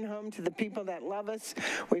going home to the people that love us.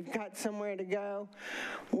 We've got somewhere to go.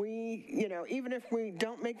 We, even if we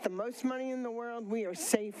don't make the most money in the world, we are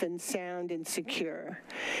safe and sound and secure.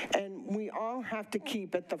 And we all have to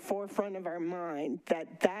keep at the forefront of our mind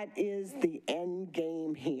that that is the end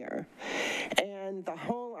game here. And the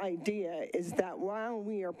whole idea is that while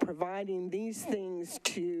we are providing these things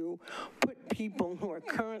to put people who are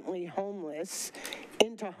currently homeless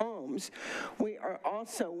into homes, we are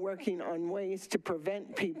also working on ways to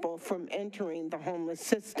prevent people from entering the homeless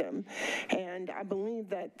system. And I believe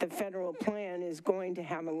that the federal plan is going to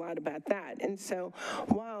have a lot about that. And so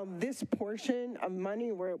while this portion of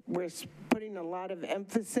money, we're putting a lot of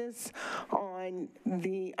emphasis on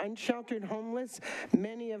the unsheltered homeless,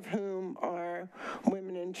 many of whom are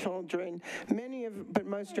women and children, but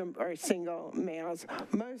most of them are single males.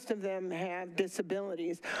 Most of them have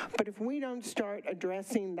disabilities. But if we don't start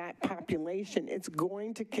addressing that population, it's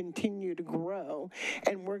going to continue to grow,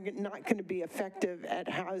 and we're not going to be effective at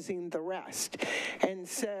housing the rest. And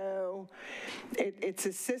so it's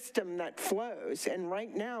a system that flows, and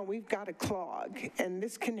right now we've got a clog, and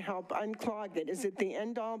this can help unclog it. Is it the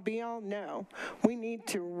end-all, be-all? No. We need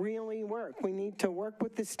to really work. We need to work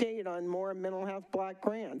with the state on more mental health block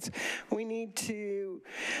grants. We need to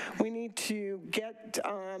get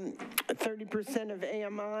 30% of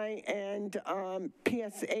AMI and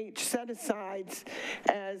PSH set-asides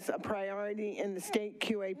as a priority in the state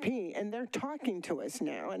QAP, and they're talking to us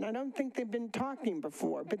now, and I don't think they've been talking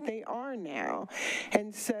before, but they are now.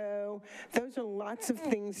 And so those are lots of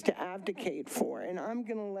things to advocate for, and I'm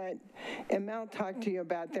going to let Emel talk to you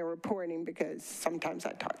about their reporting, because sometimes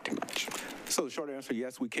I talk too much. So the short answer,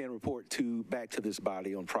 yes, we can report back to this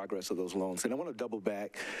body on progress of those loans. And I want to double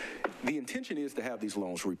back. The intention is to have these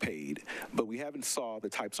loans repaid, but we haven't saw the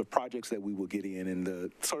types of projects that we will get in and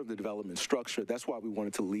the sort of the development structure. That's why we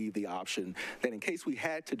wanted to leave the option that in case we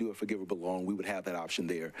had to do a forgivable loan, we would have that option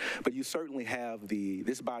there. But you certainly have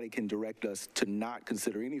this body can direct us to not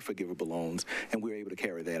consider any forgivable loans, and we're able to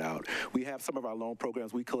carry that out. We have some of our loan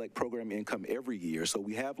programs. We collect program income every year, so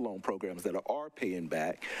we have loan programs that are paying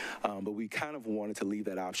back, but we kind of wanted to leave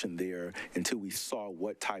that option there until we saw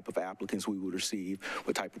what type of applicants we would receive,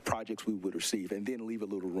 what type of projects we would receive, and then leave a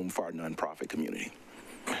little room for our nonprofit community.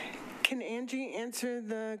 Can Angie answer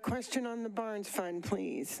the question on the Barnes Fund,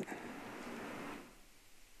 please?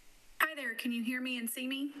 Hi there, can you hear me and see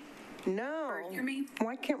me? No. Or hear me?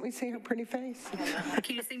 Why can't we see her pretty face?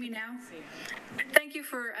 Can you see me now? Thank you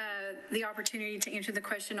for the opportunity to answer the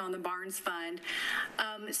question on the Barnes Fund.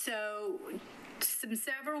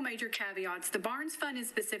 Several major caveats. The Barnes Fund is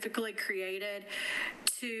specifically created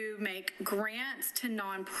to make grants to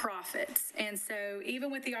nonprofits. And so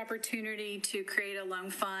even with the opportunity to create a loan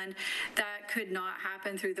fund, that could not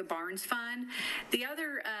happen through the Barnes Fund. The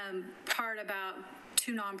other part about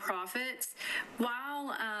to nonprofits,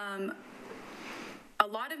 while a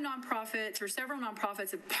lot of nonprofits, or several nonprofits,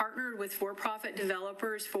 have partnered with for-profit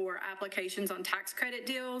developers for applications on tax credit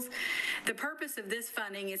deals. The purpose of this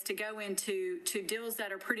funding is to go into deals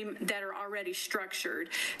that are already structured.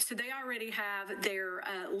 So they already have their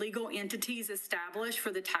legal entities established for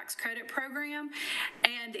the tax credit program.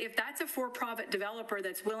 And if that's a for-profit developer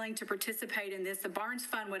that's willing to participate in this, the Barnes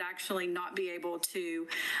Fund would actually not be able to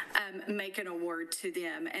make an award to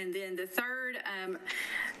them. And then the third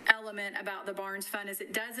element about the Barnes Fund is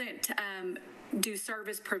it doesn't do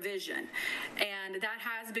service provision. And that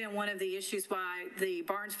has been one of the issues why the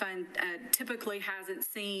Barnes Fund typically hasn't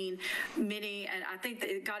seen many, and I think that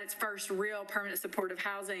it got its first real permanent supportive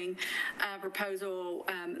housing proposal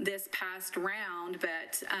this past round,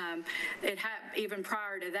 but it even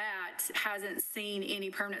prior to that hasn't seen any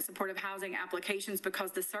permanent supportive housing applications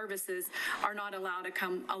because the services are not allowed to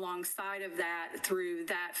come alongside of that through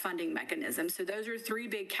that funding mechanism. So those are three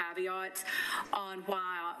big caveats on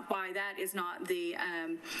why that is not the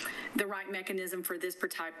right mechanism for this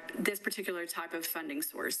particular type of funding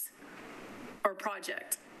source or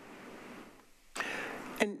project.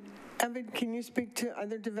 And Evan, can you speak to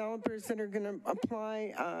other developers that are going to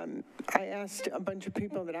apply? I asked a bunch of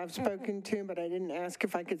people that I've spoken to, but I didn't ask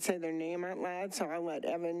if I could say their name out loud, so I'll let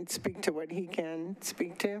Evan speak to what he can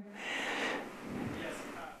speak to.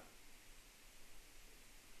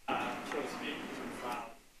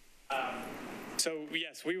 So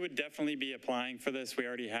yes, we would definitely be applying for this. We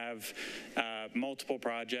already have multiple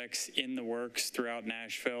projects in the works throughout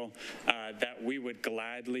Nashville that we would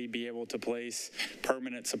gladly be able to place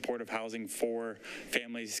permanent supportive housing for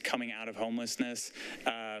families coming out of homelessness.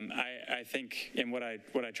 I think, and what I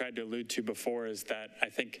tried to allude to before is that I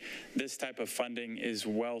think this type of funding is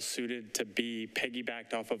well suited to be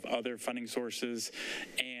piggybacked off of other funding sources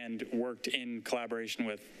and worked in collaboration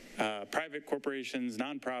with private corporations,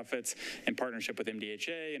 nonprofits, in partnership with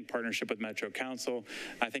MDHA, in partnership with Metro Council.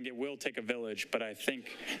 I think it will take a village, but I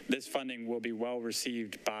think this funding will be well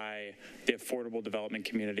received by the affordable development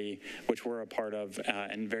community, which we're a part of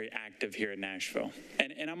and very active here in Nashville.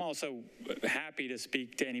 And I'm also happy to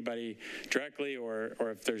speak to anybody directly, or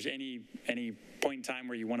if there's any point in time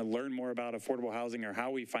where you want to learn more about affordable housing or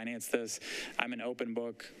how we finance this, I'm an open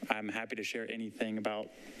book. I'm happy to share anything about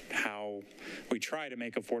how we try to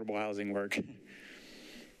make affordable housing work.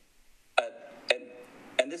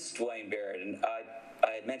 And this is Dwayne Barrett, and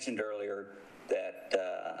I had mentioned earlier that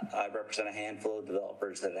I represent a handful of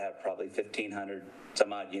developers that have probably 1,500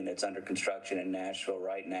 some odd units under construction in Nashville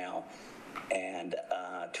right now. And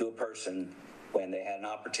to a person, when they had an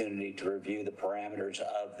opportunity to review the parameters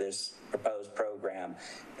of this proposed program,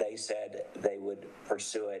 they said they would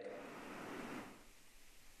pursue it.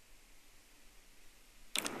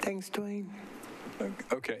 Thanks, Dwayne.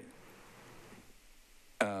 Okay.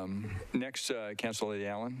 Next, Councilor Lady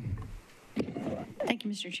Allen. Thank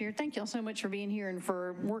you, Mr. Chair. Thank you all so much for being here and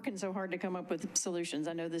for working so hard to come up with solutions.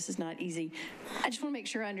 I know this is not easy. I just want to make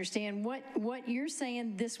sure I understand what you're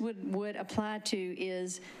saying this would apply to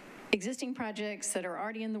is existing projects that are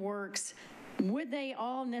already in the works. Would they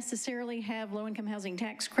all necessarily have low-income housing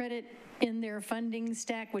tax credit in their funding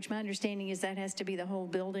stack, which my understanding is that has to be the whole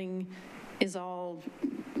building is all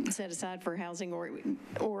set aside for housing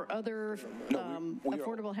or other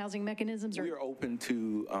affordable housing mechanisms? We are open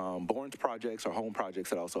to Barnes projects or home projects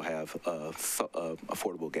that also have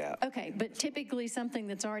affordable gap. Okay, but typically something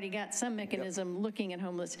that's already got some mechanism looking at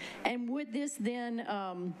homeless. And would this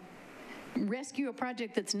then rescue a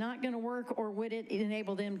project that's not going to work, or would it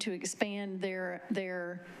enable them to expand the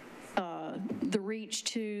reach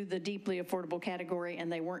to the deeply affordable category,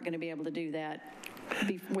 and they weren't going to be able to do that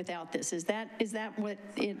without this? Is that what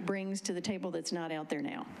it brings to the table that's not out there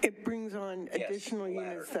now? It brings on additional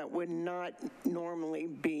units that would not normally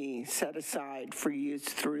be set aside for use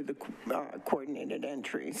through the coordinated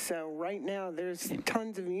entry. So right now there's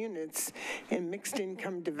tons of units in mixed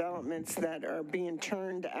income developments that are being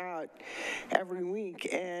turned out every week,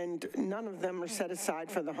 and none of them are set aside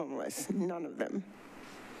for the homeless. None of them.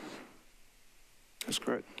 That's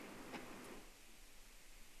correct.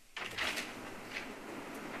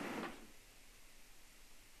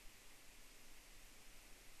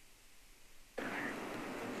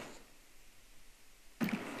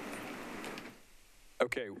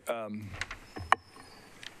 Okay.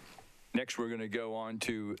 Next, we're going to go on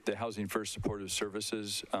to the Housing First Supportive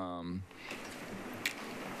Services.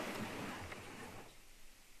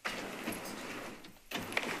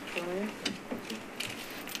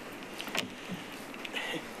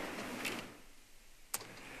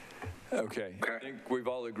 Okay. I think we've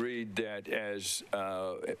all agreed that as,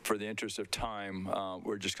 for the interest of time,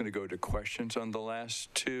 we're just going to go to questions on the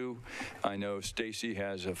last two. I know Stacy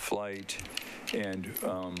has a flight, and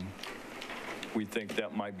we think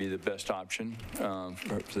that might be the best option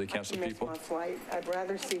for the council people. I miss my flight. I'd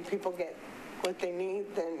rather see people get what they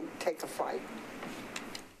need than take a flight.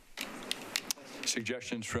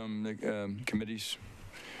 Suggestions from the committees?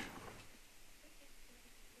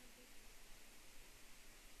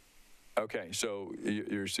 Okay, so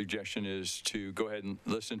your suggestion is to go ahead and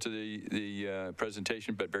listen to the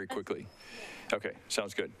presentation, but very quickly. Okay,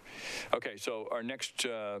 sounds good. Okay, so our next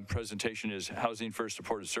presentation is Housing First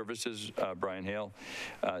Supportive Services, Brian Hale,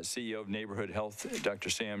 CEO of Neighborhood Health,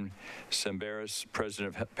 Dr. Sam Sambaris,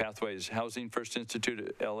 President of Pathways Housing First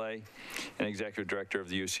Institute at LA, and Executive Director of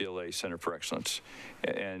the UCLA Center for Excellence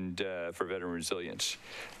and for Veteran Resilience.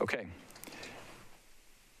 Okay.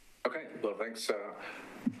 Okay, well, thanks.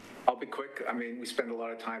 I'll be quick. I mean, we spend a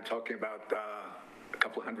lot of time talking about a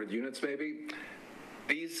couple hundred units maybe.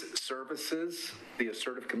 These services, the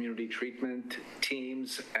assertive community treatment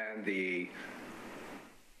teams and the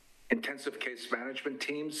intensive case management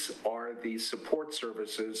teams, are the support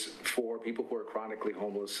services for people who are chronically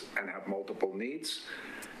homeless and have multiple needs.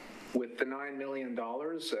 With the $9 million,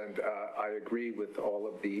 and I agree with all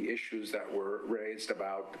of the issues that were raised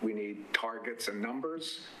about we need targets and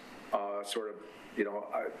numbers,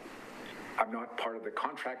 I'm not part of the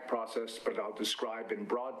contract process, but I'll describe in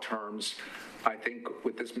broad terms. I think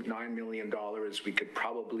with this $9 million, we could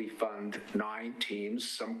probably fund 9 teams,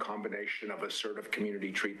 some combination of assertive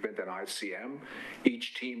community treatment and ICM.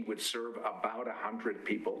 Each team would serve about 100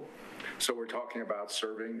 people. So we're talking about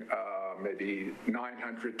serving maybe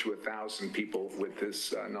 900 to 1,000 people with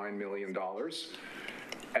this $9 million.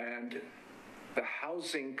 And the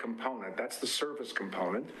housing component, that's the service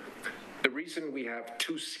component. The reason we have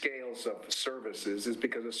 2 scales of services is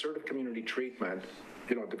because assertive community treatment,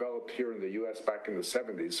 developed here in the U.S. back in the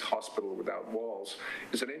 70s, Hospital Without Walls,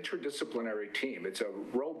 is an interdisciplinary team. It's a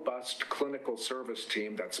robust clinical service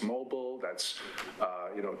team that's mobile, that's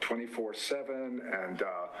 24/7, and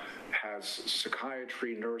has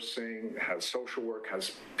psychiatry, nursing, has social work,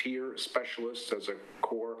 has peer specialists as a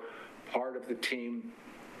core part of the team,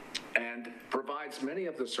 and provides many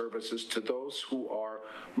of the services to those who are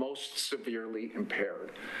most severely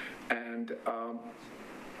impaired. And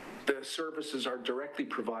the services are directly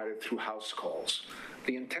provided through house calls.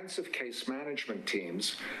 The intensive case management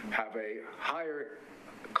teams have a higher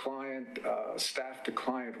client staff to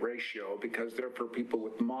client ratio because they're for people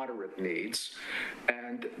with moderate needs,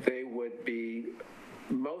 and they would be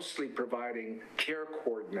mostly providing care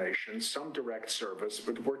coordination, some direct service,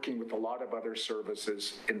 but working with a lot of other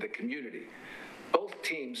services in the community. Both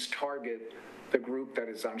teams target the group that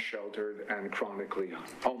is unsheltered and chronically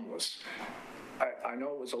homeless. I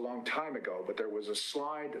know it was a long time ago, but there was a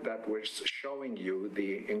slide that was showing you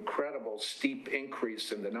the incredible steep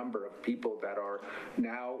increase in the number of people that are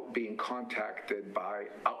now being contacted by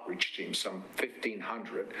outreach teams, some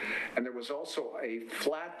 1,500. And there was also a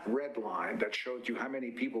flat red line that showed you how many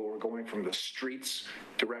people were going from the streets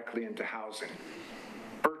directly into housing.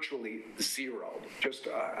 Virtually zero, just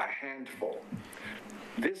a handful.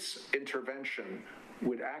 This intervention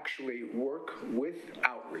would actually work with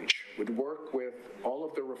outreach, would work with all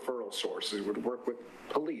of the referral sources, would work with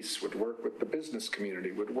police, would work with the business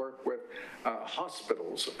community, would work with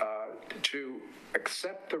hospitals to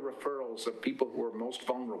accept the referrals of people who are most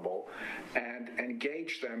vulnerable and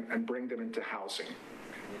engage them and bring them into housing.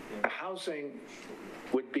 The housing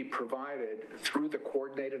would be provided through the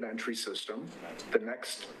coordinated entry system. The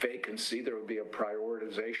next vacancy, there would be a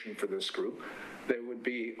prioritization for this group. They would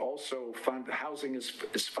be also housing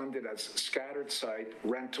is funded as scattered site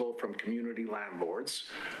rental from community landlords,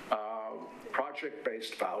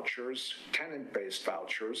 project-based vouchers, tenant-based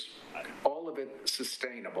vouchers, all of it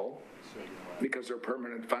sustainable because they're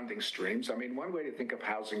permanent funding streams. I mean, one way to think of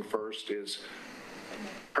Housing First is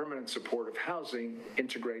permanent supportive housing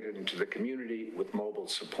integrated into the community with mobile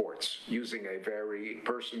supports, using a very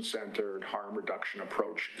person-centered harm reduction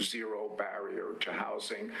approach, zero barrier to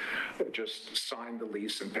housing. Just sign the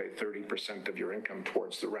lease and pay 30% of your income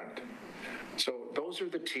towards the rent. So those are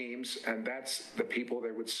the teams, and that's the people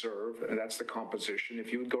they would serve, and that's the composition.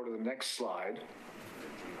 If you would go to the next slide,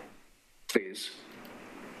 please.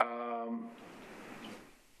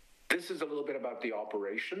 This is a little bit about the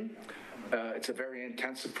operation. It's a very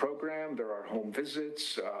intensive program. There are home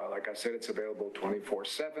visits. Like I said, it's available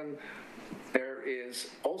 24/7. There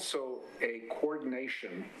is also a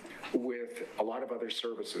coordination with a lot of other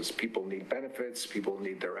services. People need benefits. People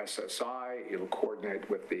need their SSI. It'll coordinate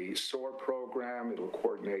with the SOAR program. It'll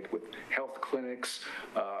coordinate with health clinics.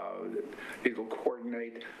 It'll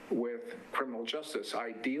coordinate with criminal justice.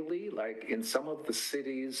 Ideally, like in some of the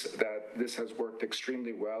cities that this has worked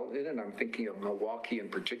extremely well in, and I'm thinking of Milwaukee in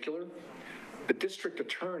particular, The district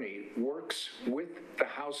attorney works with the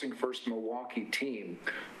Housing First Milwaukee team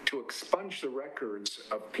to expunge the records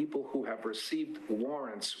of people who have received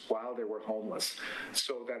warrants while they were homeless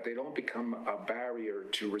so that they don't become a barrier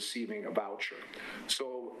to receiving a voucher.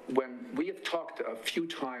 So when we have talked a few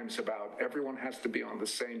times about everyone has to be on the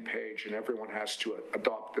same page and everyone has to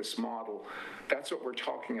adopt this model, that's what we're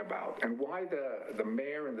talking about. And why the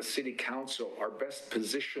mayor and the city council are best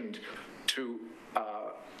positioned to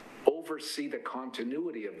oversee the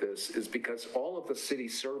continuity of this is because all of the city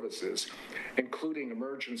services, including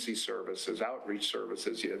emergency services, outreach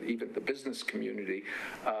services, even the business community,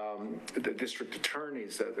 the district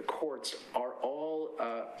attorneys, the courts, are all,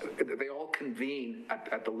 they all convene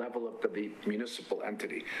at the level of the municipal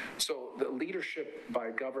entity. So the leadership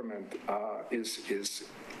by government is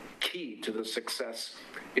key to the success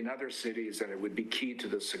in other cities, and it would be key to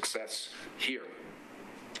the success here.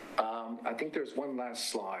 I think there's one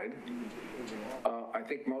last slide. I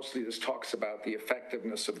think mostly this talks about the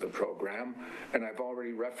effectiveness of the program, and I've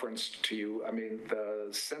already referenced to you, I mean, the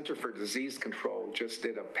Center for Disease Control just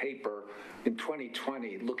did a paper in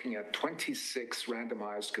 2020 looking at 26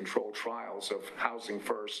 randomized controlled trials of Housing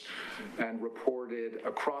First and reported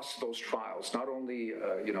across those trials, not only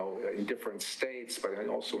in different states, but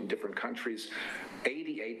also in different countries,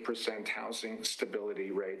 88% housing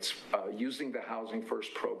stability rates using the Housing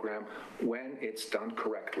First program when it's done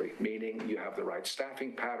correctly, meaning you have the right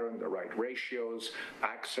staffing pattern, the right ratios,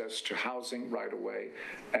 access to housing right away,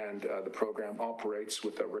 and the program operates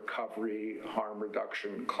with a recovery, harm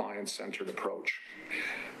reduction, client-centered approach.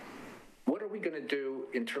 What are we going to do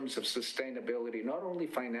in terms of sustainability, not only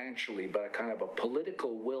financially, but a kind of a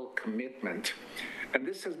political will commitment? And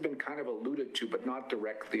this has been kind of alluded to, but not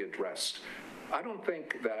directly addressed. I don't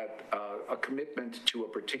think that a commitment to a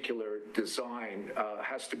particular design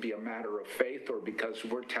has to be a matter of faith or because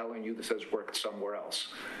we're telling you this has worked somewhere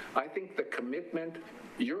else. I think the commitment,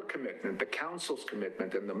 your commitment, the council's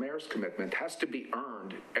commitment, and the mayor's commitment has to be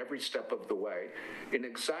earned every step of the way in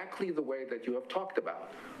exactly the way that you have talked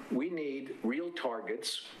about. We need real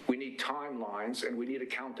targets, we need timelines, and we need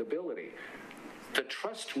accountability. The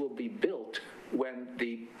trust will be built when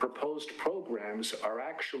the proposed programs are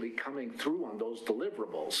actually coming through on those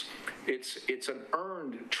deliverables. It's an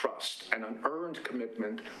earned trust and an earned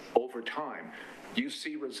commitment over time. You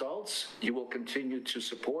see results, you will continue to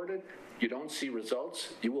support it. You don't see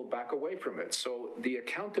results, you will back away from it. So the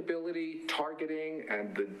accountability, targeting,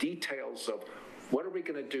 and the details of what are we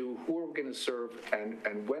going to do, who are we going to serve,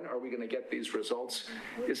 and when are we going to get these results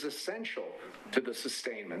is essential to the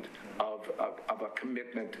sustainment of a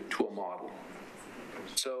commitment to a model.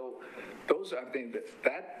 So those, I think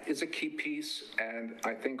that is a key piece, and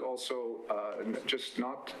I think also just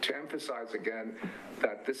not to emphasize again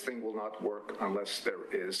that this thing will not work unless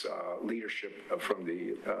there is leadership from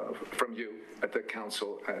you at the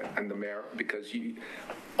council and the mayor, because you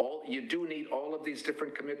do need all of these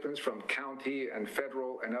different commitments from county and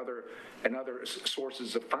federal and other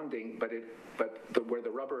sources of funding, but where the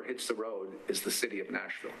rubber hits the road is the city of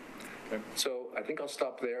Nashville. So I think I'll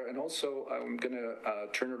stop there, and also I'm going to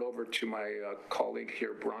turn it over to my colleague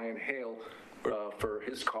here, Brian Hale, for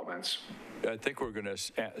his comments. I think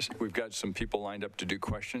we've got some people lined up to do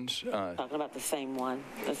questions. Talking about the same one,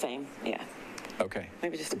 yeah. Okay.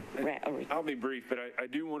 Maybe just I'll be brief, but I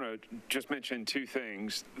do want to just mention two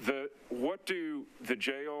things. What do the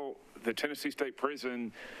jail, the Tennessee State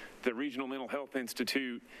Prison, the Regional Mental Health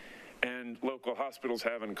Institute, and local hospitals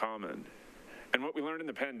have in common? And what we learned in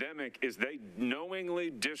the pandemic is they knowingly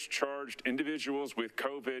discharged individuals with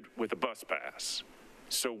COVID with a bus pass.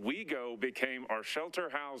 So WeGo became our shelter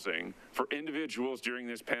housing for individuals during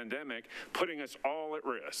this pandemic, putting us all at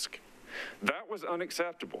risk. That was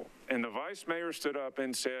unacceptable. And the vice mayor stood up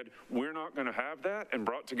and said, we're not going to have that, and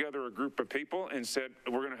brought together a group of people and said,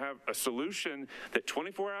 we're going to have a solution that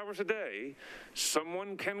 24 hours a day,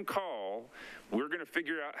 someone can call. We're going to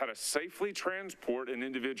figure out how to safely transport an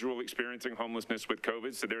individual experiencing homelessness with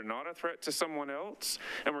COVID so they're not a threat to someone else,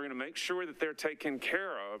 and we're going to make sure that they're taken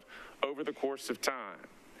care of over the course of time.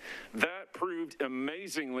 That proved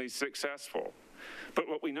amazingly successful. But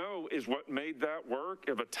what we know is what made that work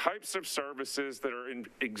are the types of services that are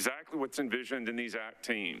exactly what's envisioned in these ACT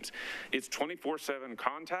teams. It's 24/7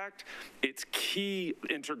 contact, it's key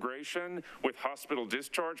integration with hospital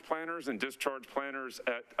discharge planners and discharge planners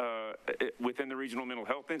within the regional mental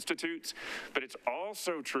health institutes, but it's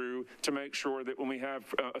also true to make sure that when we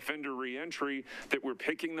have offender reentry, that we're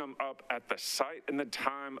picking them up at the site and the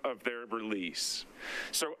time of their release.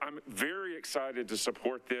 So I'm very excited to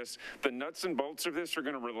support this. The nuts and bolts of this are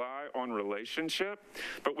going to rely on relationship,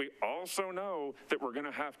 but we also know that we're going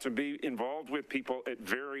to have to be involved with people at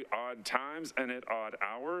very odd times and at odd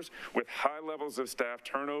hours with high levels of staff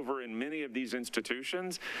turnover in many of these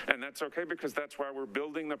institutions, and that's okay because that's why we're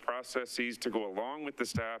building the processes to go along with the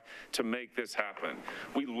staff to make this happen.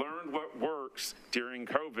 We learned what works during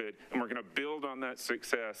COVID, and we're going to build on that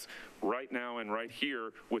success right now and right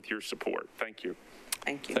here with your support. Thank you.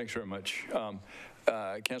 Thank you. Thanks very much.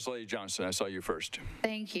 Councilor Lady Johnson, I saw you first.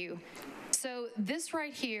 Thank you. So this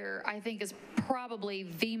right here, I think, is probably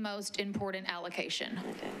the most important allocation.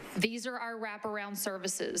 These are our wraparound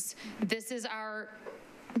services. This is our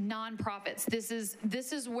nonprofits. This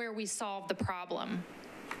is where we solve the problem.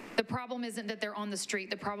 The problem isn't that they're on the street.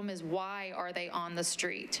 The problem is, why are they on the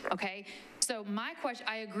street? Okay? So my question,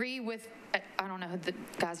 I agree with, I don't know the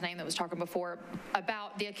guy's name that was talking before,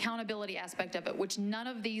 about the accountability aspect of it, which none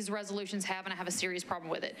of these resolutions have, and I have a serious problem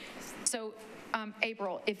with it. So,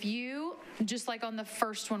 April, if you, just like on the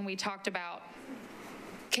first one we talked about,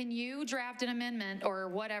 can you draft an amendment or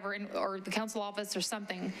whatever, or the council office or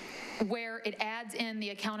something, where it adds in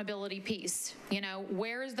the accountability piece? You know,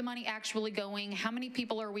 where is the money actually going? How many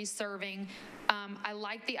people are we serving? I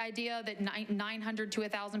like the idea that 900 to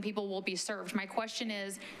 1,000 people will be served. My question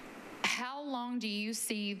is, how long do you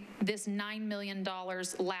see this $9 million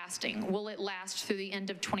lasting? Will it last through the end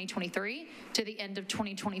of 2023, to the end of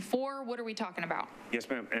 2024? What are we talking about? Yes,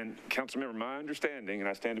 ma'am. And Councilmember, my understanding, and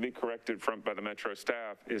I stand to be corrected by the Metro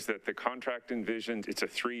staff, is that the contract envisioned, it's a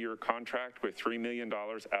 3-year contract with $3 million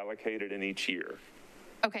allocated in each year.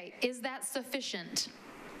 Okay, is that sufficient?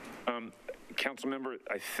 Councilmember,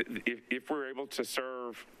 if we're able to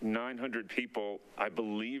serve 900 people, I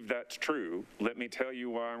believe that's true. Let me tell you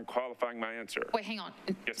why I'm qualifying my answer. Wait, hang on.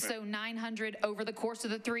 Yes, so 900 over the course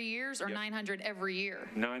of the 3 years, or Yes. 900 every year?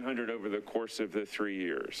 900 over the course of the 3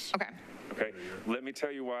 years. Okay. Okay. Let me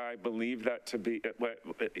tell you why I believe that to be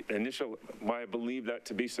why I believe that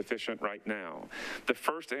to be sufficient right now. The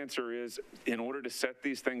first answer is, in order to set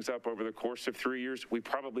these things up over the course of 3 years, we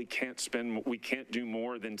probably can't do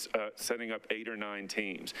more than setting up 8 or 9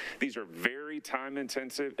 teams. These are very time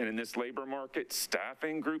intensive, and in this labor market,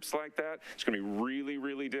 staffing groups like that, it's going to be really,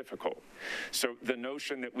 really difficult. So the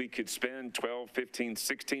notion that we could spend 12, 15,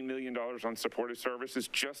 $16 million on supportive services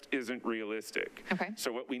just isn't realistic. Okay.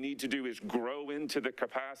 So what we need to do is grow into the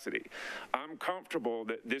capacity. I'm comfortable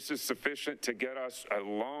that this is sufficient to get us a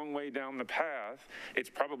long way down the path. It's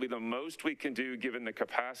probably the most we can do given the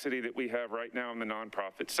capacity that we have right now in the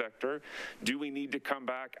nonprofit sector. Do we need to come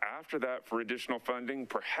back after that for additional funding?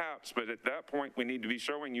 Perhaps, but at that point, we need to be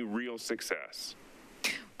showing you real success.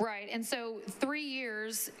 Right, and so 3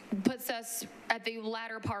 years puts us at the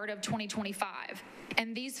latter part of 2025,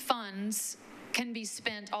 and these funds can be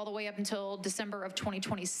spent all the way up until December of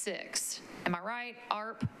 2026. Am I right,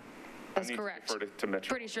 ARP? That's correct. To Metro.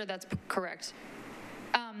 Pretty sure that's correct.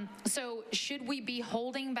 So should we be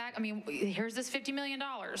holding back? I mean, here's this $50 million.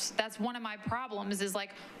 That's one of my problems, is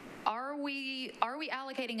like, are we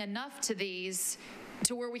allocating enough to these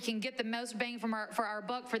to where we can get the most bang for our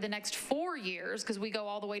buck for the next 4 years, because we go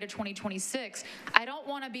all the way to 2026. I don't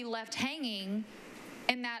want to be left hanging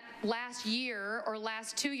in that last year or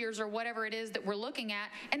last 2 years or whatever it is that we're looking at,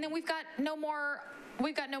 and then we've got no more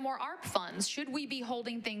ARP funds. Should we be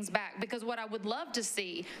holding things back? Because what I would love to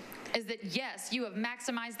see is that, yes, you have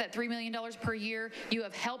maximized that $3 million per year. You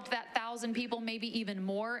have helped that 1,000 people, maybe even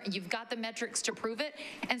more, and you've got the metrics to prove it.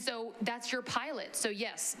 And so that's your pilot. So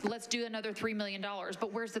yes, let's do another $3 million.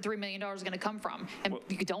 But where's the $3 million going to come from? And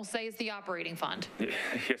you don't say it's the operating fund.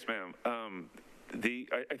 Yes, ma'am.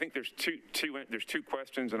 I think there's two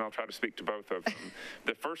questions, and I'll try to speak to both of them.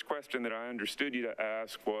 The first question that I understood you to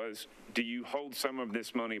ask was, do you hold some of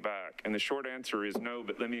this money back? And the short answer is no,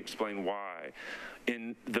 but let me explain why.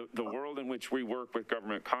 In the world in which we work with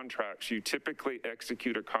government contracts, you typically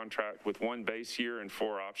execute a contract with 1 base year and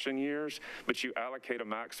 4 option years, but you allocate a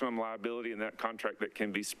maximum liability in that contract that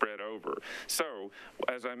can be spread over. So,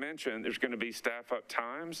 as I mentioned, there's going to be staff up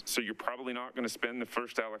times, so you're probably not going to spend the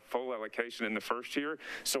first full allocation in the first year.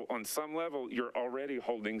 So on some level, you're already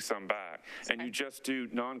holding some back, and you just do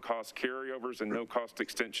non-cost carryovers and no-cost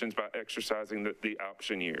extensions by exercising the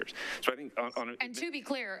option years. So I think and to be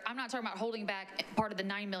clear, I'm not talking about holding back part of the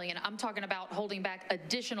 $9 million. I'm talking about holding back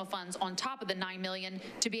additional funds on top of the $9 million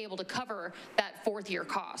to be able to cover that 4th year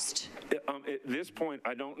cost. At this point,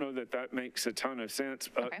 I don't know that makes a ton of sense,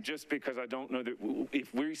 just because I don't know that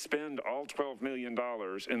if we spend all $12 million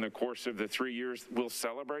in the course of the 3 years, we'll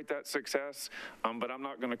celebrate that success, but I'm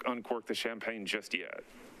not going to uncork the champagne just yet.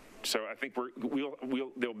 So I think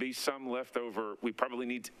there'll be some left over. We probably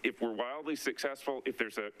need to, if we're wildly successful, if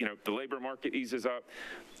there's the labor market eases up,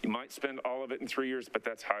 you might spend all of it in 3 years, but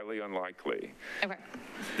that's highly unlikely. Okay.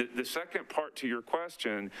 The second part to your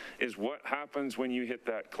question is what happens when you hit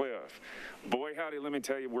that cliff? Boy, howdy, let me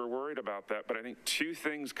tell you, we're worried about that, but I think two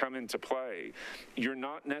things come into play. You're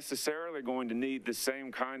not necessarily going to need the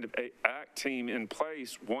same kind of ACT team in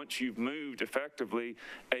place once you've moved effectively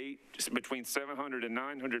between 700 and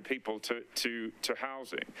 900 people to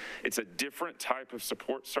housing. It's a different type of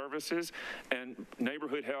support services, and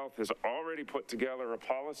Neighborhood Health has already put together a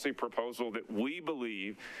policy proposal that we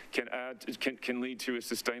believe can lead to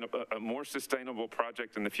a more sustainable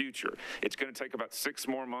project in the future. It's going to take about 6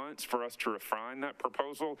 more months for us to refine that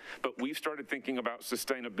proposal, but we've started thinking about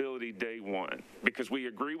sustainability day one, because we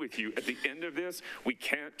agree with you. At the end of this, we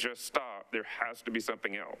can't just stop. There has to be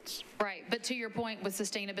something else. Right, but to your point with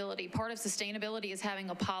sustainability, part of sustainability is having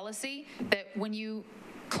a policy that when you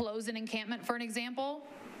close an encampment, for an example,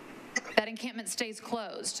 that encampment stays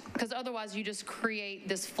closed, because otherwise you just create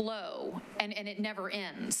this flow and it never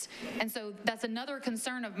ends. And so that's another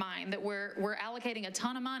concern of mine, that we're allocating a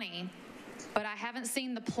ton of money, but I haven't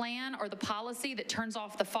seen the plan or the policy that turns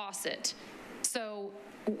off the faucet. So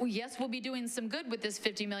yes, we'll be doing some good with this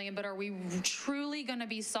 $50 million, but are we truly going to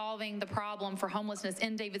be solving the problem for homelessness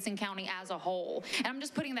in Davidson County as a whole? And I'm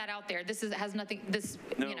just putting that out there. Has nothing,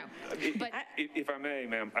 But if I may,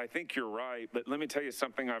 ma'am, I think you're right, but let me tell you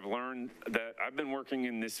something I've learned. That I've been working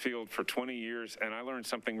in this field for 20 years, and I learned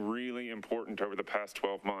something really important over the past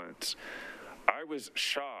 12 months. I was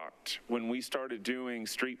shocked when we started doing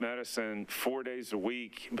street medicine 4 days a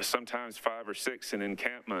week, but sometimes 5 or 6 in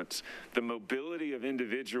encampments. The mobility of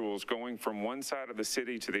individuals going from one side of the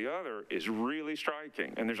city to the other is really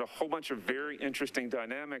striking. And there's a whole bunch of very interesting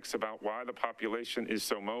dynamics about why the population is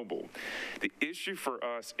so mobile. The issue for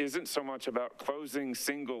us isn't so much about closing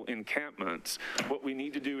single encampments. What we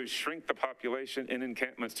need to do is shrink the population in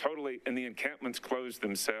encampments totally, and the encampments close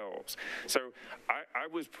themselves. So I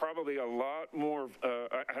was probably a lot more,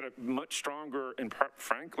 I had a much stronger and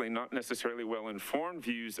frankly not necessarily well-informed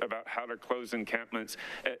views about how to close encampments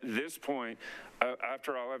at this point.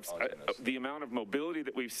 After all, the amount of mobility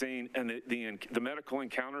that we've seen and the medical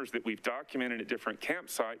encounters that we've documented at different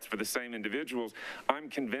campsites for the same individuals, I'm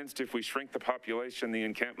convinced if we shrink the population, the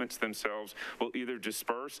encampments themselves will either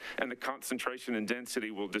disperse and the concentration and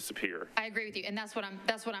density will disappear. I agree with you, and that's what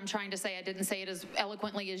I'm trying to say. I didn't say it as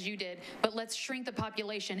eloquently as you did, but let's shrink the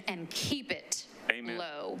population and keep it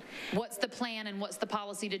low. What's the plan and what's the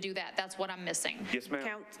policy to do that? That's what I'm missing. Yes,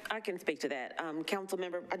 ma'am. I can speak to that. Council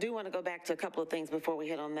member, I do want to go back to a couple of things before we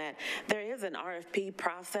hit on that. There is an RFP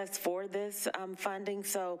process for this funding,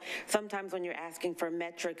 so sometimes when you're asking for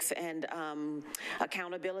metrics and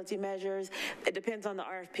accountability measures, it depends on the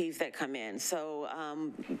RFPs that come in. So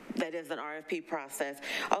that is an RFP process.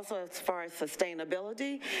 Also, as far as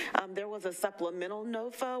sustainability, there was a supplemental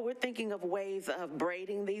NOFA. We're thinking of ways of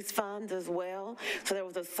braiding these funds as well. So there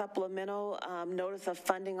was a supplemental notice of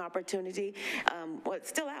funding opportunity. Well, it's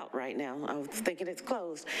still out right now. I was thinking it's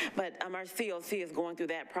closed, but our COC is going through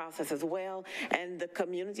that process as well, and the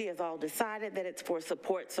community has all decided that it's for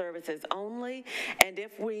support services only, and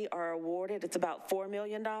if we are awarded, it's about $4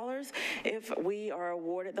 million. If we are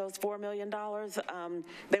awarded those $4 million,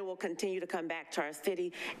 they will continue to come back to our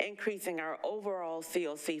city, increasing our overall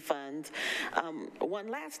COC funds. One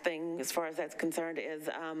last thing, as far as that's concerned, is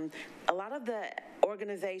a lot of the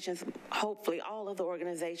organizations, hopefully all of the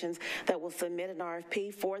organizations that will submit an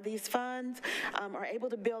RFP for these funds are able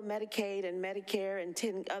to bill Medicaid and Medicare and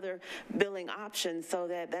 10 other billing options, so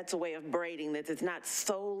that's a way of braiding this. It's not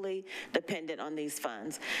solely dependent on these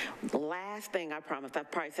funds. Last thing, I promise,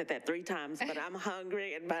 I've probably said that 3 times, but I'm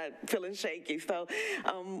hungry and feeling shaky, so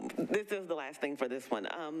this is the last thing for this one.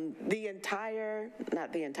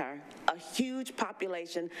 A huge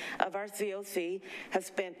population of our COC has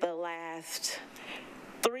spent the last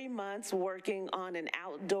 3 months working on an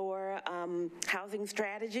outdoor housing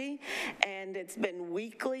strategy, and it's been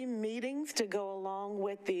weekly meetings to go along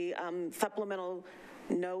with the supplemental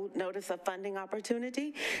notice of funding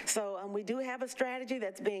opportunity. So we do have a strategy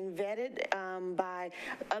that's being vetted by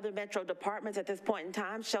other metro departments at this point in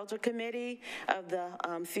time. Shelter Committee of the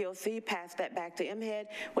COC passed that back to MHED.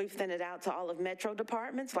 We've sent it out to all of metro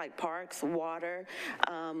departments like Parks, Water,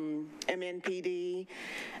 MNPD,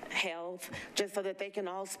 Health, just so that they can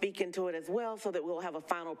all speak into it as well, so that we'll have a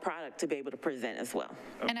final product to be able to present as well.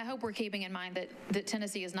 And I hope we're keeping in mind that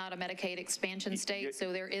Tennessee is not a Medicaid expansion state,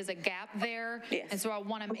 so there is a gap there. Yes. And so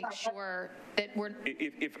want to make sure that we're.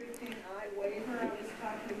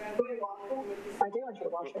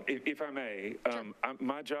 If I may,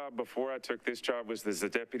 my job before I took this job was as the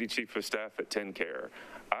Deputy Chief of Staff at TennCare.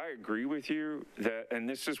 I agree with you that, and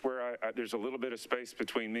this is where there's a little bit of space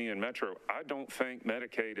between me and Metro. I don't think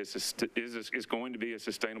Medicaid is going to be a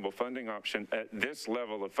sustainable funding option at this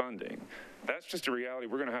level of funding. That's just a reality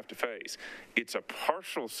we're going to have to face. It's a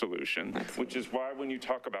partial solution, which is why when you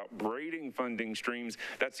talk about braiding funding streams,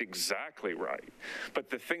 that's exactly right. But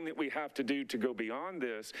the thing that we have to do to go beyond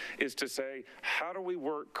this is to say, how do we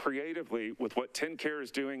work creatively with what TennCare is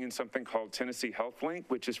doing in something called Tennessee Health Link,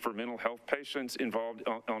 which is for mental health patients involved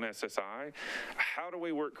on SSI? How do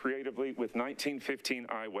we work creatively with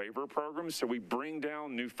 1915I waiver programs so we bring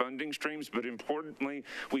down new funding streams, but importantly,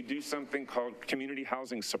 we do something called community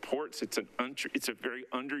housing supports. It's a very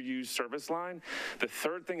underused service line. The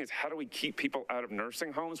third thing is, how do we keep people out of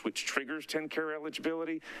nursing homes, which triggers TennCare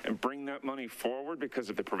eligibility, and bring that money forward because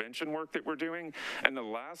of the prevention work that we're doing? And the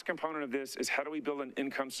last component of this is, how do we build an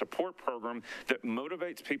income support program that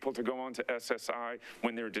motivates people to go on to SSI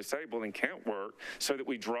when they're disabled and can't work, so that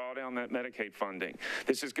we draw down that Medicaid funding?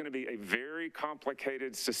 This is going to be a very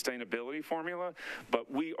complicated sustainability formula, but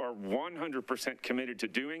we are 100% committed to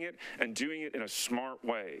doing it, and doing it in a smart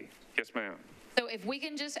way. Yes, ma'am. So if we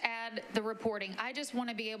can just add the reporting, I just want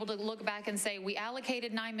to be able to look back and say, we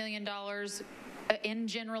allocated $9 million. In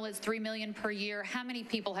general, it's $3 million per year. How many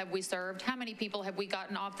people have we served? How many people have we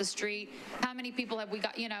gotten off the street? How many people have we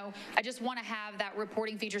got, I just want to have that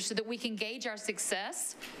reporting feature so that we can gauge our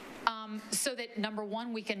success. So that, number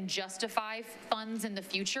one, we can justify funds in the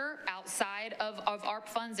future outside of ARP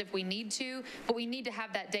funds if we need to, but we need to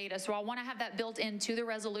have that data. So I want to have that built into the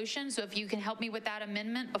resolution. So if you can help me with that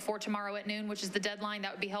amendment before tomorrow at noon, which is the deadline,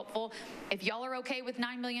 that would be helpful. If y'all are okay with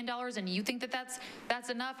 $9 million and you think that that's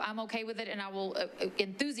enough, I'm okay with it, and I will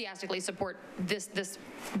enthusiastically support this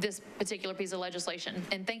particular piece of legislation.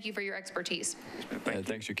 And thank you for your expertise.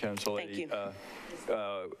 Thanks, you, Council Lady.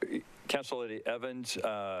 Council Lady Evans,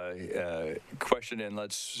 question, and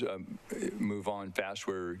let's move on fast.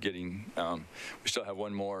 We're getting, we still have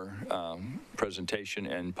one more presentation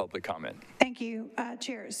and public comment. Thank you,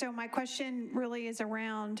 Chair. So my question really is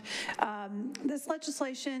around this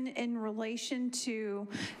legislation in relation to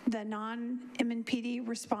the non-MNPD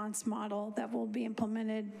response model that will be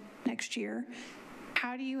implemented next year.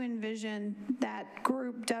 How do you envision that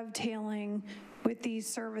group dovetailing with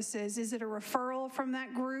these services? Is it a referral from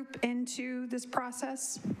that group into this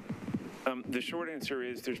process? The short answer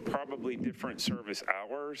is there's probably different service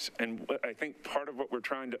hours, and I think part of what we're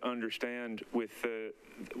trying to understand with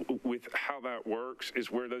how that works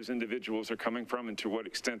is where those individuals are coming from and to what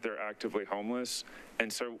extent they're actively homeless.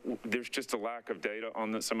 And so there's just a lack of data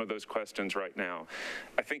on some of those questions right now.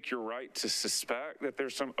 I think you're right to suspect that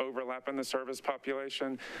there's some overlap in the service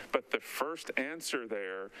population, but the first answer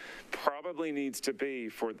there probably needs to be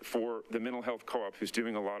for the mental health co-op, who's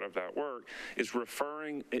doing a lot of that work, is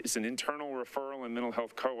it's an internal referral and mental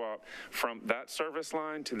health co-op from that service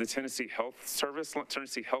line to the Tennessee Health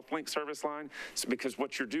Link service line. So because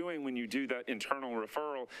what you're doing when you do that internal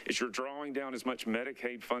referral is you're drawing down as much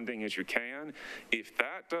Medicaid funding as you can. If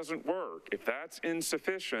that doesn't work, if that's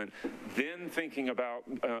insufficient, then thinking about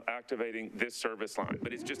activating this service line.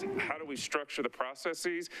 But it's just, how do we structure the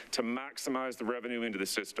processes to maximize the revenue into the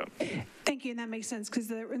system? Thank you, and that makes sense, because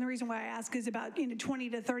the reason why I ask is about 20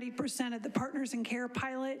 to 30% of the Partners in Care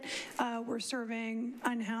pilot were serving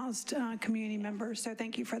unhoused community members. So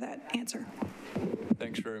thank you for that answer.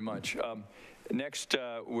 Thanks very much. Next,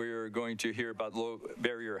 we're going to hear about low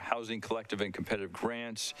barrier housing collective and competitive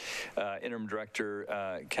grants. Interim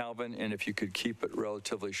Director Calvin, and if you could keep it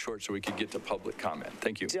relatively short so we could get to public comment.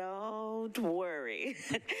 Thank you. Don't worry.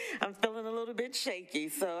 I'm feeling a little bit shaky,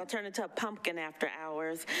 so I'll turn it to a pumpkin after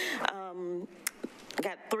hours. I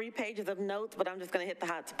got 3 pages of notes, but I'm just going to hit the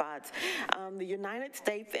hot spots. The United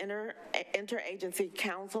States Interagency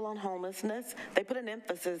Council on Homelessness, they put an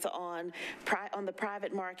emphasis on the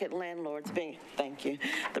private market landlords being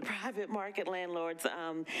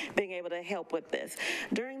able to help with this.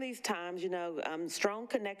 During these times, strong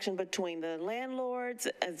connection between the landlords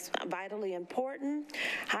is vitally important.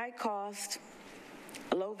 High cost,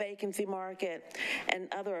 low vacancy market, and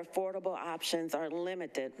other affordable options are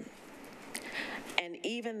limited. And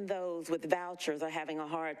even those with vouchers are having a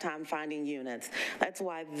hard time finding units. That's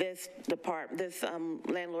why this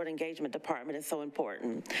landlord engagement department is so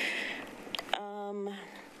important.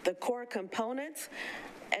 The core components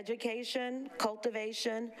education,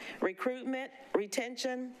 cultivation, recruitment,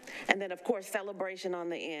 retention, and then of course celebration on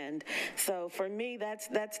the end. So for me, that's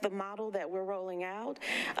the model that we're rolling out.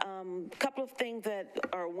 A couple of things that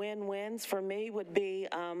are win-wins for me would be,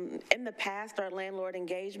 in the past, our landlord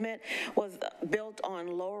engagement was built on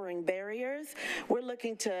lowering barriers. We're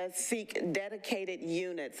looking to seek dedicated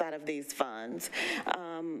units out of these funds.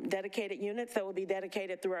 Dedicated units that will be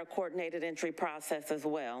dedicated through our coordinated entry process as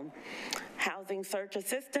well. Housing search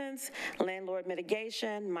assistance, landlord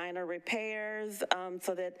mitigation, minor repairs,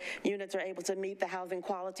 so that units are able to meet the housing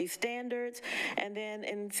quality standards, and then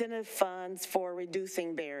incentive funds for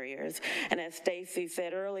reducing barriers. And as Stacy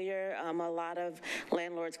said earlier, a lot of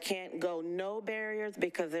landlords can't go no barriers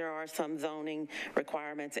because there are some zoning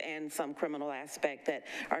requirements and some criminal aspect that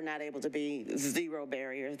are not able to be zero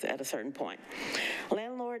barriers at a certain point.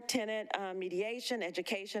 Landlord-tenant mediation,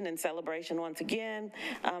 education, and celebration once again.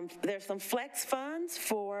 There's some flex funds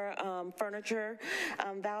for furniture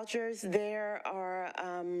vouchers. There are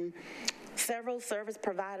several service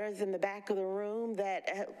providers in the back of the room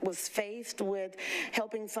that was faced with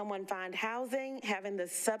helping someone find housing, having the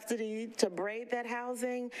subsidy to braid that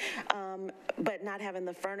housing, but not having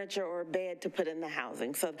the furniture or bed to put in the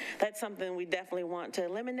housing. So that's something we definitely want to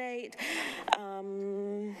eliminate.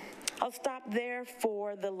 I'll stop there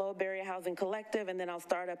for the Low Barrier Housing Collective, and then I'll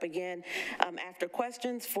start up again after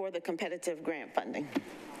questions for the competitive grant funding.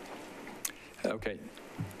 Okay,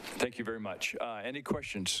 thank you very much. Any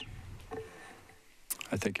questions?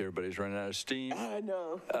 I think everybody's running out of steam. I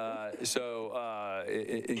know.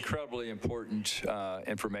 Incredibly important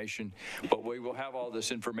information, but we will have all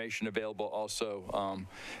this information available also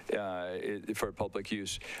for public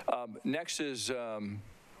use. Next is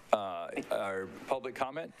our public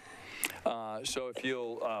comment. So if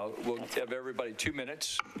you'll, we'll have everybody 2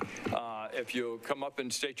 minutes. If you'll come up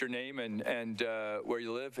and state your name and where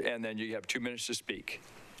you live, and then you have 2 minutes to speak.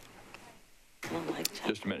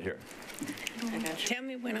 Just a minute here. Tell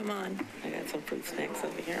me when I'm on. I got some fruit snacks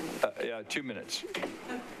over here. Yeah, 2 minutes.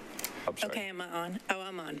 I'm sorry. Okay, am I on? Oh,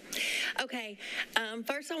 I'm on. Okay,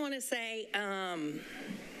 first I want to say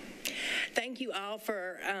thank you all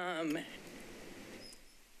for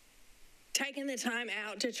taking the time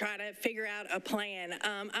out to try to figure out a plan.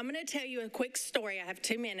 I'm going to tell you a quick story. I have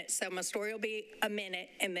 2 minutes, so my story will be a minute,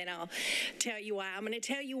 and then I'll tell you why. I'm going to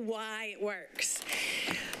tell you why it works.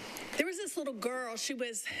 There was this little girl.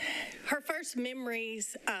 Her first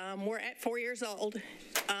memories were at 4 years old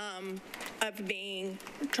of being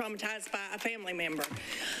traumatized by a family member.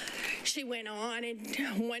 She went on, and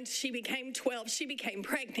once she became 12, she became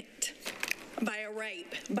pregnant by a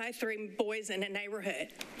rape by 3 boys in a neighborhood.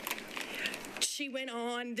 She went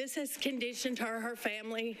on. This has conditioned her. Her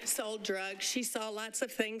family sold drugs. She saw lots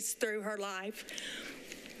of things through her life.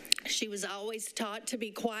 She was always taught to be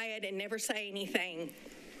quiet and never say anything.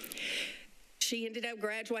 She ended up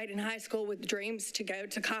graduating high school with dreams to go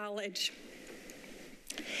to college.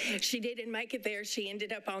 She didn't make it there. She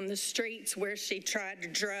ended up on the streets where she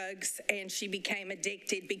tried drugs, and she became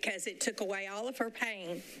addicted because it took away all of her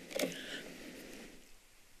pain.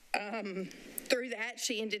 Through that,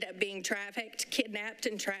 she ended up being kidnapped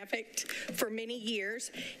and trafficked for many years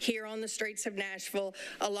here on the streets of Nashville,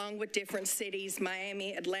 along with different cities,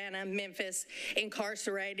 Miami, Atlanta, Memphis,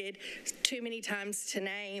 incarcerated too many times to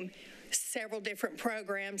name, several different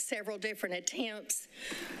programs, several different attempts.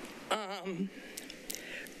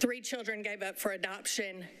 3 children gave up for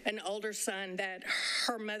adoption, an older son that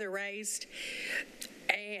her mother raised,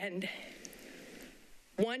 and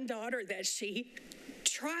 1 daughter that she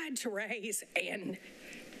tried to raise and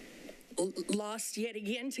lost yet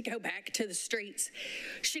again to go back to the streets.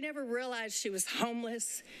 She never realized she was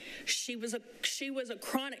homeless. She was a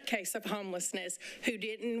chronic case of homelessness who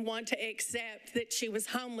didn't want to accept that she was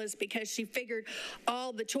homeless because she figured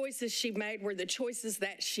all the choices she made were the choices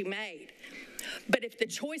that she made. But if the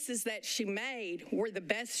choices that she made were the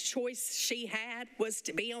best choice she had was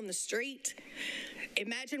to be on the street,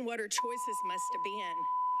 imagine what her choices must have been.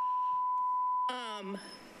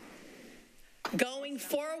 Going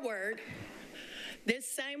forward, this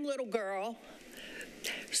same little girl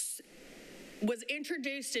was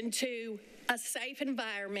introduced into a safe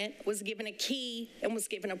environment, was given a key, and was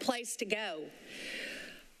given a place to go.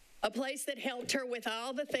 A place that helped her with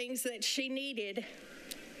all the things that she needed,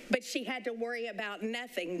 but she had to worry about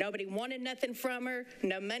nothing. Nobody wanted nothing from her.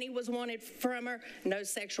 No money was wanted from her. No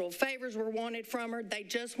sexual favors were wanted from her. They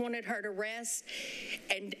just wanted her to rest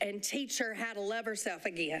and teach her how to love herself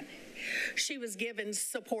again. She was given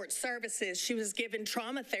support services. She was given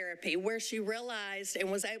trauma therapy where she realized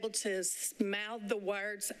and was able to mouth the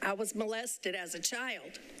words, "I was molested as a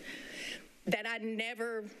child." that I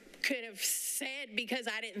never could have said because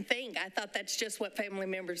I didn't think. I thought that's just what family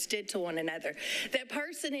members did to one another. That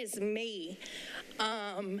person is me.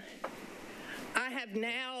 I have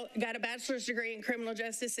now got a bachelor's degree in criminal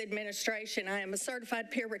justice administration. I am a certified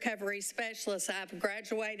peer recovery specialist. I've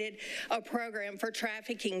graduated a program for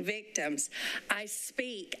trafficking victims. I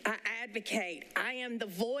speak, I advocate. I am the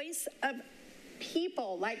voice of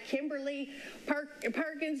people like Kimberly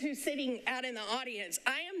Perkins, who's sitting out in the audience.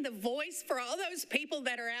 I am the voice for all those people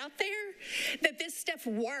that are out there, that this stuff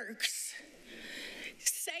works.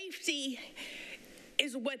 Safety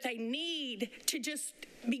is what they need to just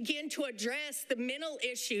begin to address the mental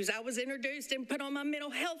issues. I was introduced and put on my mental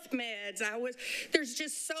health meds. There's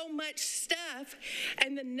just so much stuff.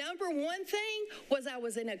 And the number one thing was I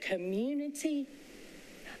was in a community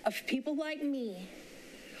of people like me,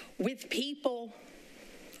 with people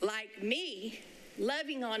like me,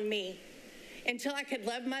 loving on me, until I could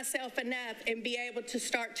love myself enough and be able to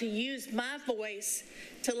start to use my voice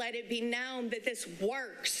to let it be known that this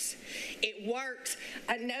works. It works.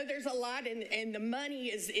 I know there's a lot, and the money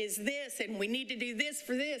is this, and we need to do this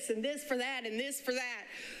for this, and this for that, and this for that.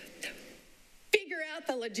 Figure out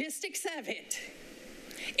the logistics of it.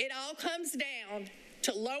 It all comes down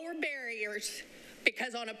to lower barriers,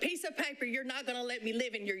 because on a piece of paper, you're not going to let me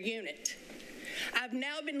live in your unit. I've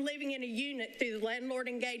now been living in a unit through the landlord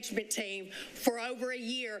engagement team for over a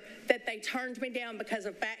year that they turned me down because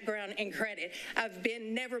of background and credit. I've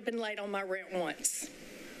never been late on my rent once.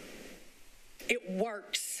 It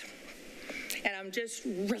works. And I'm just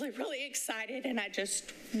really, really excited, and I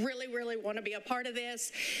just really, really want to be a part of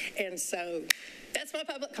this. And so that's my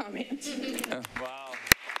public comment. Wow.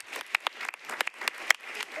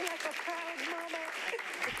 Like a proud mama.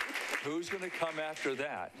 Who's going to come after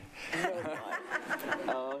that?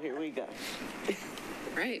 Oh, here we go.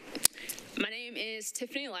 Right. My name is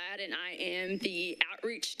Tiffany Ladd, and I am the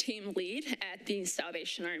outreach team lead at the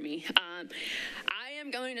Salvation Army. I am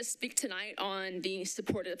going to speak tonight on the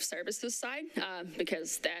supportive services side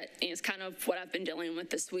because that is kind of what I've been dealing with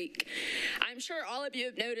this week. I'm sure all of you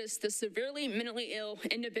have noticed the severely mentally ill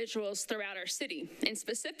individuals throughout our city, and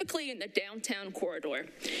specifically in the downtown corridor.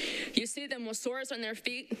 You see them with sores on their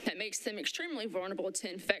feet that makes them extremely vulnerable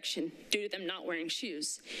to infection due to them not wearing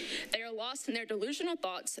shoes. They are lost in their delusional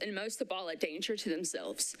thoughts and most of all a danger to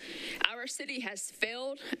themselves. Our city has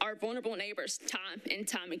failed our vulnerable neighbors time and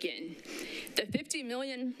time again. The $50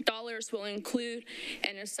 million will include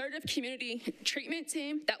an assertive community treatment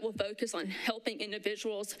team that will focus on helping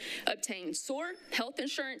individuals obtain SOAR, health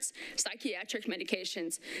insurance, psychiatric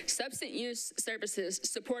medications, substance use services,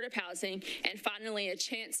 supportive housing, and finally a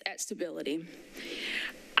chance at stability.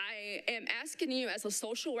 I am asking you as a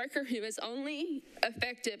social worker who is only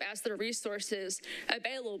effective as the resources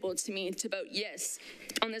available to me to vote yes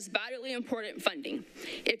on this vitally important funding.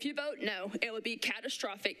 If you vote no, it will be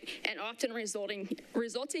catastrophic and often resulting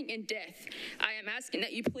in death. I am asking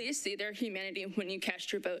that you please see their humanity when you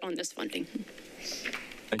cast your vote on this funding.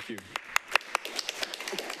 Thank you.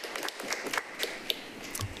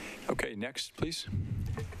 Okay, next, please.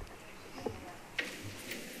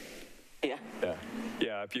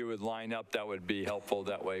 Yeah, if you would line up, that would be helpful.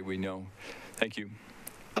 That way we know. Thank you.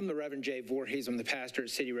 I'm the Reverend Jay Voorhees. I'm the pastor at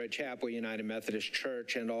City Road Chapel United Methodist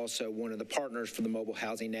Church and also one of the partners for the Mobile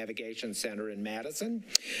Housing Navigation Center in Madison.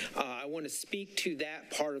 I want to speak to that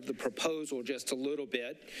part of the proposal just a little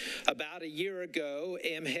bit. About a year ago,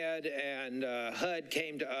 MHED and HUD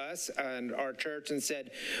came to us and our church and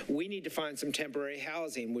said, we need to find some temporary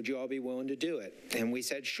housing. Would you all be willing to do it? And we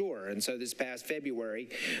said, sure. And so this past February,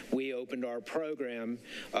 we opened our program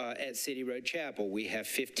at City Road Chapel. We have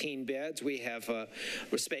 15 beds. We have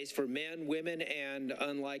space for men, women, and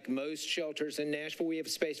unlike most shelters in Nashville, we have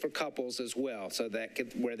space for couples as well, so that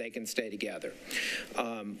where they can stay together.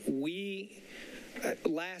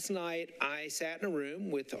 Last night, I sat in a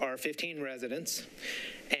room with our 15 residents,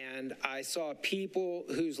 and I saw people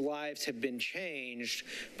whose lives have been changed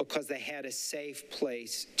because they had a safe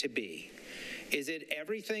place to be. Is it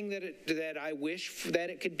everything that I wish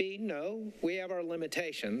that it could be? No, we have our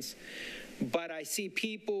limitations. But I see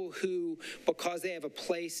people who, because they have a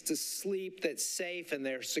place to sleep that's safe and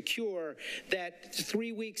they're secure, that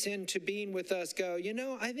 3 weeks into being with us go, you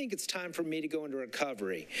know, I think it's time for me to go into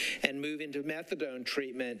recovery and move into methadone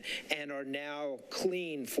treatment and are now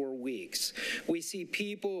clean for weeks. We see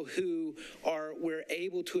people who we're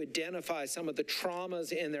able to identify some of the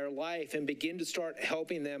traumas in their life and begin to start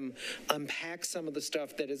helping them unpack some of the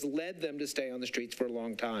stuff that has led them to stay on the streets for a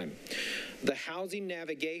long time. The housing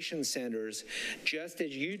navigation centers lenders, just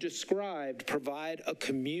as you described, provide a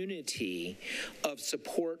community of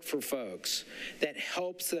support for folks that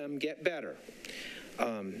helps them get better.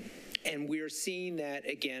 And we're seeing that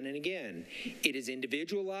again and again. It is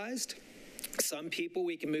individualized. Some people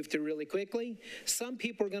we can move through really quickly. Some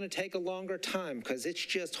people are going to take a longer time because it's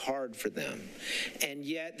just hard for them. And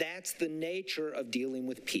yet that's the nature of dealing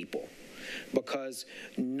with people. Because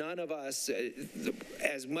none of us,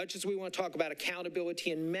 as much as we want to talk about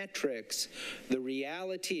accountability and metrics, the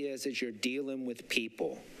reality is you're dealing with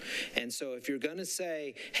people. And so if you're going to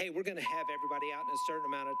say, hey, we're going to have everybody out in a certain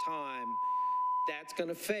amount of time, that's going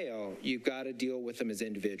to fail. You've got to deal with them as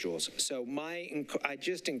individuals. So I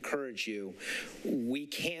just encourage you, we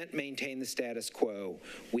can't maintain the status quo.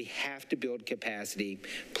 We have to build capacity.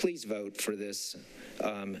 Please vote for this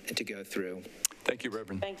to go through. Thank you,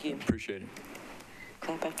 Reverend. Thank you. Appreciate it.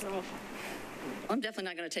 Clap after all. I'm definitely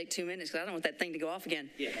not going to take 2 minutes because I don't want that thing to go off again.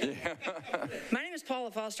 Yeah. My name is Paula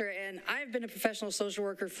Foster, and I've been a professional social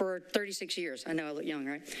worker for 36 years. I know I look young,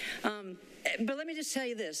 right? But let me just tell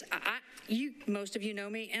you this. Most of you know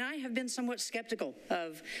me, and I have been somewhat skeptical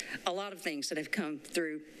of a lot of things that have come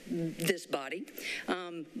through this body.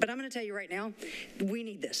 But I'm going to tell you right now, we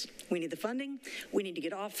need this. We need the funding. We need to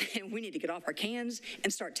get off, and we need to get off our cans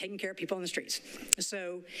and start taking care of people on the streets.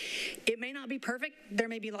 So it may not be perfect. There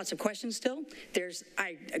may be lots of questions still.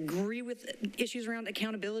 I agree with issues around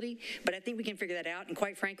accountability, but I think we can figure that out. And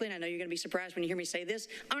quite frankly, and I know you're going to be surprised when you hear me say this,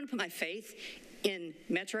 I'm going to put my faith in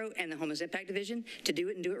Metro and the Homeless Impact Division to do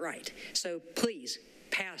it and do it right. So please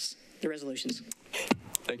pass the resolutions.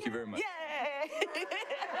 Thank you very much. Yay! In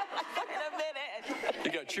a minute.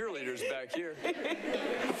 You got cheerleaders back here.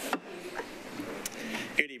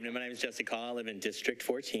 Good evening. My name is Jesse Call. I live in District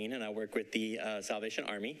 14, and I work with the Salvation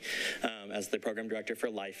Army as the program director for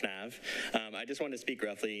LifeNav. I just wanted to speak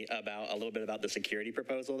roughly about a little bit about the security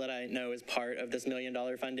proposal that I know is part of this $1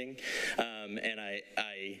 million funding. And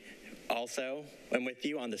I also am with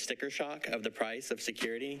you on the sticker shock of the price of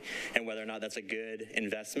security and whether or not that's a good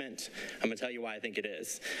investment. I'm going to tell you why I think it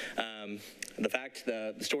is.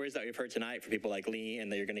 The stories that we've heard tonight from people like Lee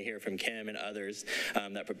and that you're going to hear from Kim and others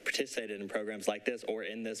that participated in programs like this or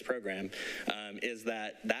in this program is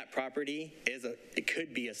that property it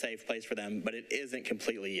could be a safe place for them, but it isn't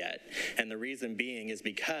completely yet. And the reason being is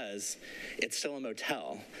because it's still a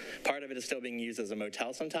motel. Part of it is still being used as a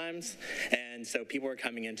motel sometimes, and so people are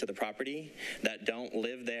coming into the property that don't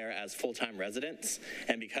live there as full-time residents,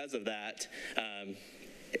 and because of that,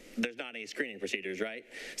 there's not any screening procedures, right?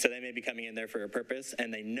 So they may be coming in there for a purpose,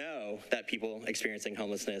 and they know that people experiencing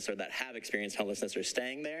homelessness or that have experienced homelessness are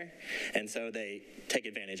staying there, and so they take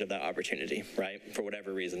advantage of that opportunity, right? For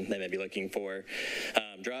whatever reason. They may be looking for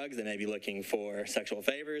drugs, they may be looking for sexual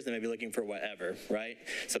favors, they may be looking for whatever, right?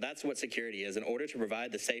 So that's what security is. In order to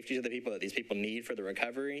provide the safety to the people that these people need for the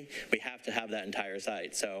recovery, we have to have that entire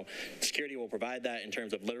site. So security will provide that in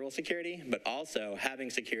terms of literal security, but also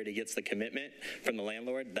having security gets the commitment from the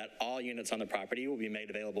landlord that all units on the property will be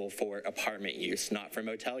made available for apartment use, not for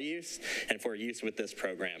motel use, and for use with this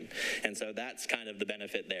program. And so that's kind of the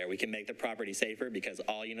benefit there. We can make the property safer because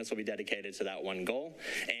all units will be dedicated to that one goal,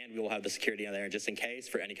 and we will have the security on there just in case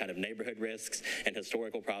for any kind of neighborhood risks and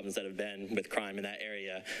historical problems that have been with crime in that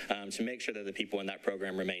area to make sure that the people in that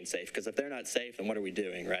program remain safe. Because if they're not safe, then what are we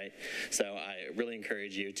doing, right? So I really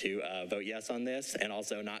encourage you to vote yes on this, and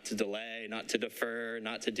also not to delay, not to defer,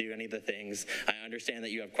 not to do any of the things. I understand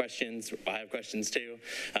that you have questions. I have questions too.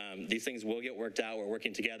 These things will get worked out. We're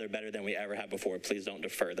working together better than we ever have before. Please don't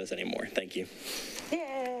defer this anymore. Thank you.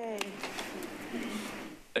 Yay!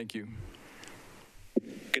 Thank you.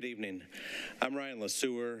 Good evening. I'm Ryan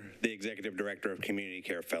LeSueur, the Executive Director of Community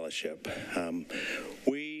Care Fellowship.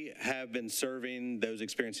 We have been serving those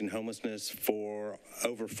experiencing homelessness for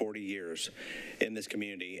over 40 years in this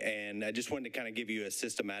community, and I just wanted to kind of give you a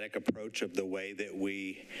systematic approach of the way that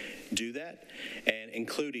we do that, and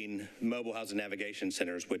including mobile housing navigation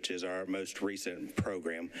centers, which is our most recent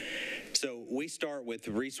program. So we start with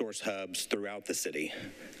resource hubs throughout the city,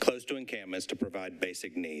 close to encampments to provide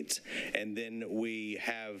basic needs, and then we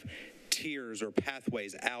have tiers or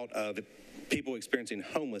pathways out of people experiencing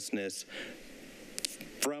homelessness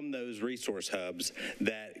from those resource hubs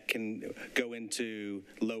that can go into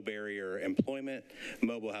low barrier employment,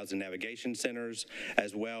 mobile housing navigation centers,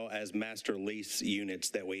 as well as master lease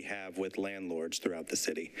units that we have with landlords throughout the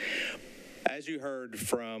city. As you heard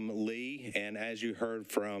from Lee and as you heard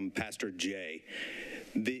from Pastor Jay,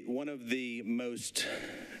 one of the most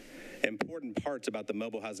important parts about the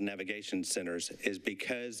mobile housing navigation centers is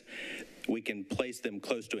because we can place them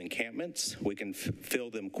close to encampments, we can fill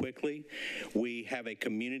them quickly, we have a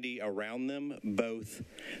community around them, both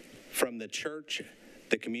From the church,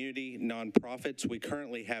 the community, nonprofits, we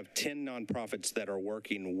currently have 10 nonprofits that are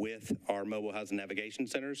working with our mobile housing navigation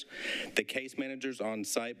centers. The case managers on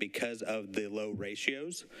site, because of the low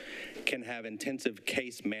ratios, can have intensive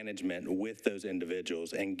case management with those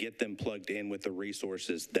individuals and get them plugged in with the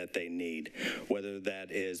resources that they need, whether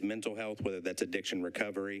that is mental health, whether that's addiction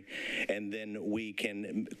recovery, and then we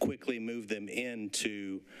can quickly move them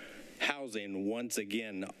into housing. Once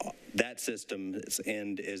again, that system's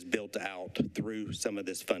end is built out through some of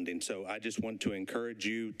this funding. So I just want to encourage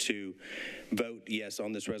you to vote yes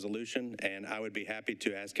on this resolution, and I would be happy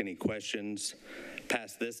to ask any questions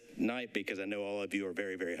past this night because I know all of you are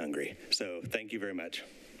very, very hungry. So thank you very much.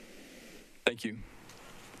 Thank you.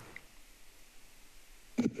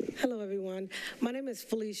 Hello, everyone. My name is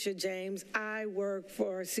Felicia James. I work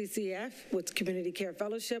for CCF, with Community Care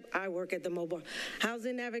Fellowship. I work at the Mobile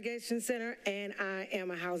Housing Navigation Center, and I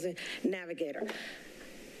am a housing navigator.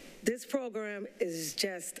 This program is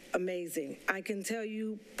just amazing. I can tell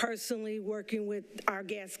you personally, working with our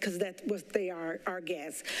guests, because that's what they are, our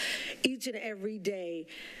guests, each and every day,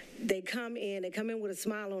 they come in with a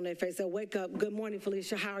smile on their face. They wake up, good morning,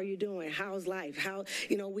 Felicia, how are you doing? How's life?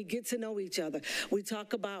 We get to know each other. We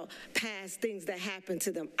talk about past things that happened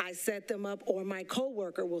to them. I set them up, or my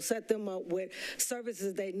coworker will set them up with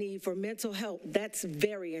services they need for mental health. That's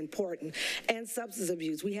very important. And substance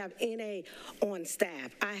abuse. We have NA on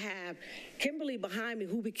staff. I have Kimberly behind me,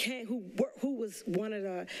 who was one of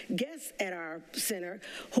the guests at our center,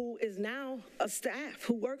 who is now a staff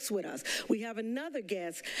who works with us. We have another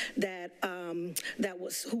guest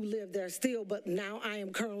who lived there still, but now I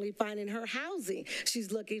am currently finding her housing.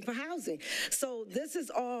 She's looking for housing. So this is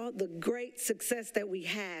all the great success that we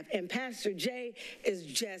have, and Pastor Jay is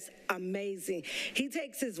just amazing. He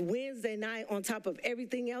takes his Wednesday night on top of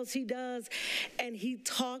everything else he does, and he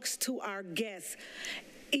talks to our guests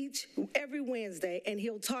every Wednesday, and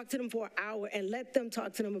he'll talk to them for an hour and let them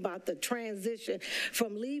talk to them about the transition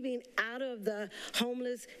from leaving out of the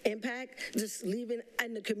homeless impact, just leaving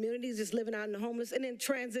in the communities, just living out in the homeless, and then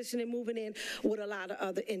transitioning, moving in with a lot of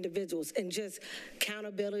other individuals, and just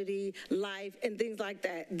accountability, life, and things like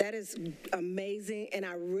that. That is amazing, and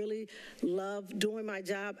I really love doing my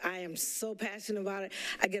job. I am so passionate about it.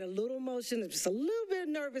 I get a little emotional, just a little bit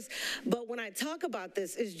nervous, but when I talk about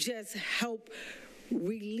this, it's just help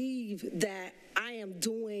relieve that I am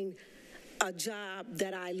doing a job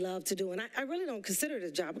that I love to do. And I really don't consider it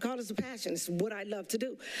a job. I call it a passion. It's what I love to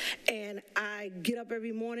do. And I get up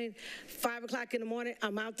every morning, 5 o'clock in the morning,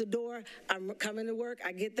 I'm out the door, I'm coming to work,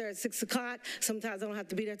 I get there at 6 o'clock. Sometimes I don't have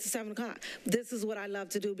to be there till 7 o'clock. This is what I love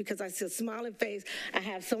to do because I see a smiling face. I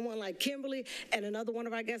have someone like Kimberly and another one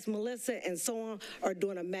of our guests, Melissa, and so on, are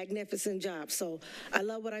doing a magnificent job. So I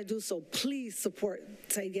love what I do, so please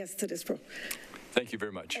say yes to this program. Thank you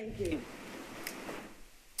very much. Thank you.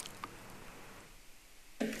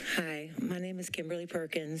 Hi, my name is Kimberly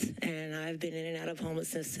Perkins, and I've been in and out of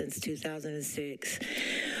homelessness since 2006.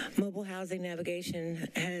 Mobile housing navigation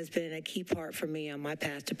has been a key part for me on my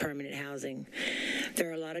path to permanent housing. There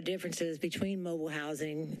are a lot of differences between mobile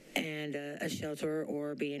housing and a shelter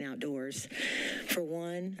or being outdoors. For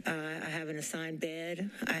one, I have an assigned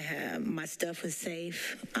bed. My stuff is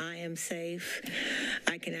safe. I am safe.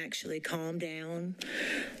 I can actually calm down.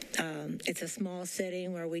 It's a small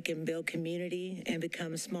setting where we can build community and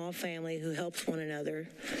become a small family who helps one another.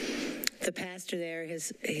 The pastor there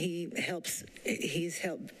has been a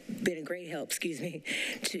great help,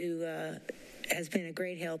 has been a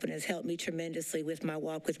great help and has helped me tremendously with my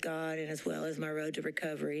walk with God and as well as my road to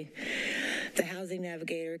recovery. The housing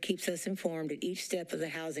navigator keeps us informed at each step of the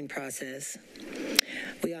housing process.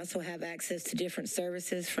 We also have access to different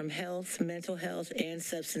services from health, mental health, and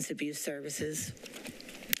substance abuse services.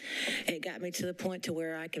 It got me to the point to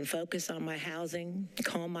where I can focus on my housing,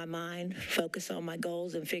 calm my mind, focus on my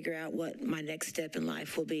goals, and figure out what my next step in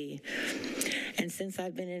life will be. And since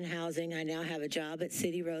I've been in housing, I now have a job at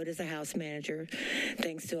City Road as a house manager,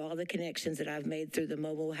 thanks to all the connections that I've made through the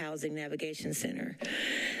Mobile Housing Navigation Center.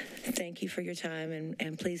 Thank you for your time,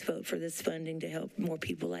 and please vote for this funding to help more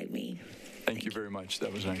people like me. Thank you very much.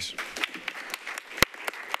 That was nice.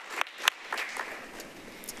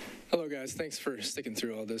 Hello, guys. Thanks for sticking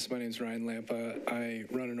through all this. My name is Ryan Lampa. I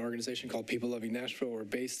run an organization called People Loving Nashville. We're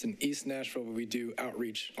based in East Nashville, but we do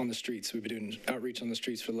outreach on the streets. We've been doing outreach on the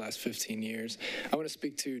streets for the last 15 years. I want to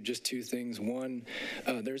speak to just two things. One,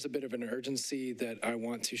 there's a bit of an urgency that I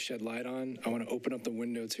want to shed light on. I want to open up the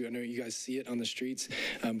window to, I know you guys see it on the streets,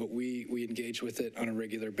 but we engage with it on a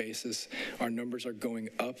regular basis. Our numbers are going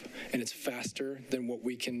up, and it's faster than what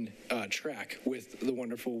we can track with the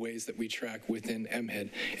wonderful ways that we track within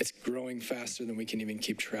MHID. It's growing faster than we can even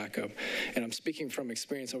keep track of. And I'm speaking from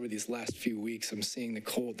experience over these last few weeks. I'm seeing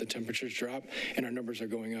the temperatures drop, and our numbers are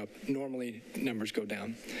going up. Normally, numbers go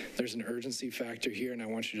down. There's an urgency factor here, and I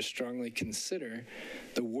want you to strongly consider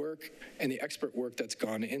the work and the expert work that's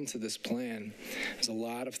gone into this plan. There's a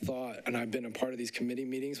lot of thought, and I've been a part of these committee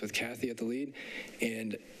meetings with Kathy at the lead,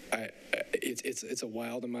 and it's a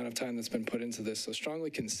wild amount of time that's been put into this. So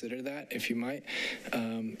strongly consider that, if you might.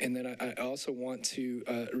 And then I also want to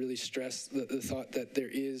really stress the thought that there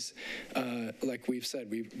is, like we've said,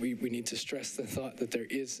 we need to stress the thought that there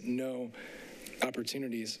is no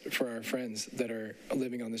opportunities for our friends that are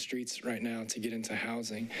living on the streets right now to get into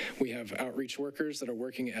housing. We have outreach workers that are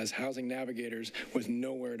working as housing navigators with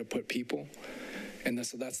nowhere to put people. And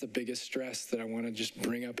so that's the biggest stress that I want to just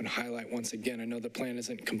bring up and highlight once again. I know the plan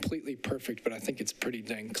isn't completely perfect, but I think it's pretty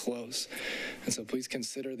dang close. And so please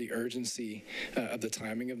consider the urgency of the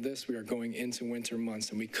timing of this. We are going into winter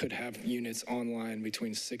months, and we could have units online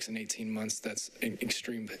between 6 and 18 months. That's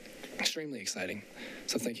extremely exciting.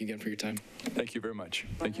 So thank you again for your time. Thank you very much.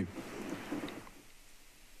 Thank you.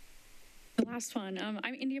 The last one.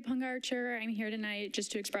 I'm India Pungarcher. I'm here tonight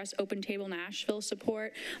just to express Open Table Nashville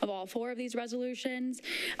support of all 4 of these resolutions.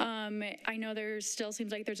 I know there still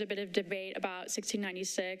seems like there's a bit of debate about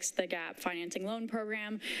 1696, the GAP financing loan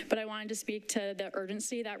program, but I wanted to speak to the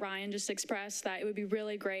urgency that Ryan just expressed, that it would be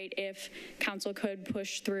really great if council could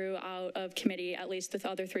push through out of committee, at least with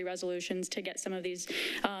other 3 resolutions, to get some of these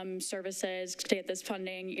services, to get this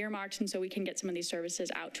funding earmarked, and so we can get some of these services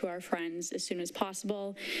out to our friends as soon as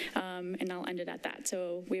possible. And I'll end it at that.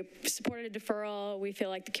 So we supported a deferral. We feel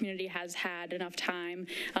like the community has had enough time.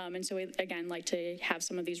 And so we, again, like to have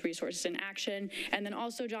some of these resources in action. And then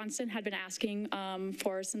also Johnston had been asking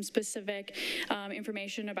for some specific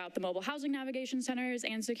information about the mobile housing navigation centers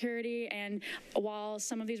and security. And while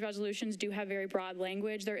some of these resolutions do have very broad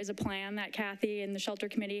language, there is a plan that Kathy and the shelter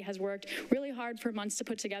committee has worked really hard for months to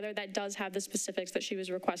put together that does have the specifics that she was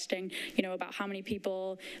requesting, you know, about how many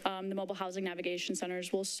people the mobile housing navigation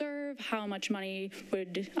centers will serve, how much money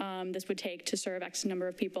would this would take to serve X number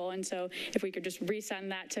of people. And so if we could just resend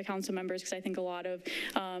that to council members, because I think a lot of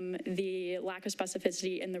the lack of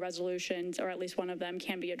specificity in the resolutions, or at least one of them,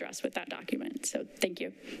 can be addressed with that document. So thank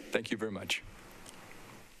you. Thank you very much.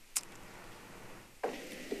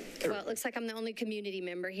 Well, it looks like I'm the only community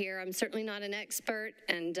member here. I'm certainly not an expert,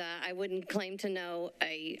 and I wouldn't claim to know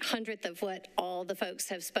 100th of what all the folks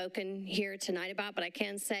have spoken here tonight about, but I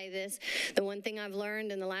can say this. The one thing I've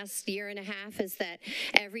learned in the last year and a half is that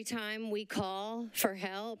every time we call for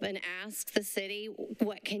help and ask the city,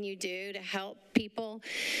 what can you do to help people,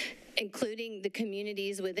 including the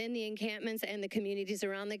communities within the encampments and the communities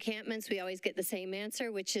around the encampments, we always get the same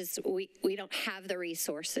answer, which is we don't have the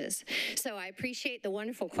resources. So I appreciate the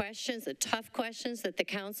wonderful questions, the tough questions that the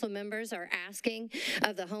council members are asking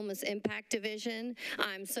of the Homeless Impact Division.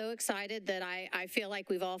 I'm so excited that I feel like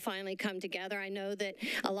we've all finally come together. I know that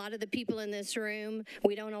a lot of the people in this room,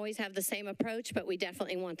 we don't always have the same approach, but we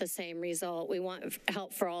definitely want the same result. We want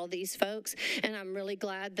help for all these folks, and I'm really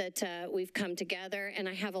glad that we've come together, and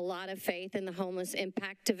I have a lot of faith in the Homeless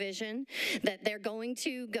Impact Division that they're going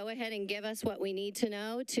to go ahead and give us what we need to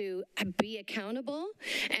know to be accountable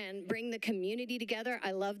and bring the community together.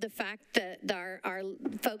 I love the fact that our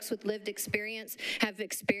folks with lived experience have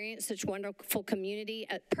experienced such wonderful community.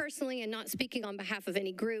 Personally, and not speaking on behalf of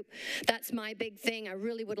any group, that's my big thing. I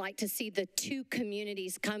really would like to see the 2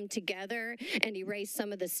 communities come together and erase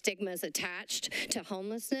some of the stigmas attached to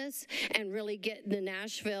homelessness and really get the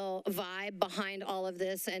Nashville vibe behind all of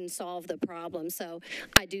this and solve the problem. So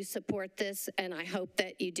I do support this, and I hope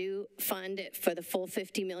that you do fund it for the full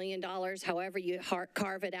 $50 million. However you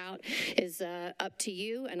carve it out is up to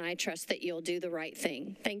you, and I trust that you'll do the right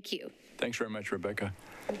thing. Thank you. Thanks very much, Rebecca.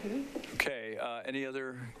 Okay, any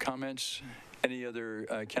other comments? Any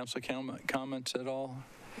other council comments at all?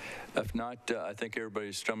 If not, I think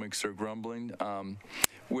everybody's stomachs are grumbling.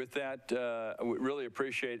 With that, we really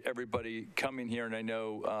appreciate everybody coming here, and I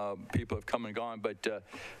know people have come and gone, but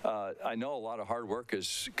I know a lot of hard work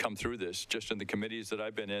has come through this, just in the committees that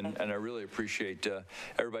I've been in, and I really appreciate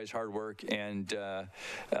everybody's hard work and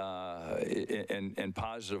in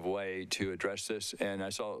positive way to address this. And I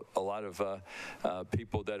saw a lot of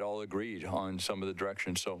people that all agreed on some of the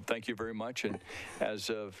directions. So thank you very much. And as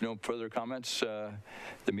of no further comments,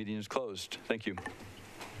 the meeting is closed. Thank you.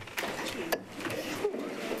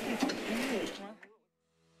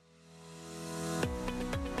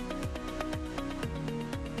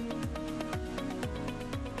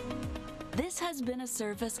 This has been a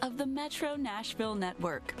service of the Metro Nashville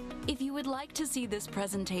Network. If you would like to see this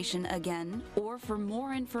presentation again, or for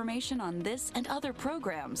more information on this and other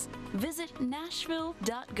programs, visit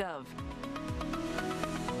nashville.gov.